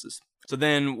Court justice. So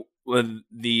then in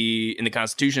the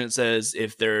Constitution, it says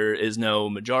if there is no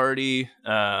majority,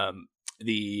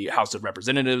 the House of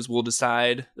Representatives will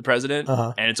decide the president,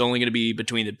 and it's only going to be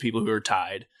between the people who are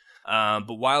tied.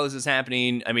 But while this is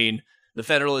happening, I mean, the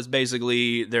Federalists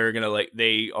basically, they're going to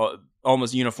they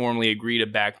almost uniformly agree to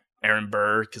back Aaron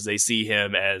Burr because they see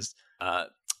him as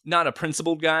not a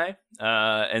principled guy,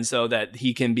 and so that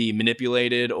he can be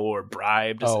manipulated or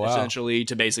bribed essentially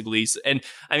to basically. And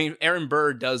I mean, Aaron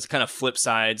Burr does kind of flip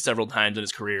sides several times in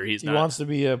his career. He wants to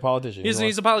be a politician.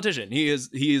 He's a politician. He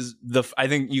is I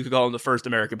think you could call him the first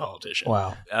American politician.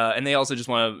 Wow. And they also just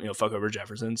want to fuck over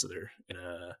Jefferson, so they're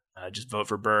gonna just vote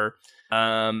for Burr.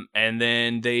 And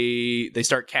then they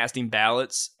start casting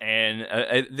ballots, and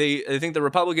I think the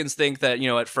Republicans think that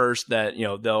at first that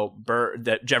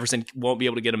that Jefferson won't be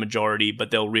able to get a majority,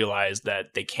 but they'll realize realize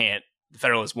that the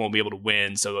Federalists won't be able to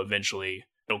win. So eventually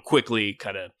it'll quickly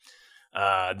kind of,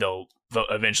 they'll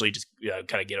eventually just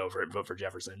kind of get over it, vote for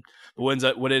Jefferson.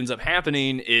 But what ends up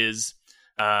happening is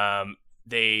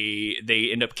they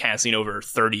end up casting over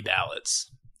 30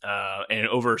 ballots and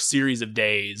over a series of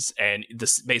days, and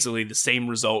basically the same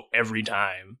result every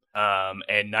time,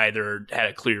 and neither had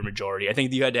a clear majority. I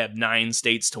think you had to have 9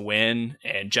 states to win,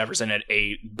 and Jefferson had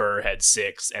 8, Burr had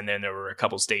 6, and then there were a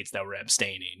couple states that were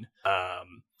abstaining.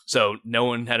 So no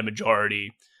one had a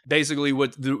majority. Basically,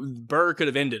 Burr could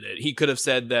have ended it. He could have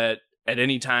said that at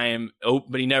any time,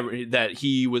 but he never, that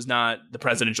he was not the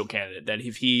presidential candidate. That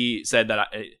if he said that,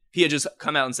 he had just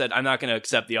come out and said, I'm not going to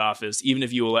accept the office, even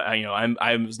if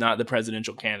I was not the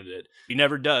presidential candidate. He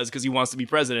never does because he wants to be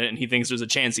president and he thinks there's a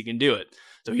chance he can do it.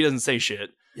 So he doesn't say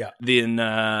shit. Yeah. Then,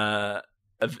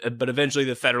 but eventually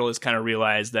the Federalists kind of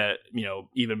realized that,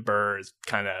 even Burr is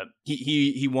kind of,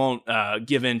 he won't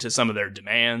give in to some of their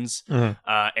demands. Mm-hmm.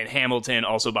 And Hamilton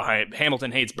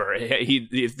Hamilton hates Burr.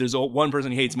 If there's one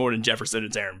person he hates more than Jefferson,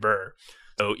 it's Aaron Burr.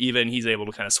 So even he's able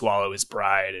to kind of swallow his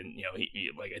pride, and I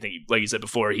think like you said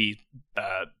before, he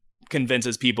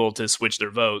convinces people to switch their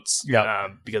votes. Yeah.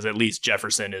 Because at least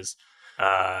Jefferson is,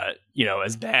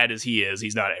 as bad as he is,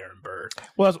 he's not Aaron Burr.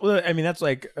 Well, I mean, that's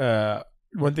like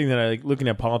one thing that I like looking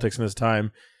at politics in this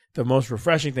time. The most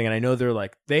refreshing thing, and I know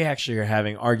they actually are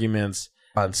having arguments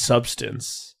on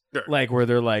substance, sure. Like where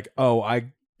they're like, "Oh,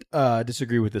 I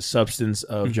disagree with the substance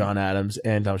of John Adams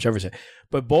and Thomas Jefferson,"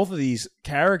 but both of these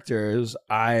characters,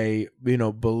 I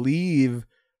believe.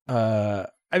 I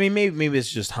mean, maybe it's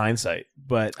just hindsight,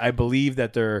 but I believe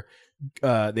that they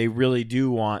really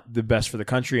do want the best for the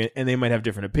country, and they might have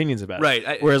different opinions about it.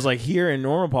 Right. Whereas, like here in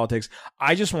normal politics,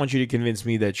 I just want you to convince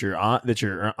me that you're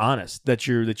honest, that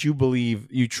you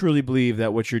truly believe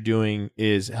that what you're doing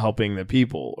is helping the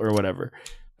people or whatever.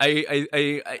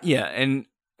 Yeah, and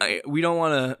we don't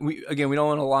want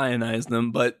to lionize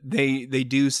them, but they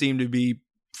do seem to be,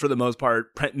 for the most part,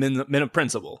 men of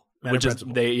principle.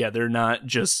 They're not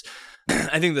just.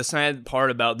 I think the sad part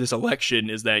about this election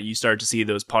is that you start to see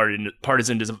those partisan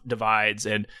divides,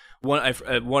 and I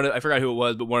forgot who it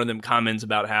was, but one of them comments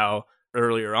about how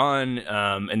earlier on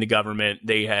in the government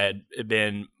they had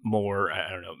been more,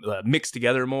 mixed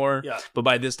together more. Yeah. But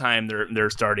by this time they're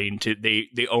starting to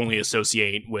they only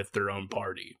associate with their own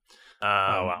party.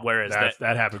 Wow. Whereas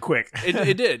that happened quick.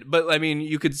 it did, but I mean,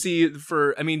 you could see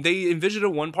they envisioned a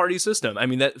one-party system. I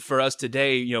mean, that for us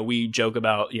today, we joke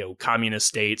about communist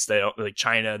states that like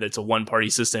China, that's a one-party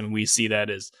system, and we see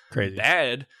that as crazy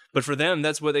bad. But for them,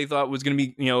 that's what they thought was going to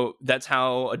be. That's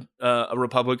how a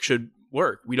republic should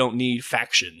work. We don't need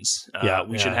factions.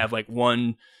 We should have like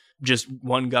one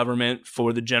government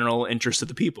for the general interest of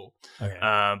the people.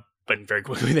 Okay. But very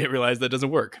quickly they realized that doesn't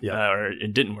work. Yeah. Or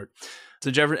it didn't work. So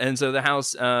the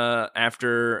House,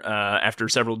 after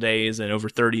several days and over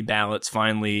 30 ballots,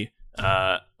 finally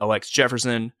elects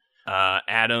Jefferson.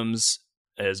 Adams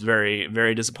is very,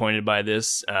 very disappointed by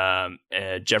this.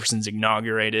 Jefferson's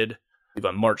inaugurated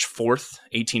on March 4th,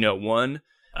 1801.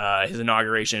 His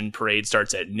inauguration parade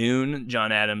starts at noon.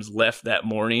 John Adams left that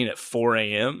morning at 4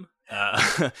 a.m.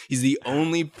 He's the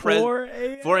only 4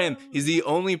 a.m. He's the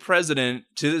only president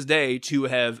to this day to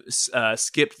have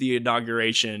skipped the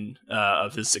inauguration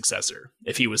of his successor,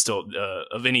 if he was still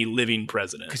of any living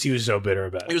president, because he was so bitter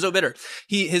about it. He was so bitter.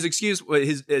 His excuse,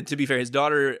 to be fair, his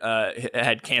daughter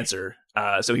had cancer,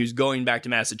 so he was going back to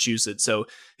Massachusetts. So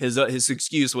his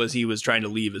excuse was he was trying to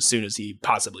leave as soon as he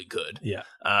possibly could. Yeah,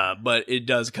 but it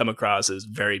does come across as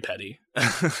very petty.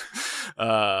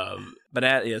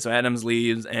 So Adams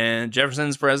leaves and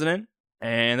Jefferson's president,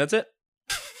 and that's it.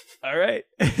 All right.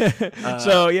 What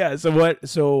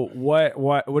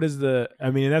is the? I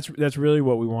mean, that's really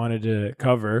what we wanted to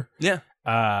cover. Yeah.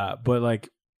 But like,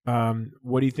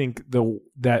 what do you think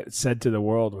that said to the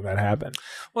world when that happened?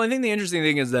 Well, I think the interesting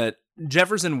thing is that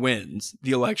Jefferson wins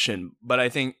the election, but I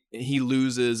think he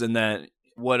loses in that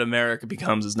what America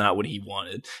becomes is not what he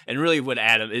wanted, and really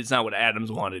it's not what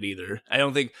Adams wanted either. I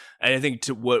think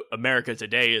to what America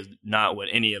today is not what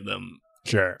any of them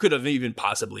could have even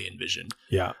possibly envisioned.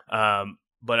 Yeah.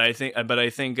 But I think after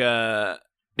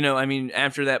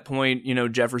that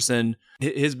point, Jefferson,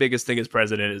 his biggest thing as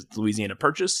president is Louisiana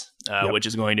Purchase, which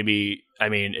is going to be,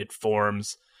 it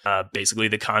forms basically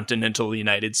the continental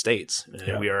United States.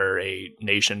 We are a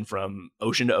nation from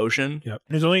ocean to ocean. Yep.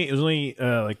 It was only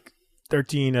like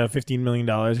 $13-15 million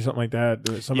or something like that.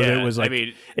 Some of it was like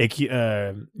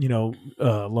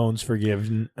loans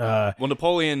forgiven. Well,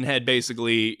 Napoleon had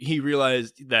he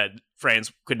realized that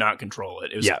France could not control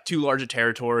it. It was too large a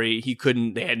territory.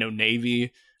 They had no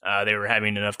navy. they were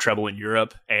having enough trouble in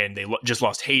Europe, and they just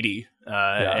lost Haiti.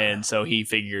 And so he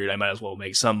figured I might as well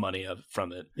make some money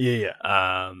from it.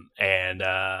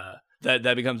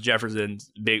 That becomes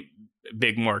Jefferson's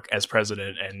big mark as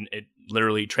president, and it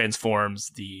literally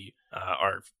transforms the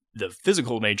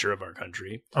physical nature of our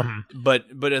country.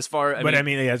 But as far I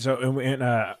mean,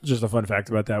 so just a fun fact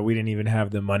about that, we didn't even have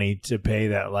the money to pay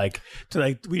that,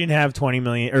 we didn't have $20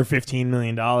 million or $15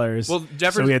 million. Well,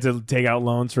 so we had to take out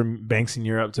loans from banks in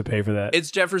Europe to pay for that. It's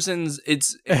Jefferson's.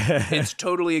 It's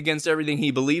totally against everything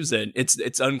he believes in.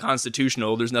 It's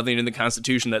unconstitutional. There's nothing in the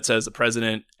Constitution that says the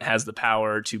president has the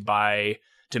power to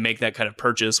make that kind of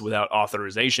purchase without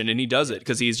authorization, and he does it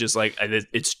because he's just like,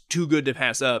 it's too good to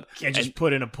pass up. Can't just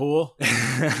put in a pool.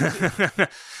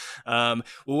 Well,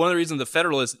 one of the reasons the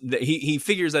Federalists, he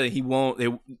figures that he won't,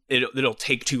 it'll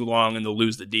take too long and they'll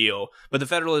lose the deal. But the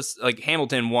Federalists, like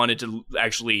Hamilton, wanted to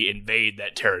actually invade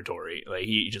that territory. Like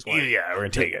he just wanted, we're gonna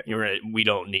take it. We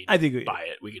don't need to buy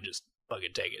it. We can just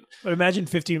fucking take it. But imagine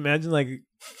like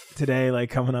today, like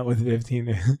coming up with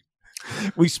 15.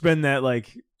 We spend that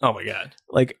oh my god!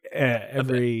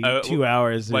 Every 2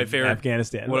 hours in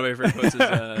Afghanistan. One of my favorite quotes is,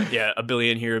 "A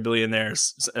billion here, a billion there."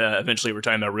 Eventually, we're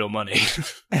talking about real money.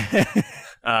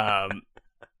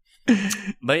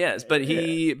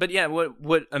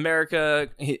 What America,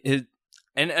 and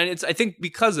it's, I think,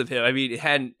 because of him. I mean,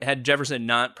 had Jefferson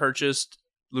not purchased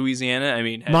Louisiana, I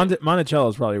mean, Monticello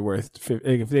is probably worth,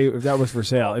 if that was for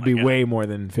sale, it'd be way more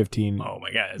than 15. Oh my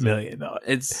god, million.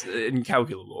 It's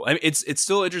incalculable. I mean, it's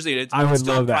still interesting. I would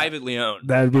still love that. Privately owned.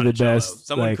 That'd be the best.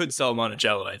 Someone could sell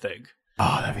Monticello, I think.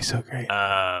 Oh, that'd be so great.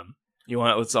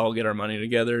 Let's all get our money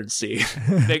together and see.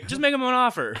 Just make them an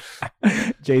offer.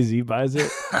 Jay-Z buys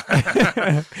it.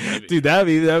 Dude,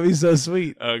 that'd be so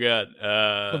sweet. Oh god.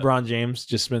 LeBron James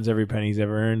just spends every penny he's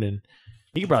ever earned, and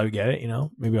he could probably get it,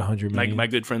 maybe 100 million. My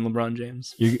good friend LeBron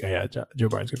James. Joe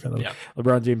Barnes' good friend. Yeah.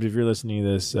 LeBron James, if you're listening to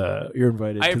this, you're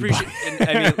invited. I appreciate.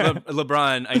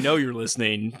 LeBron, I know you're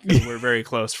listening. We're very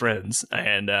close friends,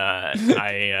 and I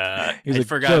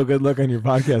forgot. Joe, good luck on your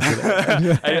podcast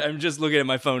today. I'm just looking at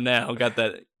my phone now. Got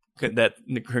that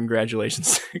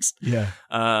congratulations text. Yeah.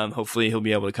 Hopefully he'll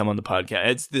be able to come on the podcast.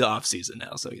 It's the off season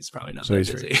now, so he's probably not that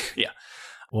busy. Yeah.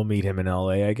 We'll meet him in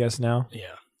LA, I guess now.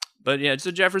 Yeah. But yeah, so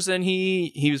Jefferson,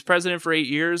 he was president for 8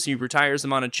 years. He retires to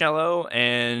Monticello,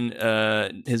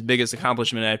 and his biggest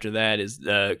accomplishment after that is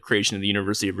the creation of the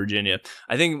University of Virginia.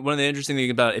 I think one of the interesting things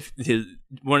about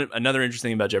another interesting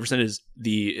thing about Jefferson is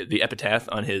the epitaph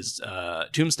on his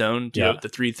tombstone. The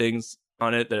three things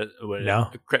on it.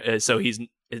 So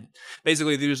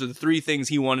basically these are the three things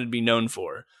he wanted to be known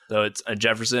for. So it's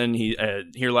Jefferson.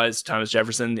 Here lies Thomas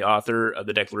Jefferson, the author of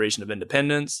the Declaration of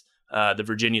Independence, the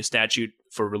Virginia Statute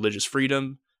for Religious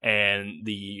Freedom, and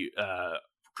the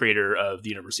creator of the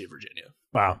University of Virginia.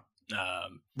 Wow.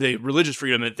 The religious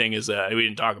freedom thing is, we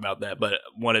didn't talk about that, but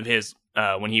one of his,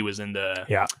 when he was in the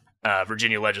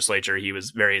Virginia legislature, he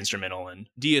was very instrumental in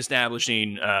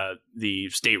de-establishing the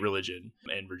state religion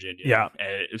in Virginia. Yeah.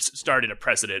 And it started a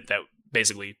precedent that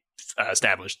basically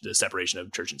established the separation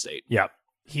of church and state. Yeah.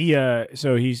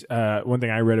 He's one thing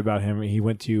I read about him, he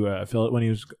went to when he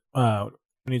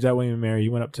was at William and Mary, he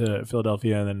went up to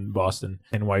Philadelphia and then Boston.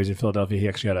 And while he was in Philadelphia, he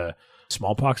actually got a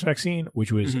smallpox vaccine,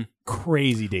 which was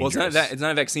crazy dangerous. Well, it's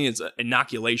not a vaccine; it's an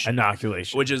inoculation.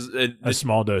 Which is a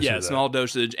small dosage. Yeah, small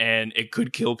dosage, and it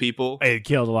could kill people. It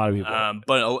killed a lot of people.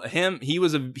 But he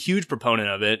was a huge proponent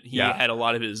of it. He had a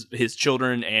lot of his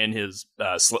children and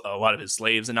a lot of his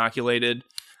slaves inoculated.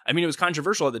 I mean, it was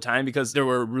controversial at the time because there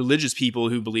were religious people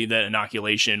who believed that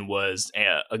inoculation was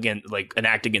again like an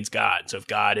act against God. So if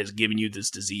God has given you this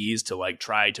disease to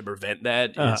try to prevent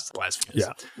that, it's blasphemous.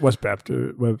 Yeah,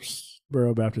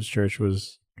 Westboro Baptist Church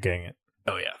was getting it.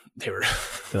 Oh yeah, they're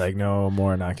like, no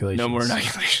more inoculations. No more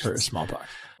inoculations for smallpox.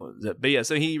 But yeah,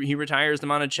 so he retires to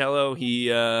Monticello. He's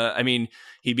the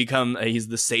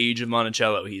sage of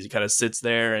Monticello. He kind of sits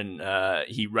there and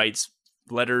he writes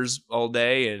letters all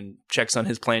day and checks on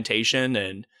his plantation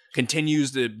and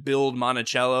continues to build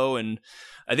Monticello. And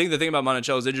I think the thing about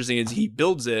Monticello is interesting is he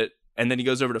builds it and then he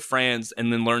goes over to France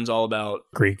and then learns all about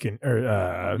Greek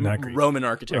not Greek, Roman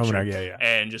architecture,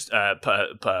 and just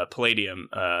Palladium,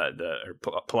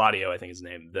 Palladio, I think is his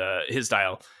name, his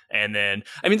style. And then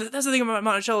I mean that's the thing about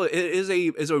Monticello, it is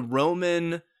a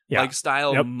Roman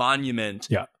style monument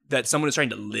that someone is trying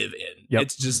to live in.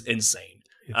 It's just insane.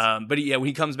 But when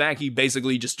he comes back, he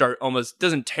basically just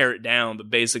doesn't tear it down, but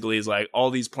basically is like, all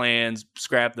these plans,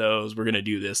 scrap those. We're going to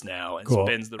do this now. And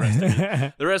spends the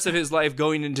rest of his life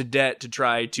going into debt to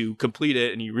try to complete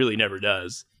it. And he really never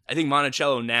does. I think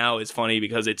Monticello now is funny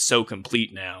because it's so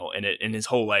complete now, and in his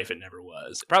whole life, it never was.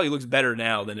 was. It probably looks better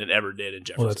now than it ever did in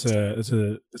Jefferson.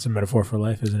 Well, it's a metaphor for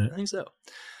life, isn't it? I think so.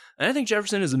 And I think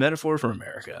Jefferson is a metaphor for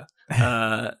America.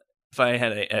 If I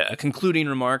had a concluding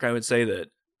remark, I would say that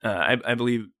I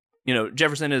believe,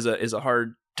 Jefferson is a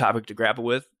hard topic to grapple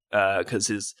with because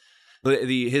his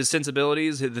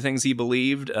sensibilities, the things he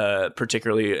believed,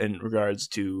 particularly in regards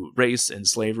to race and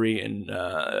slavery and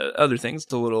other things,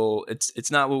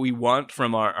 it's not what we want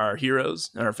from our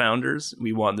heroes and our founders.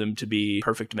 We want them to be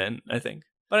perfect men, I think.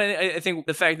 But I think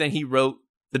the fact that he wrote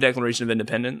the Declaration of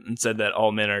Independence and said that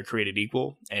all men are created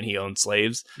equal and he owned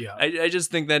slaves. Yeah. I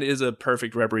just think that is a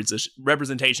perfect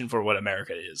representation for what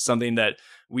America is. Something that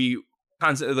we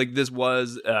this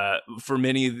was for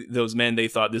many of those men, they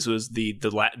thought this was the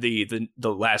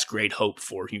last great hope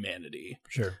for humanity.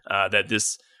 Sure. That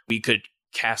we could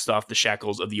cast off the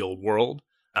shackles of the old world.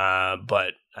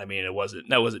 But I mean, that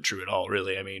wasn't true at all,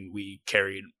 really. I mean, we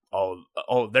carried all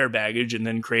of their baggage and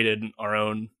then created our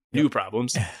own new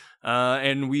problems.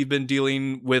 And we've been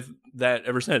dealing with that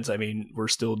ever since. I mean, we're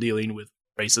still dealing with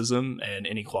racism and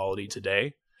inequality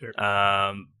today. Sure.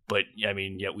 But I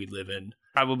mean, yet we live in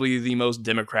probably the most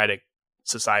democratic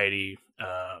society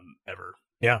ever.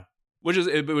 Yeah.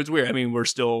 It's weird. I mean, we're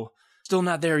still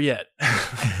not there yet.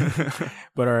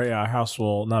 But our house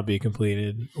will not be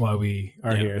completed while we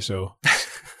are here. So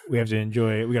we have to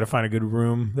enjoy it. We got to find a good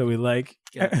room that we like.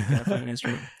 Gotta find a nice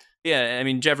room. Yeah, I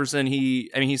mean Jefferson.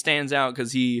 He stands out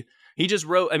because he just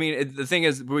wrote. I mean, the thing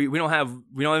is, we don't have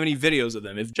any videos of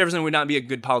them. If Jefferson would not be a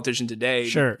good politician today,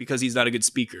 sure, because he's not a good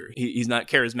speaker, he's not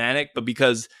charismatic, but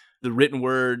because the written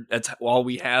word, that's all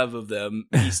we have of them.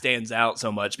 He stands out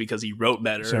so much because he wrote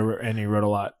better, and he wrote a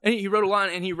lot, and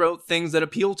he wrote things that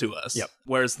appeal to us. Yep.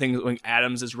 Whereas things when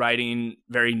Adams is writing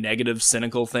very negative,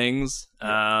 cynical things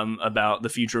about the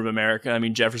future of America. I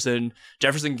mean, Jefferson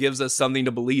gives us something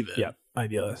to believe in. Yeah.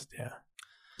 Idealist, yeah.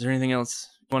 Is there anything else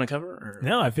you want to cover? Or?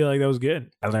 No, I feel like that was good.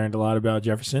 I learned a lot about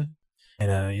Jefferson, and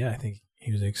I think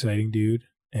he was an exciting dude,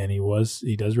 and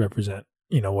he does represent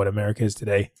what America is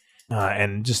today,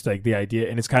 and just like the idea,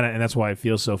 and that's why it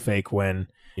feels so fake when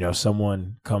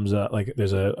someone comes up, like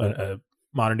there's a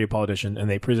modern day politician and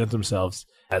they present themselves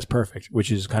as perfect,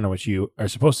 which is kind of what you are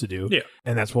supposed to do. Yeah.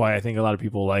 And that's why I think a lot of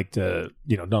people liked,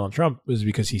 Donald Trump, was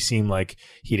because he seemed like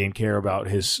he didn't care about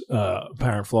his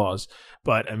apparent flaws.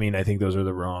 But I mean, I think those are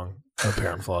the wrong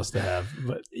apparent flaws to have.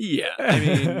 But yeah, I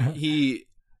mean,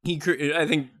 I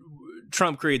think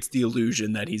Trump creates the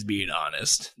illusion that he's being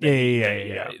honest.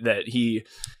 Yeah. That he,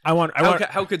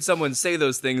 how could someone say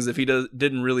those things if he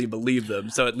didn't really believe them?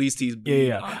 So at least he's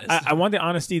being honest. I want the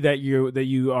honesty that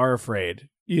you are afraid.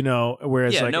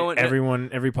 Whereas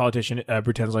every politician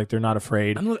pretends like they're not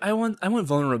afraid. I want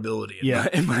vulnerability.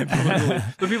 In my vulnerability.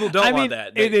 But people don't want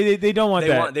that. They don't want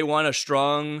that. They want a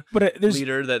strong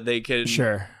leader that they can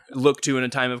look to in a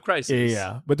time of crisis.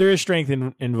 Yeah. But there is strength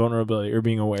in vulnerability or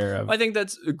being aware of. I think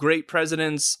that's great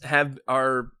presidents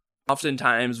are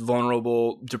oftentimes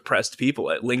vulnerable, depressed people.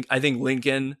 I think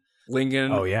Lincoln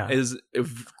is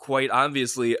quite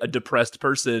obviously a depressed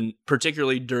person,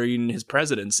 particularly during his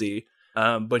presidency.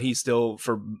 But he still,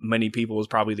 for many people, was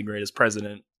probably the greatest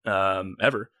president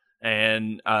ever.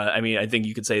 And I mean, I think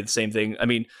you could say the same thing. I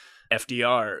mean,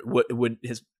 FDR,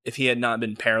 if he had not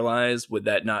been paralyzed, would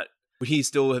he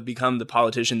still have become the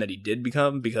politician that he did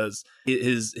become? Because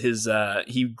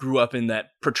he grew up in that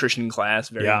patrician class,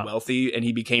 very wealthy, and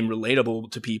he became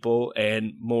relatable to people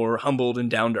and more humbled and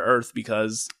down to earth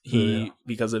because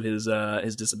of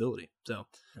his disability. So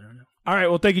I don't know. All right.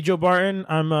 Well, thank you, Joe Barton.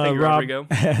 I'm Rob. Rodrigo.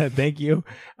 Thank you.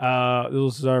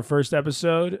 This is our first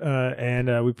episode, and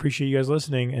we appreciate you guys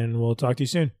listening, and we'll talk to you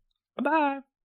soon. Bye-bye.